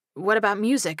 What about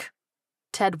music?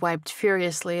 Ted wiped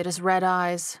furiously at his red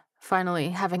eyes, finally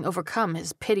having overcome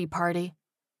his pity party.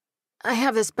 I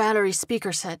have this battery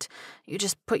speaker set. You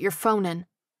just put your phone in.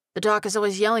 The doc is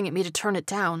always yelling at me to turn it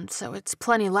down, so it's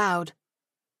plenty loud.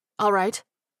 All right,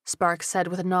 Sparks said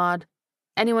with a nod.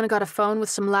 Anyone got a phone with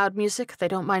some loud music they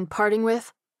don't mind parting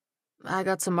with? I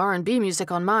got some R&B music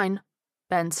on mine,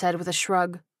 Ben said with a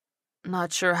shrug.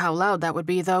 Not sure how loud that would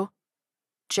be, though.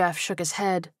 Jeff shook his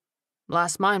head.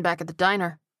 Lost mine back at the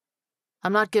diner.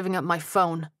 I'm not giving up my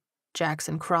phone.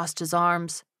 Jackson crossed his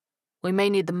arms. We may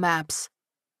need the maps.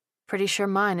 Pretty sure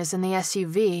mine is in the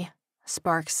SUV,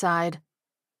 Sparks sighed.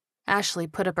 Ashley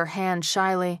put up her hand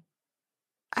shyly.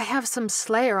 I have some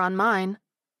Slayer on mine.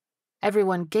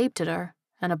 Everyone gaped at her,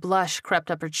 and a blush crept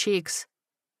up her cheeks.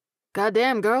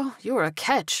 Goddamn, girl, you're a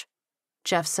catch,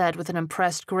 Jeff said with an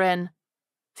impressed grin.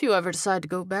 If you ever decide to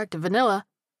go back to vanilla,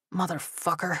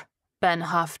 motherfucker, Ben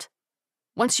huffed.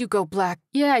 Once you go black,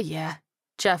 yeah,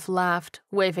 Jeff laughed,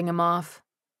 waving him off.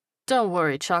 Don't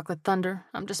worry, Chocolate Thunder,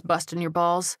 I'm just busting your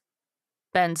balls.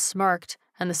 Ben smirked,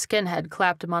 and the skinhead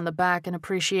clapped him on the back in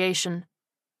appreciation.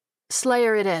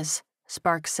 Slayer it is,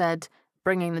 Sparks said,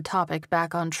 bringing the topic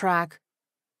back on track.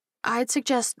 I'd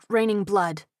suggest Raining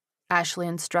Blood, Ashley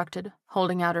instructed,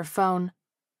 holding out her phone.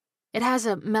 It has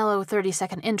a mellow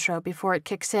 30-second intro before it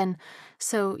kicks in,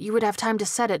 so you would have time to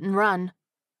set it and run.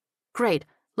 Great,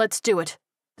 let's do it,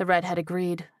 the redhead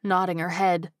agreed, nodding her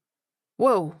head.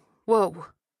 Whoa,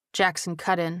 Jackson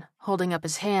cut in, holding up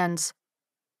his hands.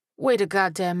 Wait a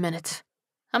goddamn minute.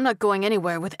 I'm not going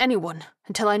anywhere with anyone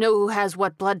until I know who has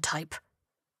what blood type.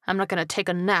 I'm not gonna take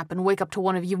a nap and wake up to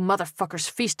one of you motherfuckers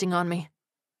feasting on me.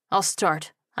 I'll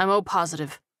start. I'm O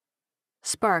positive.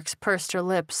 Sparks pursed her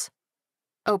lips.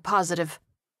 O positive.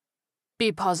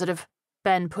 B positive,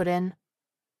 Ben put in.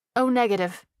 O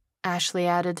negative, Ashley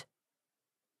added.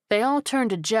 They all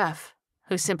turned to Jeff,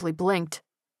 who simply blinked.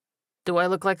 Do I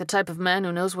look like the type of man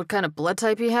who knows what kind of blood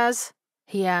type he has?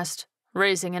 He asked,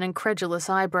 raising an incredulous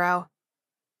eyebrow.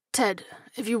 Ted,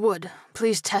 if you would,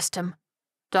 please test him.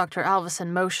 Dr.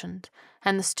 Alvison motioned,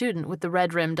 and the student with the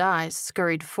red-rimmed eyes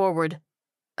scurried forward.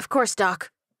 Of course,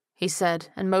 Doc, he said,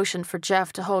 and motioned for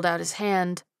Jeff to hold out his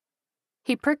hand.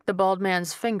 He pricked the bald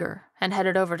man's finger and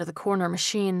headed over to the corner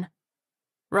machine.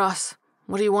 Ross,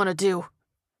 what do you want to do?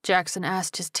 Jackson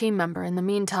asked his team member in the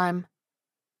meantime.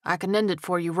 I can end it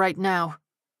for you right now.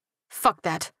 Fuck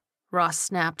that, Ross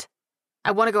snapped.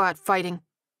 I want to go out fighting.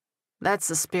 That's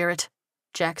the spirit,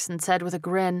 Jackson said with a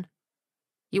grin.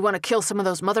 You want to kill some of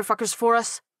those motherfuckers for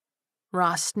us?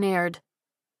 Ross sneered.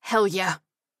 Hell yeah.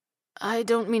 I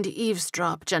don't mean to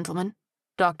eavesdrop, gentlemen,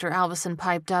 Dr. Alvison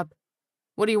piped up.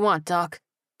 What do you want, Doc?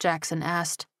 Jackson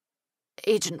asked.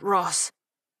 Agent Ross.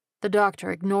 The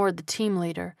doctor ignored the team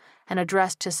leader and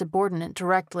addressed his subordinate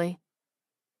directly.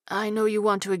 I know you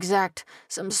want to exact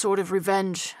some sort of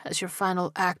revenge as your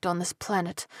final act on this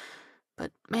planet,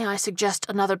 but may I suggest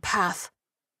another path?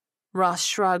 Ross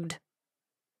shrugged.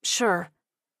 Sure.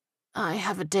 I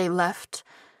have a day left,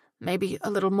 maybe a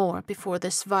little more before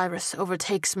this virus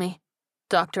overtakes me,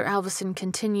 Dr. Alvison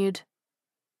continued.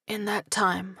 In that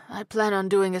time, I plan on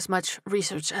doing as much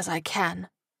research as I can.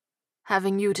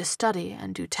 Having you to study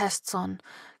and do tests on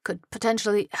could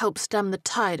potentially help stem the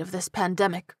tide of this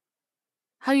pandemic.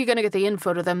 How you gonna get the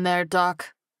info to them there,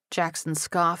 Doc? Jackson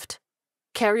scoffed.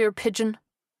 Carrier pigeon?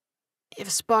 If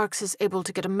Sparks is able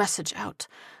to get a message out,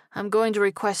 I'm going to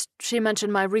request she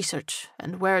mention my research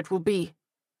and where it will be,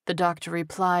 the doctor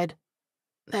replied.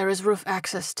 There is roof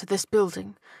access to this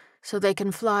building, so they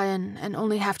can fly in and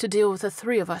only have to deal with the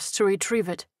three of us to retrieve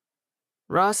it.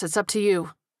 Ross, it's up to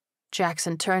you.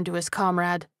 Jackson turned to his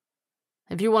comrade.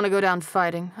 If you want to go down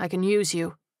fighting, I can use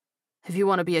you. If you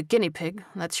want to be a guinea pig,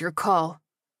 that's your call.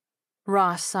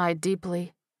 Ross sighed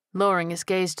deeply, lowering his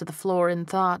gaze to the floor in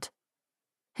thought.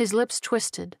 His lips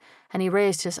twisted, and he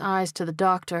raised his eyes to the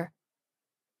doctor.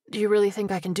 Do you really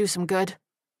think I can do some good?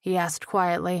 He asked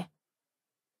quietly.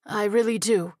 I really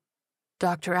do,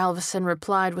 Dr. Alvison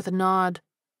replied with a nod.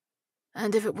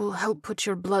 And if it will help put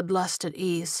your bloodlust at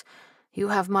ease, you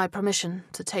have my permission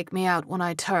to take me out when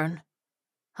I turn.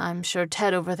 I'm sure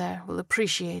Ted over there will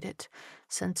appreciate it,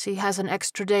 since he has an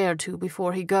extra day or two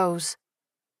before he goes."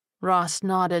 Ross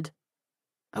nodded.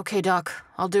 "Okay, Doc,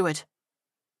 I'll do it."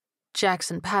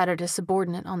 Jackson patted his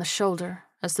subordinate on the shoulder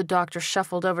as the doctor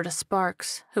shuffled over to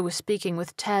Sparks, who was speaking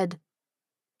with Ted.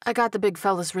 "I got the big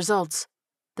fella's results,"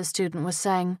 the student was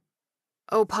saying.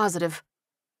 "Oh, positive."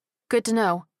 "Good to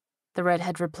know," the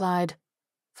redhead replied.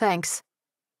 "Thanks."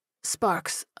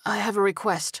 "Sparks, I have a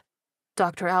request,"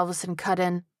 Dr. Alverson cut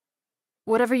in.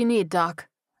 "Whatever you need, Doc,"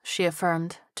 she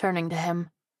affirmed, turning to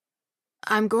him.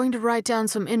 "I'm going to write down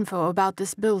some info about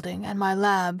this building and my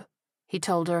lab," he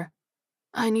told her.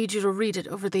 "I need you to read it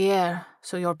over the air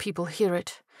so your people hear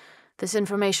it. This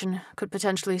information could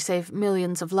potentially save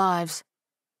millions of lives."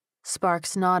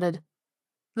 Sparks nodded.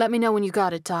 "Let me know when you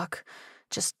got it, Doc.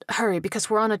 Just hurry, because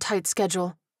we're on a tight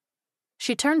schedule."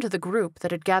 She turned to the group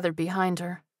that had gathered behind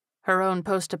her, her own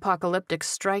post-apocalyptic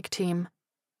strike team.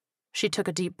 She took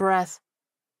a deep breath.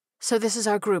 "So this is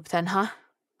our group then, huh?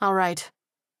 All right."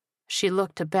 She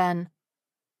looked to Ben.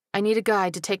 "I need a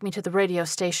guide to take me to the radio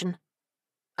station."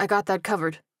 "I got that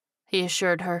covered," he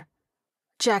assured her.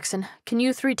 "Jackson, can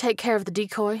you three take care of the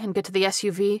decoy and get to the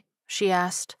SUV?" she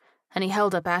asked, and he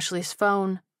held up Ashley's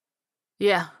phone.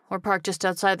 "Yeah, we're parked just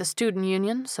outside the student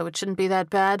union, so it shouldn't be that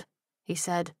bad," he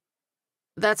said.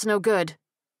 "That's no good,"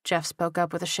 Jeff spoke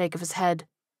up with a shake of his head.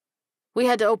 "We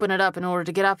had to open it up in order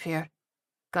to get up here.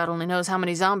 God only knows how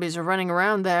many zombies are running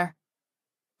around there."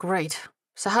 "Great.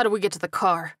 So how do we get to the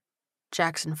car?"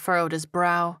 Jackson furrowed his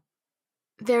brow.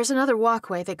 "There's another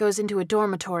walkway that goes into a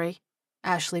dormitory,"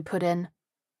 Ashley put in.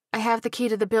 "I have the key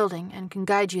to the building and can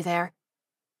guide you there."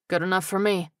 "Good enough for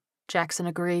me," Jackson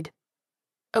agreed.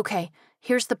 "Okay,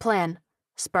 here's the plan,"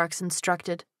 Sparks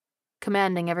instructed,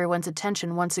 commanding everyone's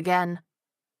attention once again.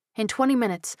 "In 20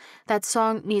 minutes, that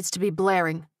song needs to be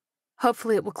blaring.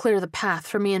 Hopefully it will clear the path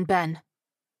for me and Ben.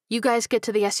 You guys get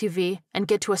to the SUV and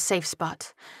get to a safe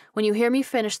spot. When you hear me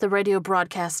finish the radio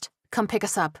broadcast, come pick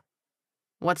us up."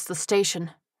 "What's the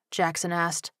station?" Jackson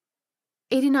asked.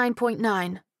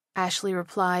 89.9, Ashley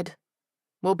replied.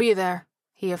 "We'll be there,"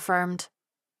 he affirmed.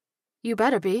 "You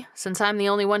better be, since I'm the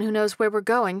only one who knows where we're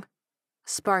going."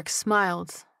 Sparks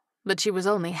smiled, but she was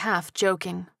only half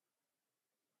joking.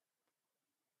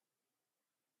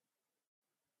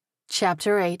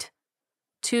 Chapter 8.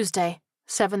 Tuesday,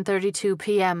 7:32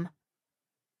 p.m.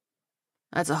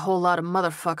 "That's a whole lot of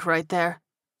motherfuck right there,"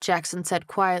 Jackson said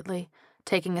quietly,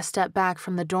 taking a step back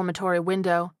from the dormitory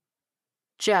window.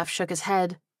 Jeff shook his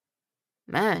head.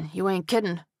 "Man, you ain't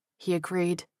kiddin'," he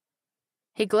agreed.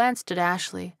 He glanced at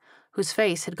Ashley, whose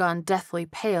face had gone deathly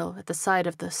pale at the sight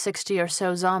of the 60 or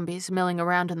so zombies milling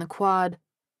around in the quad.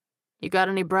 "You got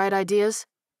any bright ideas?"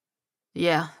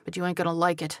 "Yeah, but you ain't gonna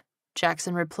like it,"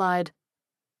 Jackson replied.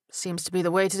 "Seems to be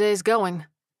the way today's going,"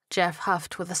 Jeff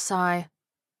huffed with a sigh.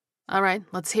 "All right,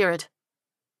 let's hear it."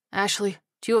 "Ashley,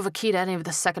 do you have a key to any of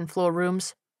the second-floor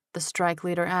rooms?" the strike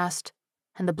leader asked,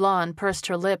 and the blonde pursed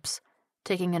her lips,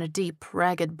 taking in a deep,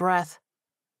 ragged breath.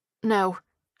 "No,"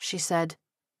 she said.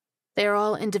 "They are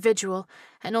all individual,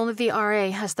 and only the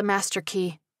RA has the master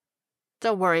key."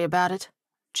 "Don't worry about it,"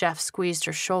 Jeff squeezed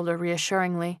her shoulder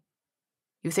reassuringly.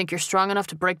 "You think you're strong enough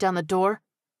to break down the door?"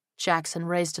 Jackson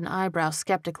raised an eyebrow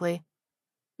skeptically.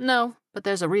 "No, but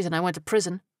there's a reason I went to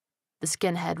prison," the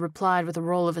skinhead replied with a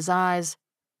roll of his eyes.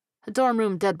 "A dorm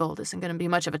room deadbolt isn't going to be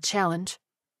much of a challenge."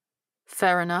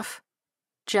 "Fair enough."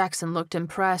 Jackson looked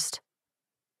impressed.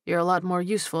 "You're a lot more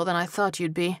useful than I thought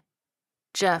you'd be."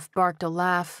 Jeff barked a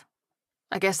laugh.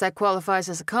 "I guess that qualifies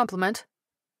as a compliment."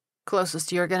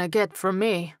 "Closest you're going to get from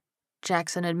me,"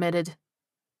 Jackson admitted.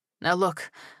 "Now look,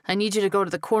 I need you to go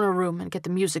to the corner room and get the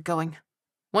music going.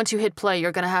 Once you hit play,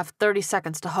 you're going to have 30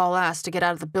 seconds to haul ass to get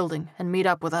out of the building and meet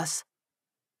up with us."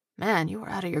 "Man, you are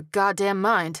out of your goddamn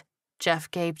mind," Jeff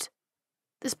gaped.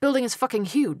 "This building is fucking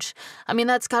huge. I mean,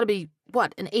 that's gotta be,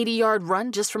 what, an 80-yard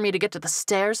run just for me to get to the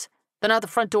stairs, then out the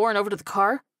front door and over to the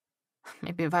car?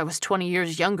 Maybe if I was 20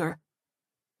 years younger."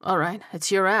 "All right,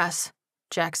 it's your ass,"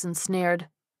 Jackson sneered.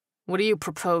 "What do you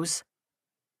propose?"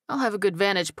 "I'll have a good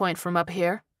vantage point from up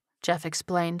here," Jeff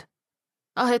explained.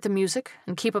 "I'll hit the music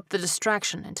and keep up the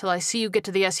distraction until I see you get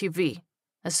to the SUV.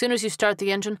 As soon as you start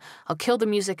the engine, I'll kill the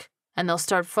music, and they'll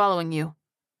start following you."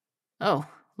 "Oh,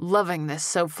 loving this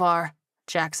so far,"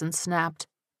 Jackson snapped.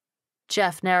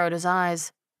 Jeff narrowed his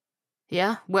eyes.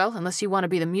 "Yeah, well, unless you want to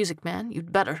be the music man,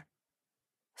 you'd better."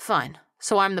 "Fine,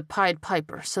 so I'm the Pied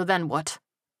Piper, so then what?"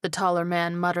 the taller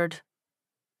man muttered.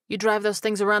 "You drive those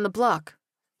things around the block,"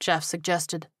 Jeff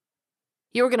suggested.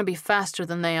 You're going to be faster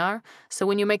than they are, so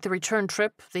when you make the return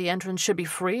trip, the entrance should be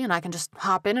free and I can just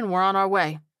hop in and we're on our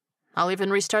way. I'll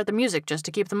even restart the music just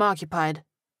to keep them occupied."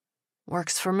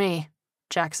 "Works for me,"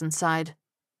 Jackson sighed.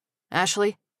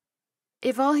 "Ashley?"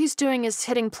 If all he's doing is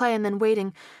hitting play and then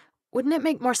waiting, wouldn't it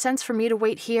make more sense for me to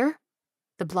wait here?"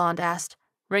 the blonde asked,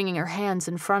 wringing her hands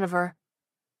in front of her.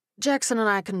 "Jackson and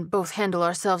I can both handle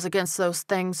ourselves against those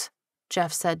things,"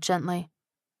 Jeff said gently.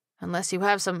 "Unless you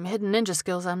have some hidden ninja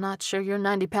skills, I'm not sure your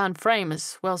 90-pound frame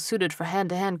is well suited for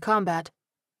hand-to-hand combat."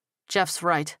 "Jeff's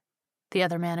right," the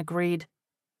other man agreed.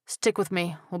 "Stick with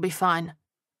me, we'll be fine."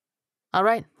 "All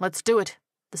right, let's do it,"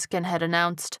 the skinhead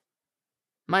announced.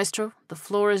 "Maestro, the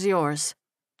floor is yours,"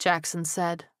 Jackson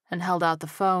said, and held out the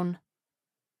phone.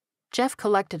 Jeff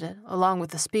collected it, along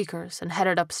with the speakers, and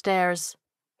headed upstairs.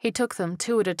 He took them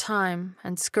 2 at a time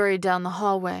and scurried down the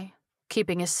hallway,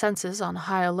 keeping his senses on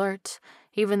high alert,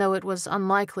 even though it was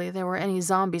unlikely there were any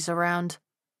zombies around.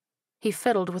 He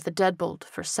fiddled with the deadbolt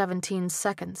for 17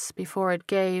 seconds before it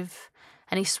gave,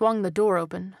 and he swung the door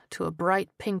open to a bright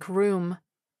pink room.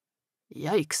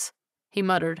 "Yikes," he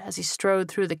muttered as he strode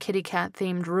through the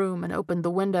kitty-cat-themed room and opened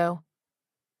the window.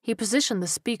 He positioned the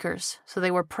speakers so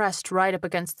they were pressed right up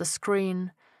against the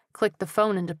screen, clicked the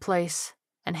phone into place,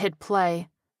 and hit play.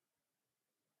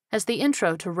 As the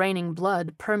intro to Raining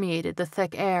Blood permeated the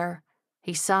thick air,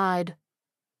 he sighed.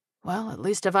 "Well, at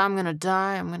least if I'm gonna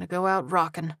die, I'm gonna go out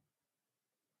rockin'."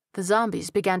 The zombies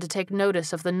began to take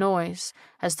notice of the noise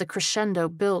as the crescendo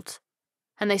built,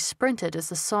 and they sprinted as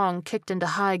the song kicked into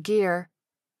high gear.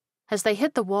 As they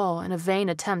hit the wall in a vain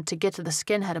attempt to get to the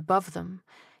skinhead above them,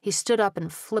 he stood up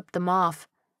and flipped them off,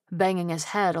 banging his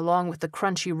head along with the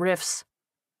crunchy riffs.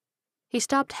 He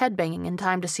stopped headbanging in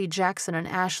time to see Jackson and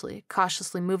Ashley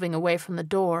cautiously moving away from the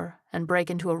door and break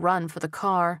into a run for the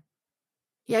car.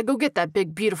 "Yeah, go get that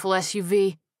big, beautiful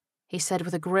SUV, he said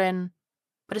with a grin,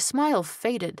 but his smile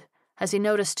faded as he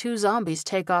noticed 2 zombies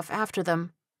take off after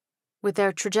them. With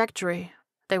their trajectory,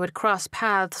 they would cross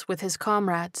paths with his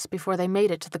comrades before they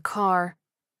made it to the car.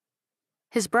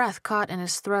 His breath caught in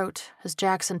his throat as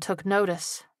Jackson took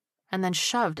notice, and then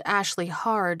shoved Ashley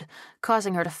hard,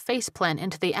 causing her to faceplant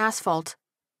into the asphalt.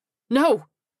 "No!"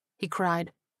 he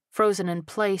cried, frozen in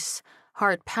place,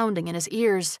 heart pounding in his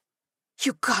ears.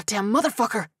 "You goddamn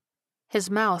motherfucker!" His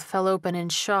mouth fell open in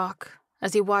shock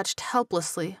as he watched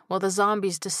helplessly while the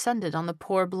zombies descended on the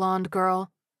poor blonde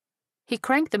girl. He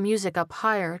cranked the music up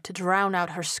higher to drown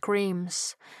out her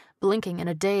screams, blinking in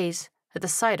a daze at the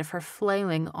sight of her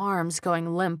flailing arms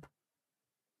going limp.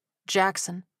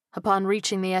 Jackson, upon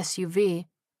reaching the SUV,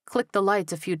 clicked the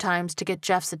lights a few times to get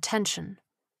Jeff's attention,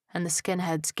 and the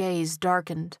skinhead's gaze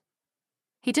darkened.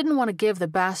 He didn't want to give the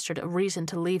bastard a reason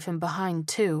to leave him behind,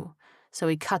 too, so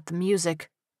he cut the music.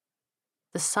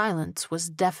 The silence was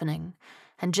deafening,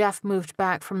 and Jeff moved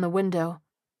back from the window,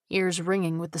 ears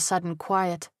ringing with the sudden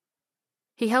quiet.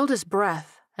 He held his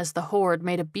breath as the horde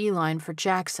made a beeline for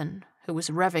Jackson, who was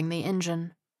revving the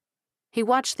engine. He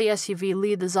watched the SUV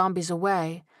lead the zombies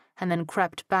away, and then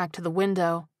crept back to the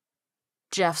window.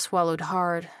 Jeff swallowed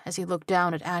hard as he looked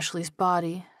down at Ashley's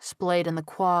body, splayed in the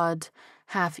quad,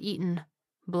 half-eaten,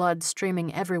 blood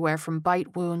streaming everywhere from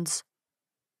bite wounds.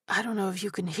 "I don't know if you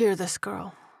can hear this,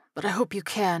 girl, but I hope you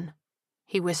can,"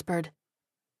 he whispered.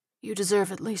 "You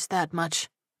deserve at least that much."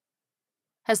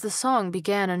 As the song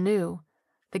began anew,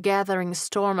 the gathering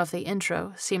storm of the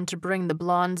intro seemed to bring the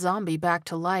blonde zombie back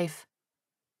to life.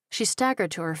 She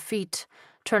staggered to her feet,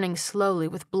 turning slowly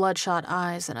with bloodshot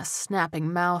eyes and a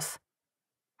snapping mouth.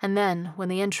 And then, when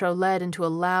the intro led into a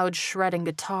loud, shredding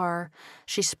guitar,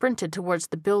 she sprinted towards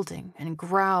the building and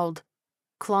growled,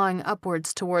 clawing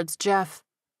upwards towards Jeff.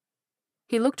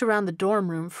 He looked around the dorm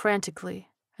room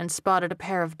frantically and spotted a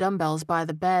pair of dumbbells by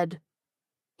the bed.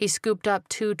 He scooped up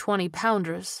 2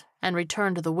 20-pounders and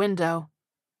returned to the window.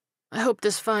 "I hope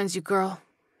this finds you, girl,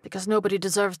 because nobody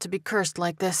deserves to be cursed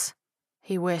like this,"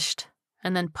 he wished,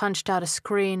 and then punched out a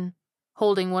screen,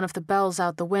 holding one of the bells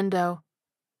out the window.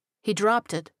 He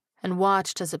dropped it and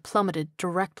watched as it plummeted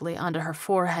directly onto her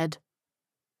forehead.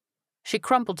 She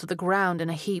crumpled to the ground in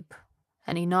a heap,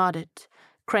 and he nodded,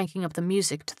 cranking up the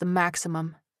music to the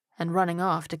maximum and running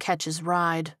off to catch his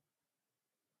ride.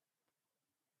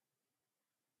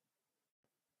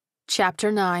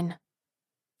 Chapter 9.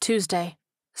 Tuesday,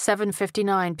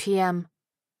 7:59 p.m.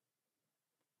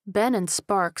 Ben and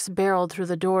Sparks barreled through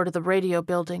the door to the radio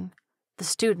building, the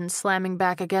student slamming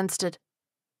back against it.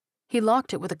 He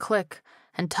locked it with a click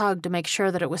and tugged to make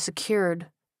sure that it was secured,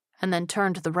 and then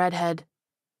turned to the redhead.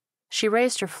 She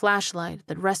raised her flashlight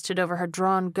that rested over her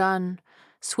drawn gun,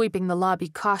 sweeping the lobby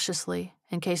cautiously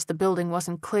in case the building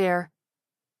wasn't clear.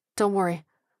 "Don't worry,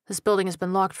 This building has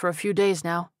been locked for a few days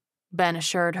now, Ben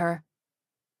assured her.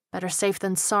 Better safe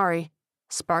than sorry,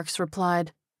 Sparks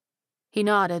replied. He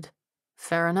nodded.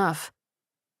 Fair enough.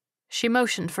 She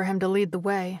motioned for him to lead the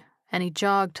way, and he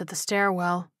jogged to the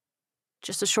stairwell.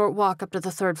 Just a short walk up to the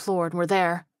 3rd floor and we're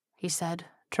there, he said,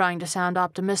 trying to sound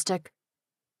optimistic.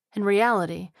 In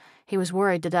reality, he was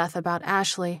worried to death about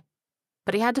Ashley,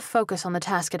 but he had to focus on the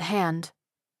task at hand.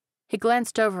 He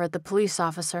glanced over at the police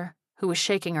officer, who was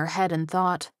shaking her head in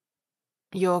thought.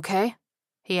 You okay?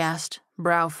 He asked,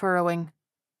 brow furrowing.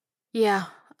 Yeah,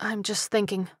 I'm just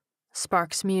thinking,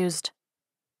 Sparks mused.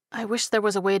 I wish there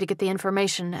was a way to get the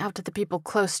information out to the people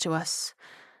close to us.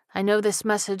 I know this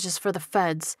message is for the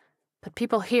feds, but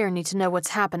people here need to know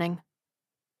what's happening.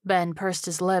 Ben pursed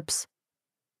his lips.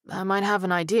 I might have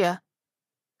an idea.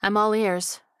 I'm all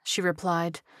ears, she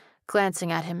replied,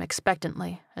 glancing at him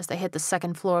expectantly as they hit the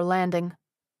 2nd floor landing.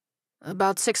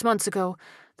 About 6 months ago,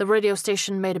 the radio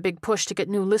station made a big push to get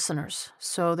new listeners,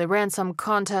 so they ran some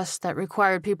contest that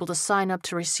required people to sign up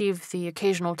to receive the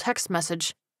occasional text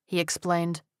message, he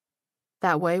explained.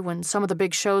 That way, when some of the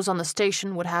big shows on the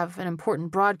station would have an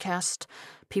important broadcast,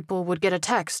 people would get a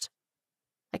text.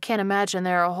 I can't imagine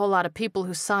there are a whole lot of people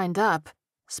who signed up,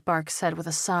 Sparks said with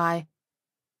a sigh.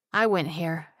 I went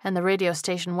here, and the radio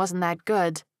station wasn't that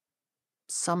good.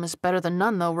 Some is better than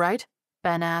none, though, right?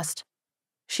 Ben asked.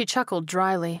 She chuckled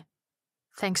dryly.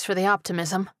 Thanks for the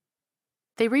optimism.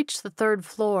 They reached the 3rd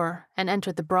floor and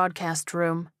entered the broadcast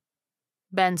room.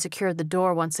 Ben secured the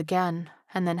door once again,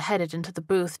 and then headed into the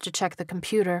booth to check the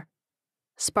computer.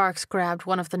 Sparks grabbed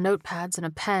one of the notepads and a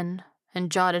pen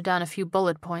and jotted down a few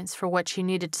bullet points for what she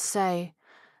needed to say,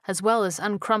 as well as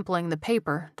uncrumpling the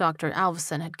paper Dr.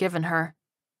 Alvison had given her.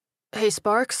 Hey,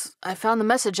 Sparks, I found the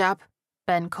message app,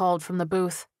 Ben called from the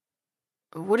booth.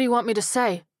 What do you want me to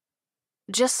say?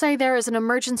 Just say there is an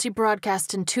emergency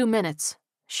broadcast in 2 minutes,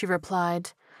 she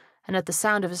replied, and at the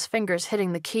sound of his fingers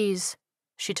hitting the keys,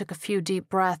 she took a few deep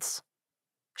breaths.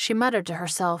 She muttered to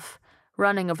herself,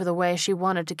 running over the way she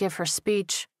wanted to give her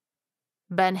speech.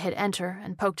 Ben hit enter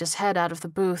and poked his head out of the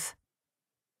booth.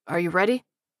 Are you ready?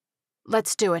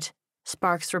 Let's do it,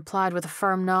 Sparks replied with a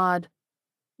firm nod.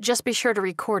 Just be sure to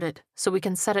record it so we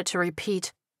can set it to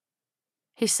repeat.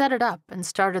 He set it up and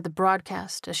started the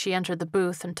broadcast as she entered the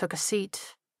booth and took a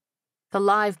seat. The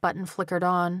live button flickered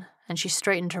on, and she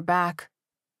straightened her back.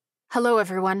 Hello,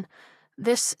 everyone.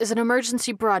 This is an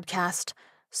emergency broadcast,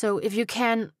 so if you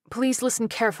can, please listen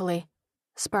carefully,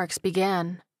 Sparks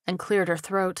began and cleared her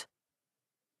throat.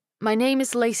 My name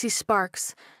is Lacy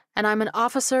Sparks, and I'm an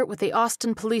officer with the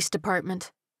Austin Police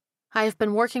Department. I have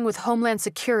been working with Homeland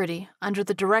Security under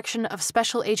the direction of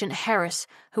Special Agent Harris,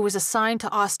 who was assigned to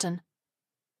Austin.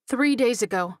 3 days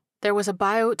ago, there was a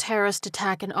bioterrorist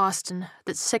attack in Austin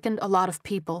that sickened a lot of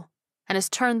people and has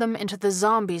turned them into the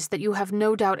zombies that you have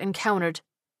no doubt encountered.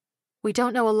 We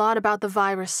don't know a lot about the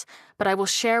virus, but I will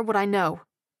share what I know.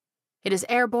 It is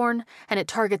airborne, and it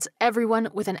targets everyone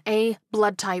with an A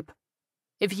blood type.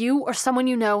 If you or someone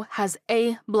you know has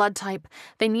A blood type,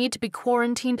 they need to be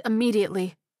quarantined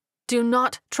immediately. Do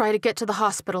not try to get to the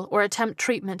hospital or attempt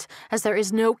treatment, as there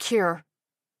is no cure.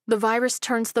 The virus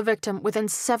turns the victim within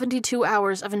 72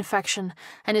 hours of infection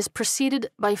and is preceded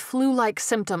by flu-like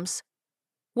symptoms.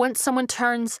 Once someone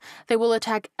turns, they will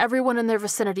attack everyone in their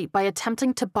vicinity by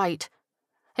attempting to bite.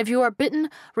 If you are bitten,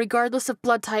 regardless of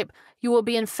blood type, you will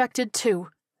be infected too.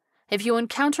 If you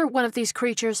encounter one of these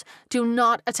creatures, do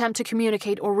not attempt to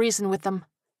communicate or reason with them.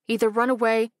 Either run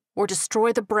away or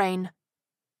destroy the brain.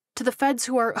 To the feds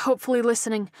who are hopefully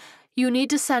listening, you need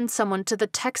to send someone to the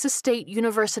Texas State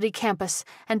University campus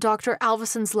and Dr.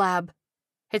 Alvison's lab.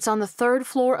 It's on the 3rd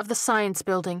floor of the science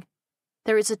building.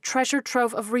 There is a treasure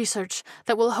trove of research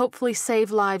that will hopefully save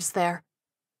lives there.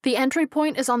 The entry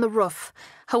point is on the roof.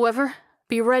 However,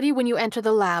 be ready when you enter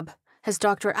the lab, as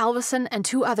Dr. Alvison and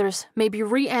 2 others may be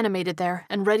reanimated there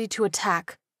and ready to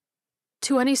attack.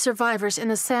 To any survivors in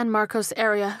the San Marcos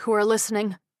area who are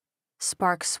listening,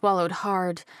 Sparks swallowed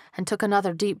hard and took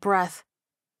another deep breath.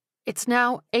 It's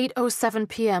now 8:07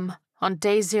 p.m. on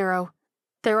day 0.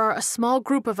 There are a small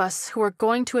group of us who are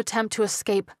going to attempt to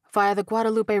escape via the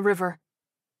Guadalupe River.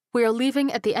 We are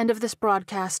leaving at the end of this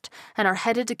broadcast and are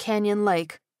headed to Canyon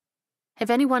Lake.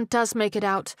 If anyone does make it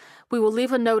out, we will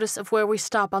leave a notice of where we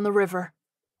stop on the river.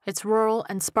 It's rural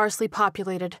and sparsely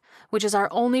populated, which is our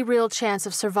only real chance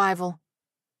of survival.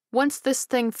 Once this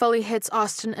thing fully hits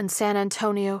Austin and San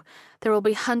Antonio, there will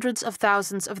be hundreds of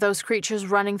thousands of those creatures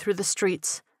running through the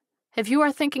streets. If you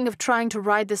are thinking of trying to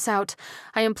ride this out,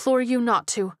 I implore you not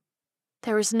to.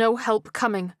 There is no help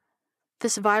coming.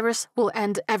 This virus will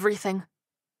end everything.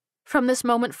 From this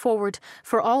moment forward,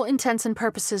 for all intents and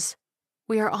purposes,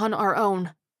 We are on our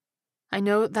own. I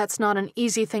know that's not an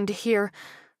easy thing to hear,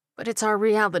 but it's our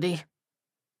reality.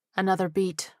 Another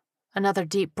beat, another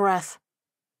deep breath.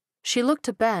 She looked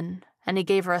to Ben, and he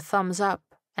gave her a thumbs up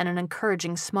and an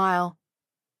encouraging smile.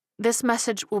 This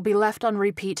message will be left on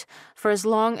repeat for as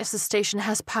long as the station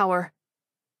has power.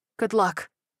 Good luck,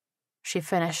 she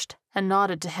finished and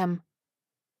nodded to him.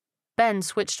 Ben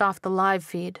switched off the live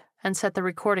feed and set the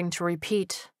recording to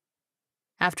repeat.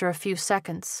 After a few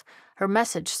seconds, her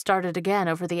message started again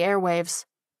over the airwaves.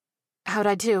 How'd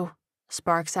I do?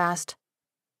 Sparks asked.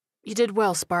 You did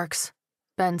well, Sparks,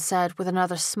 Ben said with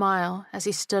another smile as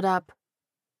he stood up.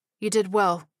 You did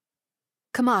well.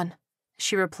 Come on,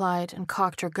 she replied and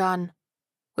cocked her gun.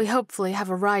 We hopefully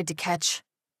have a ride to catch.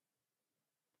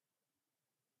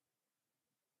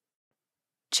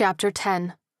 Chapter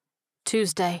 10.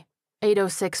 Tuesday,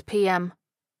 8:06 p.m.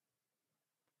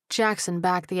 Jackson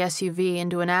backed the SUV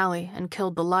into an alley and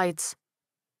killed the lights.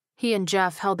 He and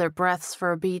Jeff held their breaths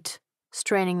for a beat,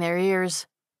 straining their ears.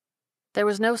 There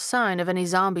was no sign of any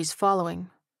zombies following,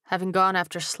 having gone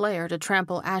after Slayer to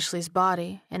trample Ashley's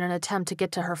body in an attempt to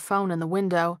get to her phone in the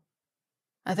window.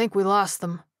 I think we lost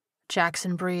them,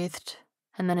 Jackson breathed,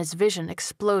 and then his vision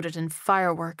exploded in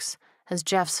fireworks as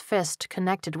Jeff's fist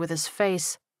connected with his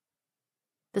face.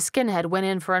 The skinhead went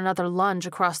in for another lunge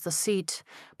across the seat,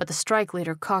 but the strike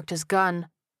leader cocked his gun.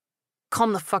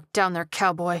 Calm the fuck down there,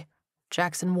 cowboy,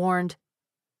 Jackson warned.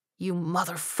 You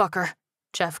motherfucker,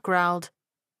 Jeff growled.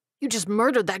 You just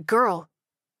murdered that girl.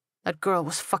 That girl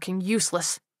was fucking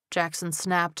useless, Jackson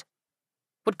snapped.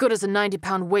 What good is a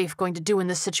 90-pound waif going to do in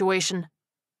this situation?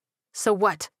 So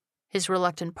what? His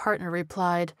reluctant partner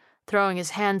replied, throwing his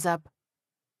hands up.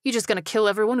 You just gonna kill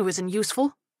everyone who isn't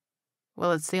useful?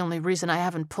 Well, it's the only reason I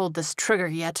haven't pulled this trigger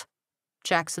yet.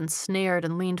 Jackson sneered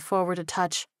and leaned forward a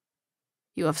touch.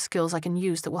 You have skills I can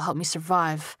use that will help me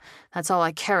survive. That's all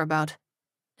I care about.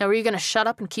 Now are you gonna shut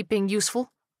up and keep being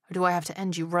useful? Or do I have to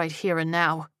end you right here and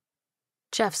now?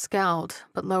 Jeff scowled,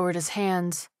 but lowered his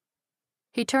hands.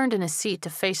 He turned in his seat to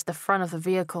face the front of the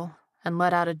vehicle and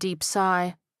let out a deep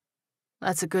sigh.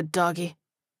 That's a good doggy,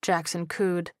 Jackson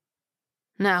cooed.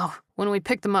 Now, when we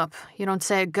pick them up, you don't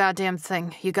say a goddamn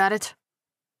thing, you got it?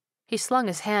 He slung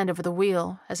his hand over the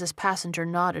wheel as his passenger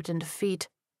nodded in defeat.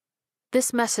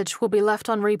 This message will be left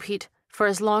on repeat for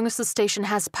as long as the station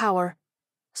has power,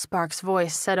 Sparks'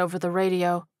 voice said over the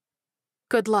radio.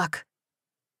 Good luck.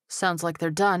 Sounds like they're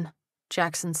done,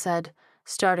 Jackson said,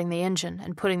 starting the engine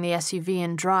and putting the SUV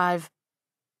in drive.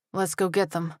 Let's go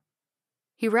get them.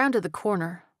 He rounded the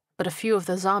corner, but a few of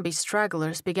the zombie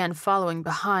stragglers began following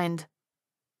behind.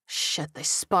 Shit, they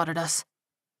spotted us.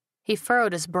 He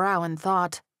furrowed his brow in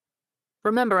thought.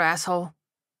 Remember, asshole,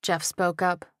 Jeff spoke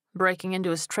up, breaking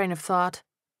into his train of thought.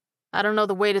 I don't know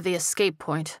the way to the escape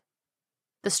point.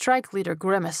 The strike leader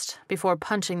grimaced before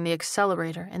punching the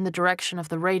accelerator in the direction of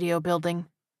the radio building.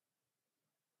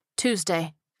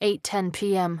 Tuesday, 8:10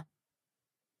 p.m.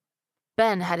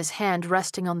 Ben had his hand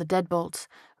resting on the deadbolt,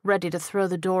 ready to throw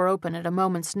the door open at a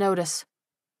moment's notice.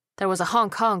 There was a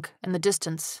honk-honk in the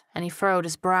distance, and he furrowed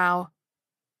his brow.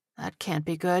 That can't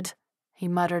be good, he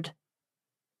muttered.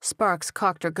 Sparks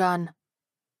cocked her gun.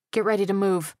 Get ready to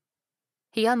move.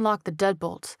 He unlocked the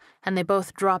deadbolt, and they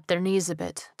both dropped their knees a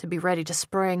bit to be ready to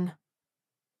spring.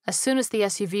 As soon as the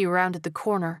SUV rounded the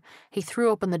corner, he threw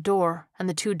open the door, and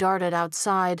the two darted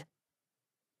outside.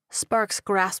 Sparks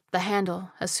grasped the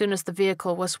handle as soon as the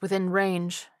vehicle was within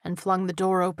range and flung the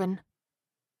door open.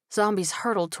 Zombies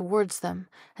hurtled towards them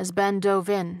as Ben dove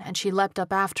in and she leapt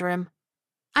up after him.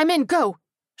 I'm in, go!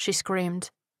 She screamed,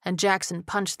 and Jackson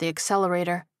punched the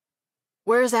accelerator.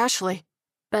 Where's Ashley?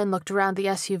 Ben looked around the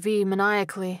SUV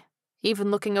maniacally, even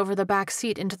looking over the back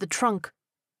seat into the trunk.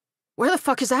 Where the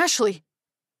fuck is Ashley?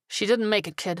 She didn't make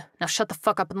it, kid. Now shut the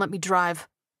fuck up and let me drive,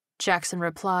 Jackson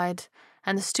replied,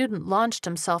 and the student launched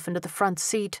himself into the front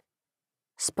seat.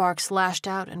 Sparks lashed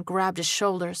out and grabbed his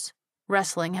shoulders,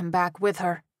 wrestling him back with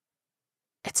her.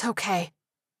 It's okay,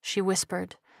 she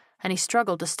whispered, and he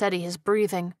struggled to steady his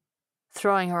breathing,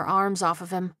 throwing her arms off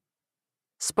of him.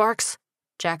 Sparks,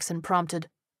 Jackson prompted.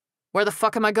 Where the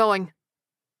fuck am I going?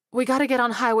 We gotta get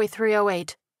on Highway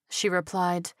 308, she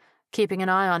replied, keeping an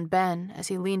eye on Ben as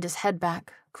he leaned his head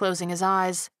back, closing his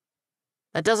eyes.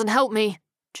 That doesn't help me,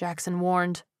 Jackson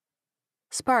warned.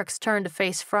 Sparks turned to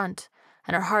face front,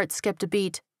 and her heart skipped a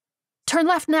beat. Turn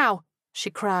left now, she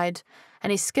cried,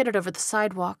 and he skidded over the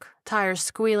sidewalk, tires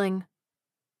squealing.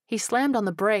 He slammed on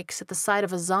the brakes at the sight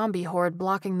of a zombie horde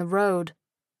blocking the road.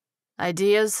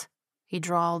 Ideas? He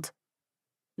drawled.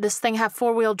 This thing have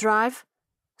four-wheel drive?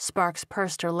 Sparks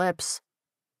pursed her lips.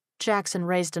 Jackson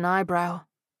raised an eyebrow.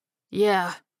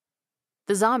 Yeah.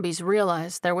 The zombies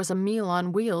realized there was a meal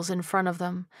on wheels in front of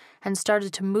them and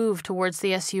started to move towards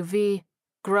the SUV,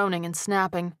 groaning and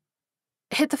snapping.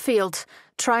 "Hit the field.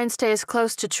 Try and stay as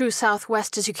close to true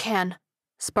southwest as you can,"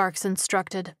 Sparks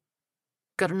instructed.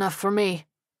 "Good enough for me,"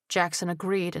 Jackson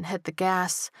agreed and hit the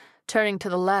gas, turning to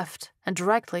the left and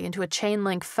directly into a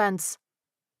chain-link fence.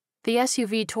 The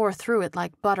SUV tore through it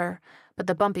like butter, but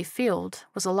the bumpy field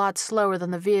was a lot slower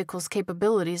than the vehicle's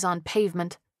capabilities on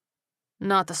pavement.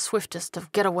 Not the swiftest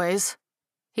of getaways.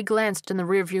 He glanced in the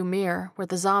rearview mirror where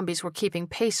the zombies were keeping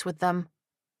pace with them.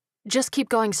 "Just keep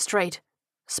going straight,"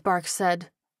 Sparks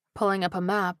said, pulling up a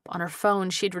map on her phone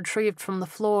she'd retrieved from the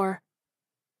floor.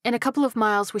 "In a couple of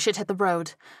miles, we should hit the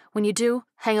road. When you do,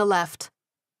 hang a left."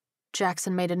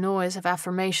 Jackson made a noise of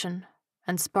affirmation,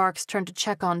 and Sparks turned to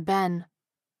check on Ben.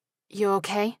 "You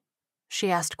okay?"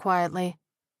 she asked quietly.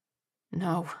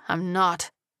 "No, I'm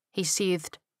not," he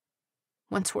seethed.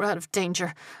 "Once we're out of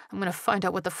danger, I'm gonna find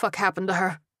out what the fuck happened to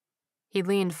her." He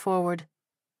leaned forward.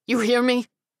 "You hear me?"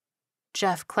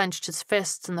 Jeff clenched his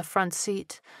fists in the front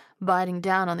seat, biting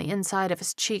down on the inside of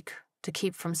his cheek to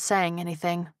keep from saying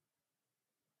anything.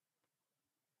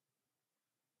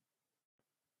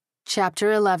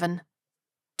 Chapter 11.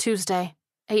 Tuesday,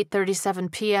 8:37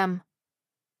 p.m.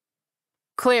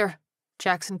 "Clear,"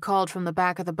 Jackson called from the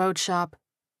back of the boat shop.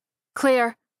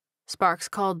 "Clear," Sparks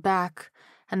called back,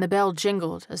 and the bell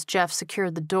jingled as Jeff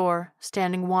secured the door,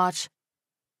 standing watch.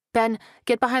 "Ben,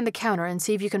 get behind the counter and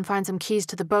see if you can find some keys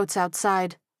to the boats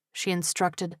outside," she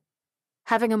instructed.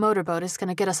 "Having a motorboat is going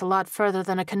to get us a lot further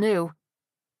than a canoe."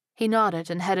 He nodded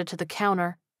and headed to the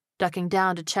counter, ducking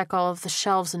down to check all of the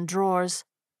shelves and drawers.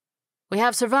 "We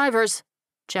have survivors,"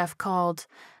 Jeff called,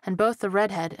 and both the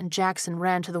redhead and Jackson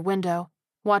ran to the window,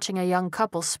 watching a young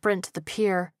couple sprint to the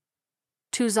pier.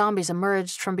 Two zombies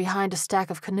emerged from behind a stack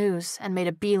of canoes and made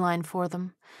a beeline for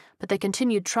them, but they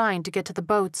continued trying to get to the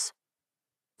boats.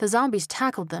 The zombies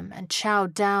tackled them and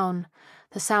chowed down,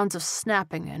 the sounds of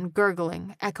snapping and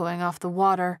gurgling echoing off the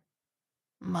water.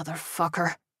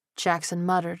 "Motherfucker," Jackson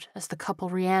muttered as the couple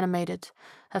reanimated,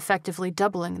 effectively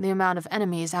doubling the amount of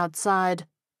enemies outside.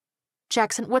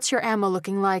 "Jackson, what's your ammo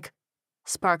looking like?"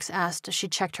 Sparks asked as she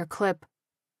checked her clip.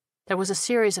 There was a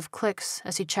series of clicks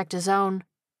as he checked his own.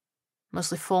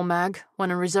 "Mostly full mag,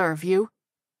 one in reserve. You?"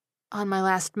 "On my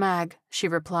last mag," she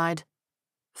replied.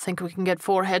 "Think we can get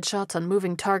 4 headshots on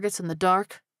moving targets in the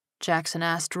dark?" Jackson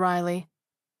asked wryly.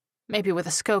 "Maybe with a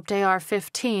scoped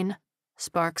AR-15,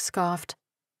 Sparks scoffed.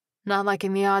 "Not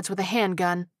liking the odds with a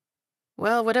handgun."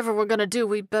 "Well, whatever we're gonna do,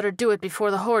 we better do it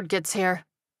before the horde gets here,"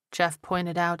 Jeff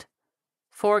pointed out.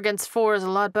 4 against 4 is a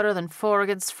lot better than 4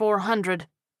 against 400.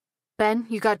 "Ben,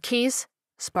 you got keys?"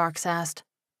 Sparks asked.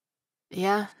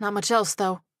 "Yeah, not much else,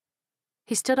 though."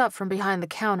 He stood up from behind the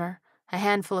counter, a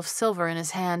handful of silver in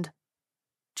his hand.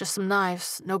 "Just some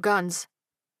knives, no guns."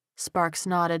 Sparks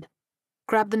nodded.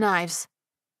 "Grab the knives."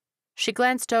 She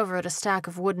glanced over at a stack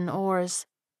of wooden oars,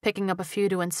 picking up a few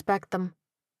to inspect them.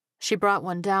 She brought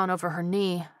one down over her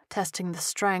knee, testing the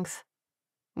strength.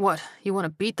 "What, you want to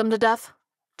beat them to death?"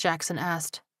 Jackson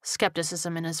asked,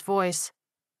 skepticism in his voice.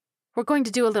 "We're going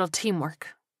to do a little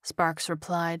teamwork," Sparks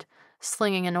replied,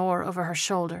 slinging an oar over her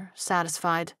shoulder,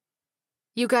 satisfied.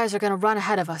 "You guys are going to run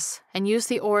ahead of us and use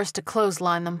the oars to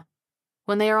clothesline them.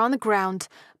 When they are on the ground,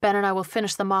 Ben and I will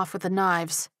finish them off with the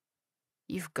knives."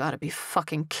 "You've got to be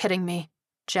fucking kidding me."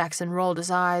 Jackson rolled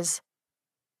his eyes.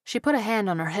 She put a hand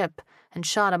on her hip and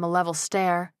shot him a level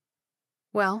stare.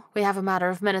 "Well, we have a matter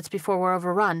of minutes before we're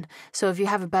overrun, so if you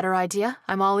have a better idea,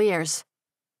 I'm all ears."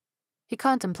 He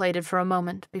contemplated for a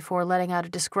moment before letting out a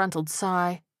disgruntled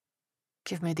sigh.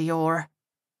 "Give me the oar."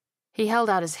 He held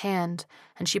out his hand,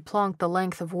 and she plonked the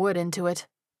length of wood into it.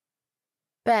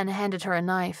 Ben handed her a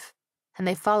knife, and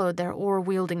they followed their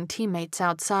oar-wielding teammates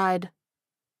outside.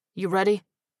 "You ready?"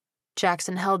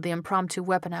 Jackson held the impromptu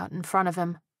weapon out in front of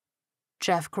him.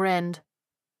 Jeff grinned.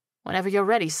 "Whenever you're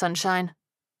ready, sunshine."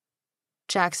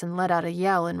 Jackson let out a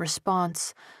yell in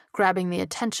response, grabbing the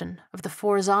attention of the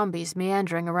 4 zombies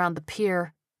meandering around the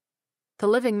pier. The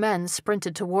living men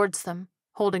sprinted towards them,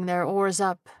 holding their oars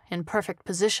up in perfect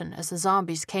position as the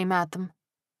zombies came at them.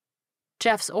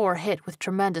 Jeff's oar hit with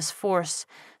tremendous force,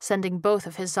 sending both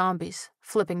of his zombies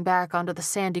flipping back onto the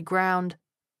sandy ground.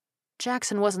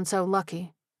 Jackson wasn't so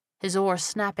lucky, his oar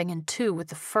snapping in 2 with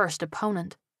the first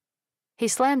opponent. He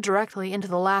slammed directly into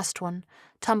the last one,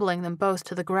 tumbling them both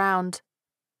to the ground.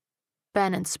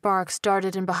 Ben and Sparks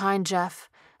darted in behind Jeff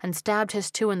and stabbed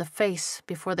his 2 in the face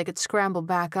before they could scramble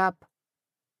back up.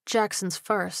 Jackson's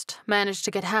first managed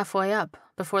to get halfway up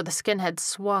before the skinhead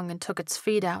swung and took its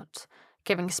feet out,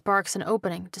 giving Sparks an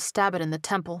opening to stab it in the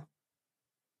temple.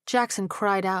 Jackson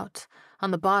cried out,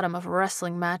 on the bottom of a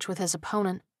wrestling match with his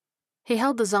opponent. He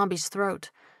held the zombie's throat,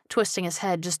 twisting his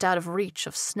head just out of reach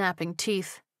of snapping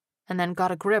teeth, and then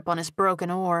got a grip on his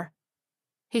broken oar.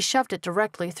 He shoved it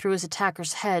directly through his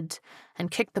attacker's head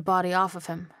and kicked the body off of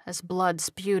him as blood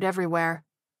spewed everywhere.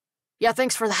 "Yeah,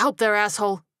 thanks for the help there,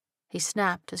 asshole," he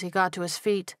snapped as he got to his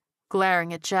feet,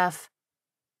 glaring at Jeff.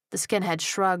 The skinhead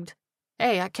shrugged.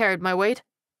 "Hey, I carried my weight."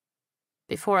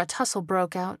 Before a tussle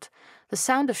broke out, the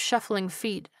sound of shuffling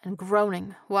feet and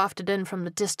groaning wafted in from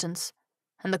the distance,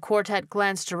 and the quartet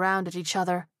glanced around at each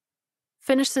other.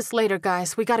 "Finish this later,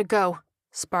 guys. We gotta go,"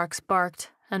 Sparks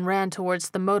barked and ran towards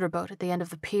the motorboat at the end of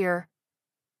the pier.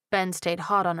 Ben stayed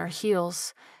hot on her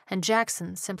heels, and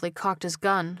Jackson simply cocked his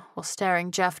gun while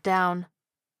staring Jeff down.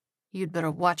 "You'd better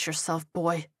watch yourself,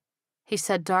 boy," he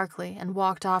said darkly and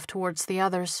walked off towards the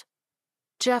others.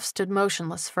 Jeff stood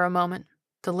motionless for a moment,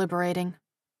 deliberating.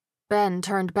 Ben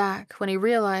turned back when he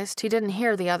realized he didn't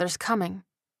hear the others coming,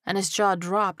 and his jaw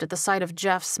dropped at the sight of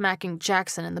Jeff smacking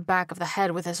Jackson in the back of the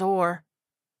head with his oar.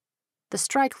 The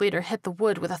strike leader hit the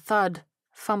wood with a thud,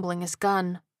 fumbling his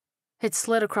gun. It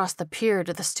slid across the pier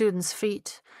to the student's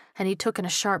feet, and he took in a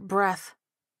sharp breath.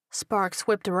 Sparks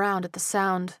whipped around at the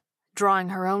sound, drawing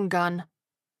her own gun.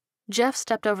 Jeff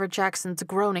stepped over Jackson's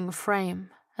groaning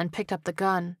frame and picked up the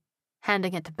gun,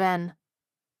 handing it to Ben.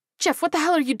 "Jeff, what the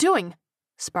hell are you doing?"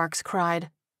 Sparks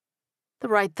cried. "The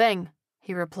right thing,"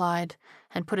 he replied,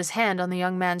 and put his hand on the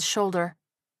young man's shoulder.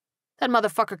 "That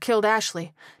motherfucker killed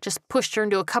Ashley, just pushed her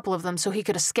into a couple of them so he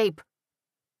could escape."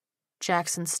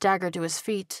 Jackson staggered to his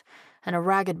feet, and a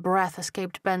ragged breath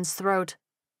escaped Ben's throat.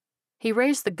 He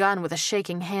raised the gun with a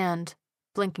shaking hand,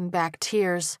 blinking back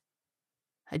tears.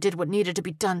 "I did what needed to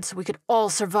be done so we could all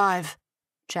survive,"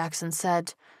 Jackson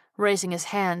said, raising his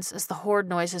hands as the horde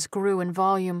noises grew in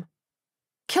volume.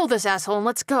 "Kill this asshole and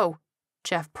let's go,"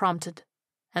 Jeff prompted,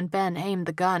 and Ben aimed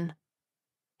the gun.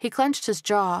 He clenched his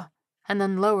jaw and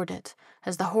then lowered it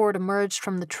as the horde emerged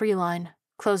from the tree line,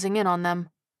 closing in on them.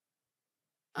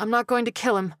 "I'm not going to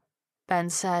kill him," Ben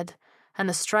said, and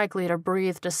the strike leader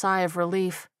breathed a sigh of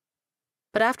relief.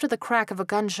 But after the crack of a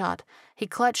gunshot, he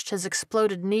clutched his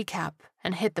exploded kneecap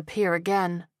and hit the pier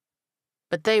again.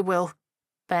 "But they will,"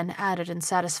 Ben added in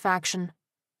satisfaction.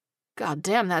 "God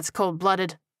damn, that's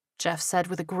cold-blooded," Jeff said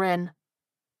with a grin.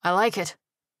 "I like it."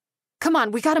 "Come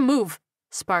on, we gotta move,"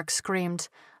 Sparks screamed,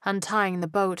 untying the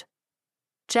boat.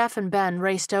 Jeff and Ben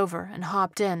raced over and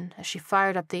hopped in as she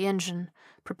fired up the engine,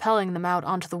 propelling them out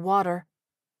onto the water.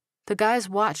 The guys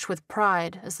watched with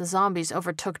pride as the zombies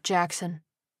overtook Jackson,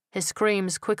 his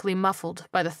screams quickly muffled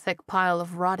by the thick pile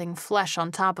of rotting flesh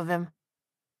on top of him.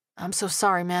 "I'm so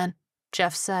sorry, man,"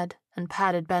 Jeff said and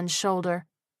patted Ben's shoulder.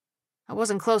 "I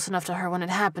wasn't close enough to her when it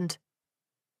happened."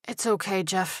 "It's okay,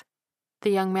 Jeff,"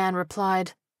 the young man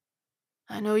replied.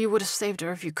 "I know you would have saved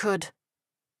her if you could."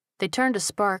 They turned to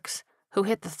Sparks, who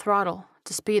hit the throttle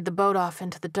to speed the boat off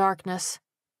into the darkness.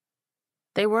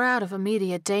 They were out of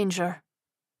immediate danger.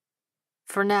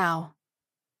 For now.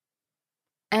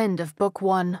 End of Book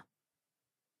 1.